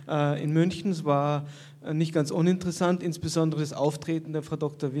in München. Es war nicht ganz uninteressant, insbesondere das Auftreten der Frau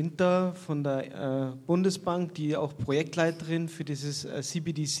Dr. Winter von der Bundesbank, die auch Projektleiterin für dieses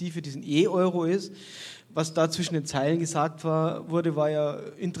CBDC, für diesen E-Euro ist, was da zwischen den Zeilen gesagt wurde, war ja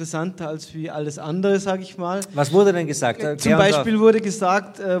interessanter als wie alles andere, sage ich mal. Was wurde denn gesagt? Zum Beispiel wurde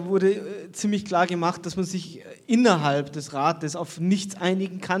gesagt, wurde ziemlich klar gemacht, dass man sich innerhalb des Rates auf nichts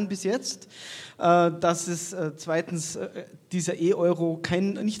einigen kann bis jetzt. Dass es zweitens dieser E-Euro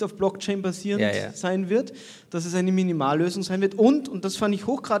nicht auf Blockchain basierend sein wird, dass es eine Minimallösung sein wird und das fand ich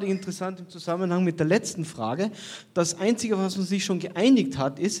hochgradig interessant im Zusammenhang mit der letzten Frage, das Einzige, was man sich schon geeinigt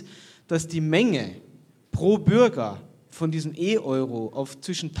hat, ist, dass die Menge pro Bürger von diesem E-Euro auf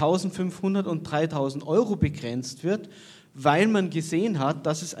zwischen 1.500 und 3.000 Euro begrenzt wird, weil man gesehen hat,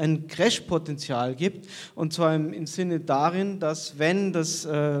 dass es ein Crash-Potenzial gibt, und zwar im Sinne darin, dass wenn das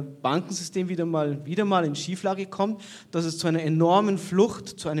Bankensystem wieder mal in Schieflage kommt, dass es zu einer enormen Flucht,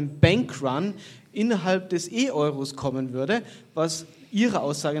 zu einem Bankrun innerhalb des E-Euros kommen würde, was Ihrer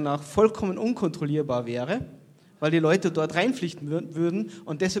Aussage nach vollkommen unkontrollierbar wäre, weil die Leute dort reinpflichten würden,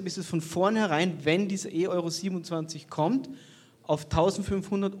 und deshalb ist es von vornherein, wenn dieser E-Euro 27 kommt, auf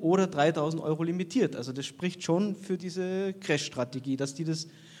 1.500 oder 3.000 Euro limitiert. Also das spricht schon für diese Crash-Strategie, dass die das,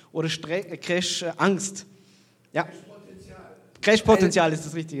 oder Crash-Angst. Ja. Crash-Potenzial ist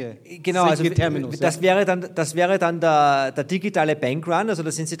das richtige, genau, also Terminus. Das wäre dann der digitale Bankrun, also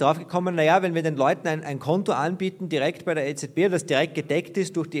da sind Sie drauf gekommen, naja, wenn wir den Leuten ein Konto anbieten, direkt bei der EZB, das direkt gedeckt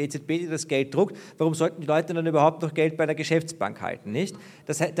ist durch die EZB, die das Geld druckt, warum sollten die Leute dann überhaupt noch Geld bei der Geschäftsbank halten, nicht?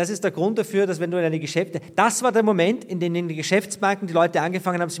 Das ist der Grund dafür, dass wenn du in eine das war der Moment, in dem die Geschäftsbanken die Leute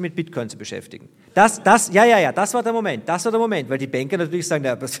angefangen haben, sich mit Bitcoin zu beschäftigen. Das war der Moment, weil die Banker natürlich sagen,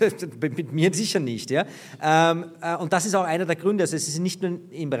 ja, mit mir sicher nicht, ja. Und das ist auch einer der Gründe. Also es ist nicht nur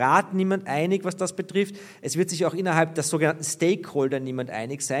im Rat niemand einig, was das betrifft, es wird sich auch innerhalb der sogenannten Stakeholder niemand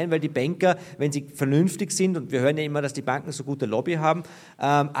einig sein, weil die Banker, wenn sie vernünftig sind, und wir hören ja immer, dass die Banken so gute Lobby haben,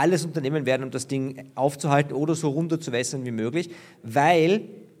 alles unternehmen werden, um das Ding aufzuhalten oder so runterzuwässern wie möglich, weil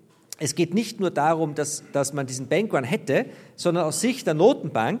es geht nicht nur darum, dass man diesen Bankrun hätte, sondern aus Sicht der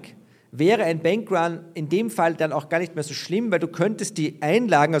Notenbank wäre ein Bankrun in dem Fall dann auch gar nicht mehr so schlimm, weil du könntest die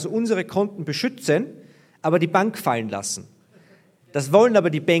Einlagen, also unsere Konten beschützen, aber die Bank fallen lassen. Das wollen aber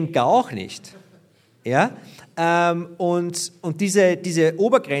die Banker auch nicht. Ja? Und diese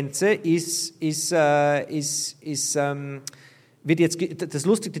Obergrenze wird jetzt, das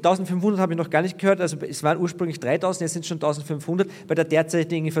lustig, die 1.500 habe ich noch gar nicht gehört, also es waren ursprünglich 3.000, jetzt sind es schon 1.500. Bei der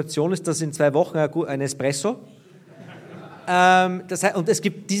derzeitigen Inflation ist das in 2 Wochen ein Espresso. Und es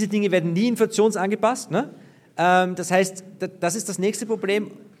gibt, diese Dinge werden nie inflationsangepasst. Ne? Das heißt, das ist das nächste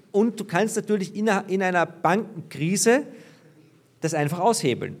Problem. Und du kannst natürlich in einer Bankenkrise das einfach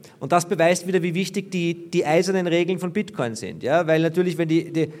aushebeln. Und das beweist wieder, wie wichtig die eisernen Regeln von Bitcoin sind. Ja? Weil natürlich, wenn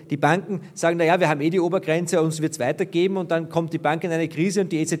die Banken sagen, naja, wir haben die Obergrenze, uns wird es weitergeben, und dann kommt die Bank in eine Krise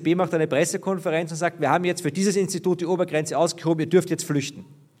und die EZB macht eine Pressekonferenz und sagt, wir haben jetzt für dieses Institut die Obergrenze ausgehoben, ihr dürft jetzt flüchten.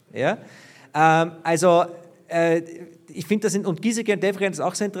 Ja? Ich finde das, und Giesecke und Devrian ist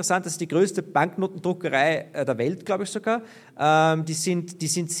auch sehr interessant, das ist die größte Banknotendruckerei der Welt, glaube ich sogar. Die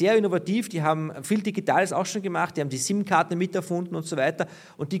sind sehr innovativ, die haben viel Digitales auch schon gemacht, die haben die SIM-Karte mit erfunden und so weiter,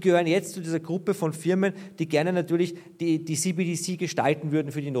 und die gehören jetzt zu dieser Gruppe von Firmen, die gerne natürlich die CBDC gestalten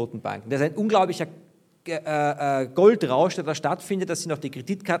würden für die Notenbanken. Das ist ein unglaublicher Goldrausch, der da stattfindet. Da sind auch die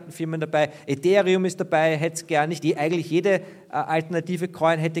Kreditkartenfirmen dabei, Ethereum ist dabei, hätte es gern nicht, eigentlich jede alternative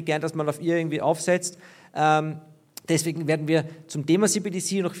Coin hätte gern, dass man auf ihr irgendwie aufsetzt. Deswegen werden wir zum Thema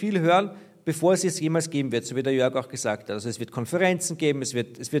CBDC noch viel hören, bevor es jemals geben wird, so wie der Jörg auch gesagt hat. Also es wird Konferenzen geben, es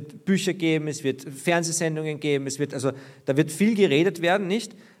wird Bücher geben, es wird Fernsehsendungen geben, da wird viel geredet werden,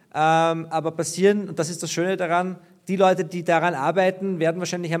 nicht? Aber passieren, und das ist das Schöne daran, die Leute, die daran arbeiten, werden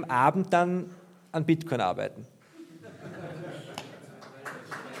wahrscheinlich am Abend dann an Bitcoin arbeiten.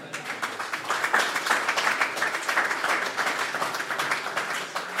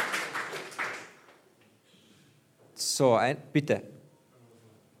 So, bitte.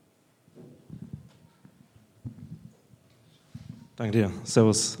 Danke dir.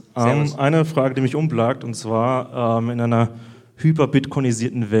 Servus. Servus. Eine Frage, die mich umplagt, und zwar in einer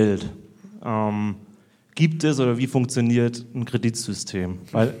hyperbitcoinisierten Welt. Gibt es oder wie funktioniert ein Kreditsystem?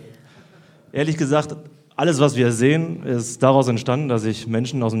 Weil, ehrlich gesagt, alles, was wir sehen, ist daraus entstanden, dass sich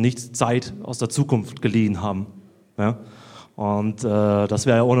Menschen aus dem Nichts Zeit aus der Zukunft geliehen haben. Ja? Und das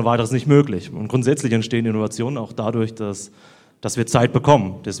wäre ja ohne weiteres nicht möglich. Und grundsätzlich entstehen Innovationen auch dadurch, dass wir Zeit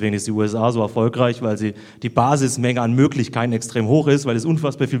bekommen. Deswegen ist die USA so erfolgreich, weil die Basismenge an Möglichkeiten extrem hoch ist, weil es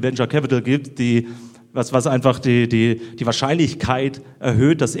unfassbar viel Venture Capital gibt, was einfach die Wahrscheinlichkeit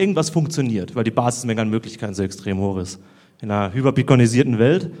erhöht, dass irgendwas funktioniert, weil die Basismenge an Möglichkeiten so extrem hoch ist. In einer hyperbitcoinisierten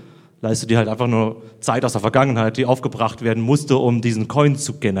Welt leistet die halt einfach nur Zeit aus der Vergangenheit, die aufgebracht werden musste, um diesen Coin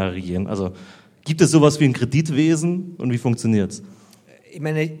zu generieren. Also gibt es sowas wie ein Kreditwesen und wie funktioniert es? Ich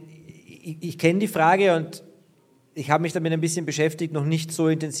meine, ich kenne die Frage und ich habe mich damit ein bisschen beschäftigt, noch nicht so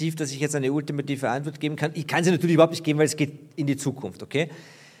intensiv, dass ich jetzt eine ultimative Antwort geben kann. Ich kann sie natürlich überhaupt nicht geben, weil es geht in die Zukunft, okay?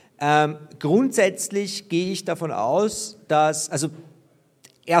 Grundsätzlich gehe ich davon aus, dass, also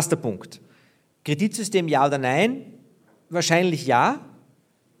erster Punkt, Kreditsystem ja oder nein? Wahrscheinlich ja.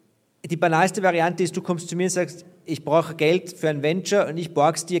 Die banalste Variante ist, du kommst zu mir und sagst, ich brauche Geld für ein Venture und ich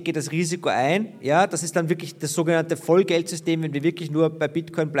borg's dir, gehe das Risiko ein. Ja, das ist dann wirklich das sogenannte Vollgeldsystem, wenn wir wirklich nur bei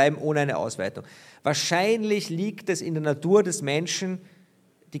Bitcoin bleiben, ohne eine Ausweitung. Wahrscheinlich liegt es in der Natur des Menschen,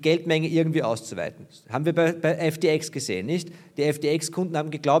 die Geldmenge irgendwie auszuweiten. Haben wir bei FTX gesehen, nicht? Die FTX-Kunden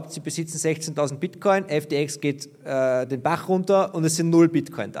haben geglaubt, sie besitzen 16.000 Bitcoin, FTX geht den Bach runter und es sind 0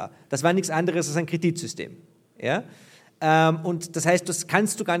 Bitcoin da. Das war nichts anderes als ein Kreditsystem. Ja? Und das heißt, das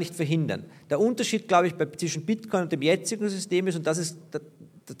kannst du gar nicht verhindern. Der Unterschied, glaube ich, zwischen Bitcoin und dem jetzigen System ist, und das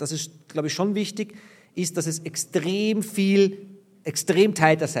ist, glaube ich, schon wichtig, ist, dass es extrem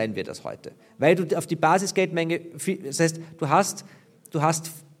tighter sein wird als heute. Weil du auf die Basisgeldmenge, das heißt, du hast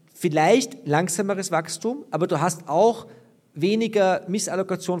vielleicht langsameres Wachstum, aber du hast auch weniger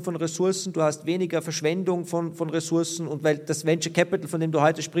Missallokation von Ressourcen, du hast weniger Verschwendung von Ressourcen und weil das Venture Capital, von dem du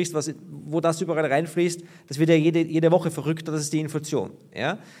heute sprichst, wo das überall reinfließt, das wird ja jede Woche verrückter, das ist die Inflation.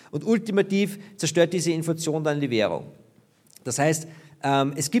 Ja? Und ultimativ zerstört diese Inflation dann die Währung. Das heißt,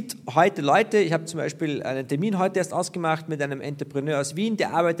 es gibt heute Leute, ich habe zum Beispiel einen Termin heute erst ausgemacht mit einem Entrepreneur aus Wien,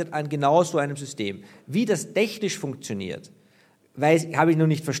 der arbeitet an genau so einem System. Wie das technisch funktioniert, habe ich noch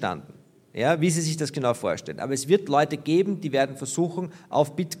nicht verstanden. Ja, wie Sie sich das genau vorstellen. Aber es wird Leute geben, die werden versuchen,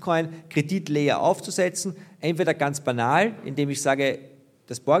 auf Bitcoin Kreditlayer aufzusetzen, entweder ganz banal, indem ich sage,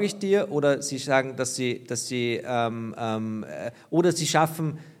 das borge ich dir, oder sie sagen, oder sie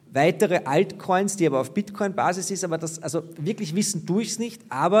schaffen weitere Altcoins, die aber auf Bitcoin-Basis ist, aber also wirklich wissen tue ich es nicht,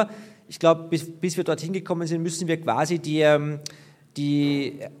 aber ich glaube, bis wir dorthin gekommen sind, müssen wir quasi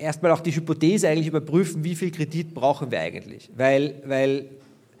erstmal auch die Hypothese eigentlich überprüfen, wie viel Kredit brauchen wir eigentlich, weil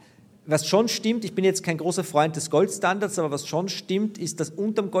was schon stimmt, ich bin jetzt kein großer Freund des Goldstandards, aber was schon stimmt, ist, dass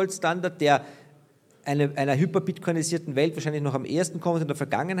unterm Goldstandard, der einer hyperbitcoinisierten Welt wahrscheinlich noch am ehesten kommt in der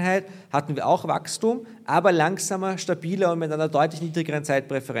Vergangenheit, hatten wir auch Wachstum, aber langsamer, stabiler und mit einer deutlich niedrigeren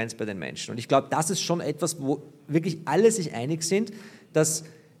Zeitpräferenz bei den Menschen. Und ich glaube, das ist schon etwas, wo wirklich alle sich einig sind, dass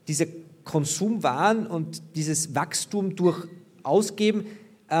diese Konsumwahn und dieses Wachstum durch Ausgeben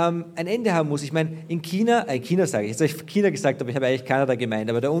ein Ende haben muss. Ich meine, in China sage ich, jetzt habe ich China gesagt, aber ich habe eigentlich Kanada gemeint,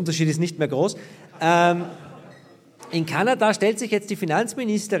 aber der Unterschied ist nicht mehr groß. In Kanada stellt sich jetzt die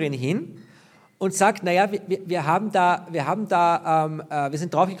Finanzministerin hin und sagt, naja, wir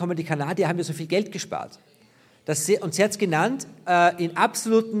sind draufgekommen, die Kanadier haben ja so viel Geld gespart. Und sie hat es genannt, in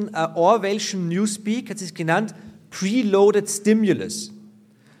absoluten Orwellschen Newspeak, hat sie es genannt, Preloaded Stimulus.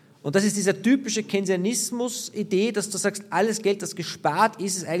 Und das ist diese typische Keynesianismus-Idee, dass du sagst, alles Geld, das gespart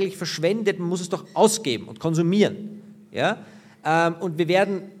ist, ist eigentlich verschwendet, man muss es doch ausgeben und konsumieren. Ja? Und wir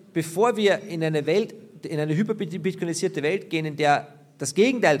werden, bevor wir in eine hyperbitcoinisierte Welt gehen, in der das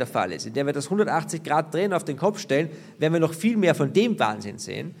Gegenteil der Fall ist, in der wir das 180 Grad drehen, auf den Kopf stellen, werden wir noch viel mehr von dem Wahnsinn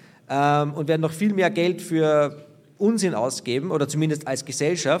sehen und werden noch viel mehr Geld für Unsinn ausgeben, oder zumindest als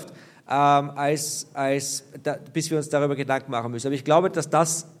Gesellschaft, bis wir uns darüber Gedanken machen müssen. Aber ich glaube, dass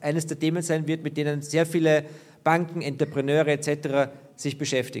das eines der Themen sein wird, mit denen sehr viele Banken, Entrepreneure etc. sich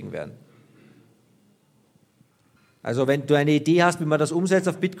beschäftigen werden. Also wenn du eine Idee hast, wie man das umsetzt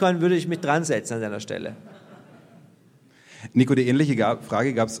auf Bitcoin, würde ich mich dran setzen an deiner Stelle. Nico, die ähnliche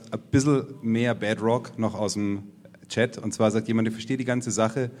Frage gab es ein bisschen mehr Bedrock noch aus dem Chat. Und zwar sagt jemand, ich verstehe die ganze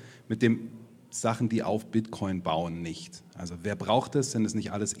Sache mit dem Sachen, die auf Bitcoin bauen, nicht. Also wer braucht es? Sind es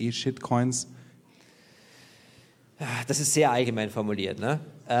nicht alles Shitcoins? Das ist sehr allgemein formuliert. Ne?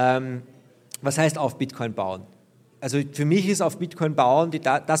 Was heißt auf Bitcoin bauen? Also für mich ist auf Bitcoin bauen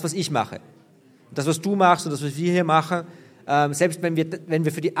das, was ich mache. Das, was du machst und das, was wir hier machen, selbst wenn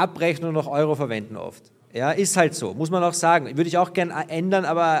wir für die Abrechnung noch Euro verwenden oft. Ja, ist halt so, muss man auch sagen. Würde ich auch gerne ändern,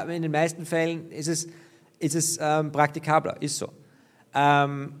 aber in den meisten Fällen ist es praktikabler, ist so.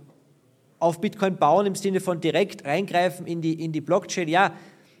 Auf Bitcoin bauen im Sinne von direkt reingreifen in die Blockchain, ja,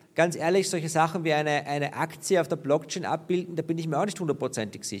 ganz ehrlich, solche Sachen wie eine Aktie auf der Blockchain abbilden, da bin ich mir auch nicht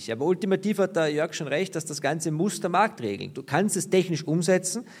hundertprozentig sicher. Aber ultimativ hat der Jörg schon recht, dass das Ganze muss der Markt regeln. Du kannst es technisch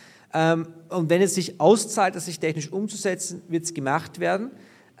umsetzen und wenn es sich auszahlt, das sich technisch umzusetzen, wird es gemacht werden.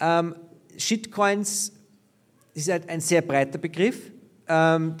 Shitcoins ist halt ein sehr breiter Begriff.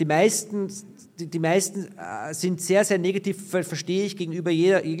 Die meisten sind sehr, sehr negativ, verstehe ich, gegenüber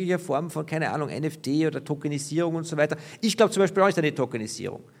jeglicher Form von, keine Ahnung, NFT oder Tokenisierung und so weiter. Ich glaube zum Beispiel auch nicht an die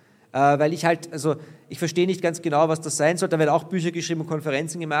Tokenisierung, weil ich verstehe nicht ganz genau, was das sein soll. Da werden auch Bücher geschrieben und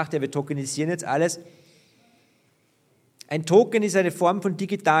Konferenzen gemacht, ja, wir tokenisieren jetzt alles. Ein Token ist eine Form von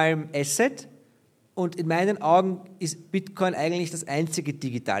digitalem Asset und in meinen Augen ist Bitcoin eigentlich das einzige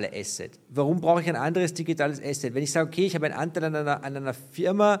digitale Asset. Warum brauche ich ein anderes digitales Asset? Wenn ich sage, okay, ich habe einen Anteil an einer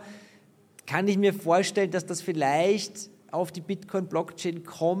Firma, kann ich mir vorstellen, dass das vielleicht auf die Bitcoin-Blockchain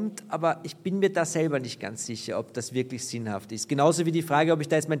kommt, aber ich bin mir da selber nicht ganz sicher, ob das wirklich sinnhaft ist. Genauso wie die Frage, ob ich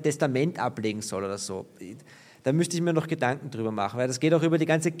da jetzt mein Testament ablegen soll oder so. Da müsste ich mir noch Gedanken drüber machen, weil das geht auch über die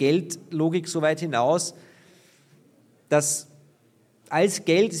ganze Geldlogik so weit hinaus, dass als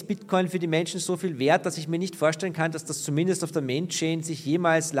Geld ist Bitcoin für die Menschen so viel wert, dass ich mir nicht vorstellen kann, dass das zumindest auf der Main-Chain sich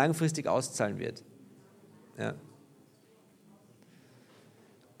jemals langfristig auszahlen wird. Ja.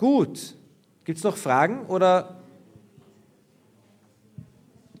 Gut. Gibt es noch Fragen oder?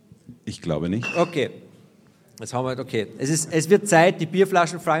 Ich glaube nicht. Okay. Jetzt haben wir, okay. Es wird Zeit, die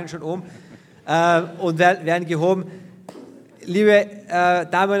Bierflaschen fallen schon um und werden gehoben. Liebe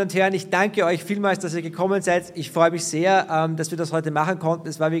Damen und Herren, ich danke euch vielmals, dass ihr gekommen seid. Ich freue mich sehr, dass wir das heute machen konnten.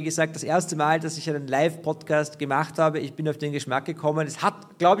 Es war, wie gesagt, das erste Mal, dass ich einen Live-Podcast gemacht habe. Ich bin auf den Geschmack gekommen. Es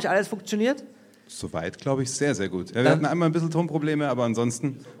hat, glaube ich, alles funktioniert. Soweit, glaube ich, sehr, sehr gut. Ja, wir hatten einmal ein bisschen Tonprobleme, aber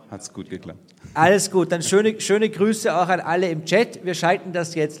ansonsten hat es gut geklappt. Alles gut, dann schöne Grüße auch an alle im Chat. Wir schalten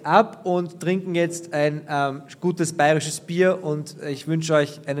das jetzt ab und trinken jetzt ein gutes bayerisches Bier und ich wünsche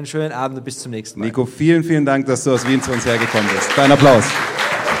euch einen schönen Abend und bis zum nächsten Mal. Nico, vielen, vielen Dank, dass du aus Wien zu uns hergekommen bist. Dein Applaus.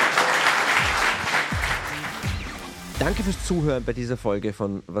 Danke fürs Zuhören bei dieser Folge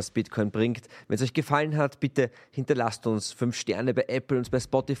von Was Bitcoin bringt. Wenn es euch gefallen hat, bitte hinterlasst uns 5 Sterne bei Apple und bei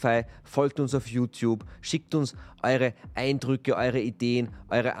Spotify, folgt uns auf YouTube, schickt uns eure Eindrücke, eure Ideen,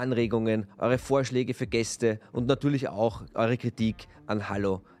 eure Anregungen, eure Vorschläge für Gäste und natürlich auch eure Kritik an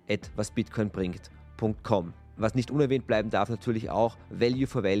hallo@wasbitcoinbringt.com. Was nicht unerwähnt bleiben darf, natürlich auch Value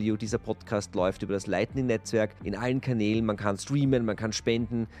for Value. Dieser Podcast läuft über das Lightning-Netzwerk in allen Kanälen. Man kann streamen, man kann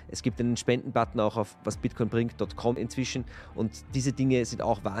spenden. Es gibt einen Spenden-Button auch auf wasbitcoinbringt.com inzwischen. Und diese Dinge sind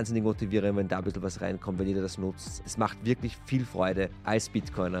auch wahnsinnig motivierend, wenn da ein bisschen was reinkommt, wenn jeder das nutzt. Es macht wirklich viel Freude, als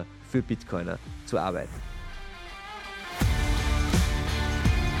Bitcoiner für Bitcoiner zu arbeiten.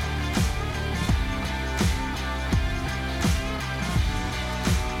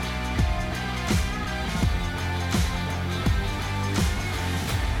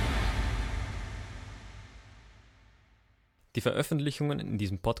 Die Veröffentlichungen in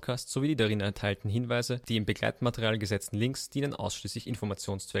diesem Podcast sowie die darin enthaltenen Hinweise, die im Begleitmaterial gesetzten Links dienen ausschließlich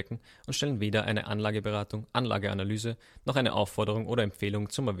Informationszwecken und stellen weder eine Anlageberatung, Anlageanalyse noch eine Aufforderung oder Empfehlung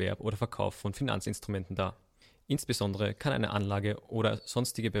zum Erwerb oder Verkauf von Finanzinstrumenten dar. Insbesondere kann eine Anlage oder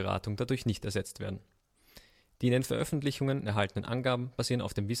sonstige Beratung dadurch nicht ersetzt werden. Die in den Veröffentlichungen erhaltenen Angaben basieren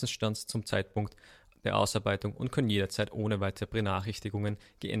auf dem Wissensstand zum Zeitpunkt der Ausarbeitung und können jederzeit ohne weitere Benachrichtigungen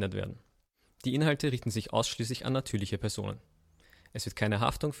geändert werden. Die Inhalte richten sich ausschließlich an natürliche Personen. Es wird keine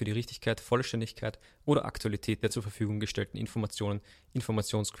Haftung für die Richtigkeit, Vollständigkeit oder Aktualität der zur Verfügung gestellten Informationen,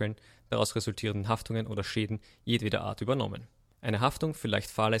 Informationsquellen, daraus resultierenden Haftungen oder Schäden jedweder Art übernommen. Eine Haftung für leicht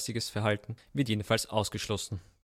fahrlässiges Verhalten wird jedenfalls ausgeschlossen.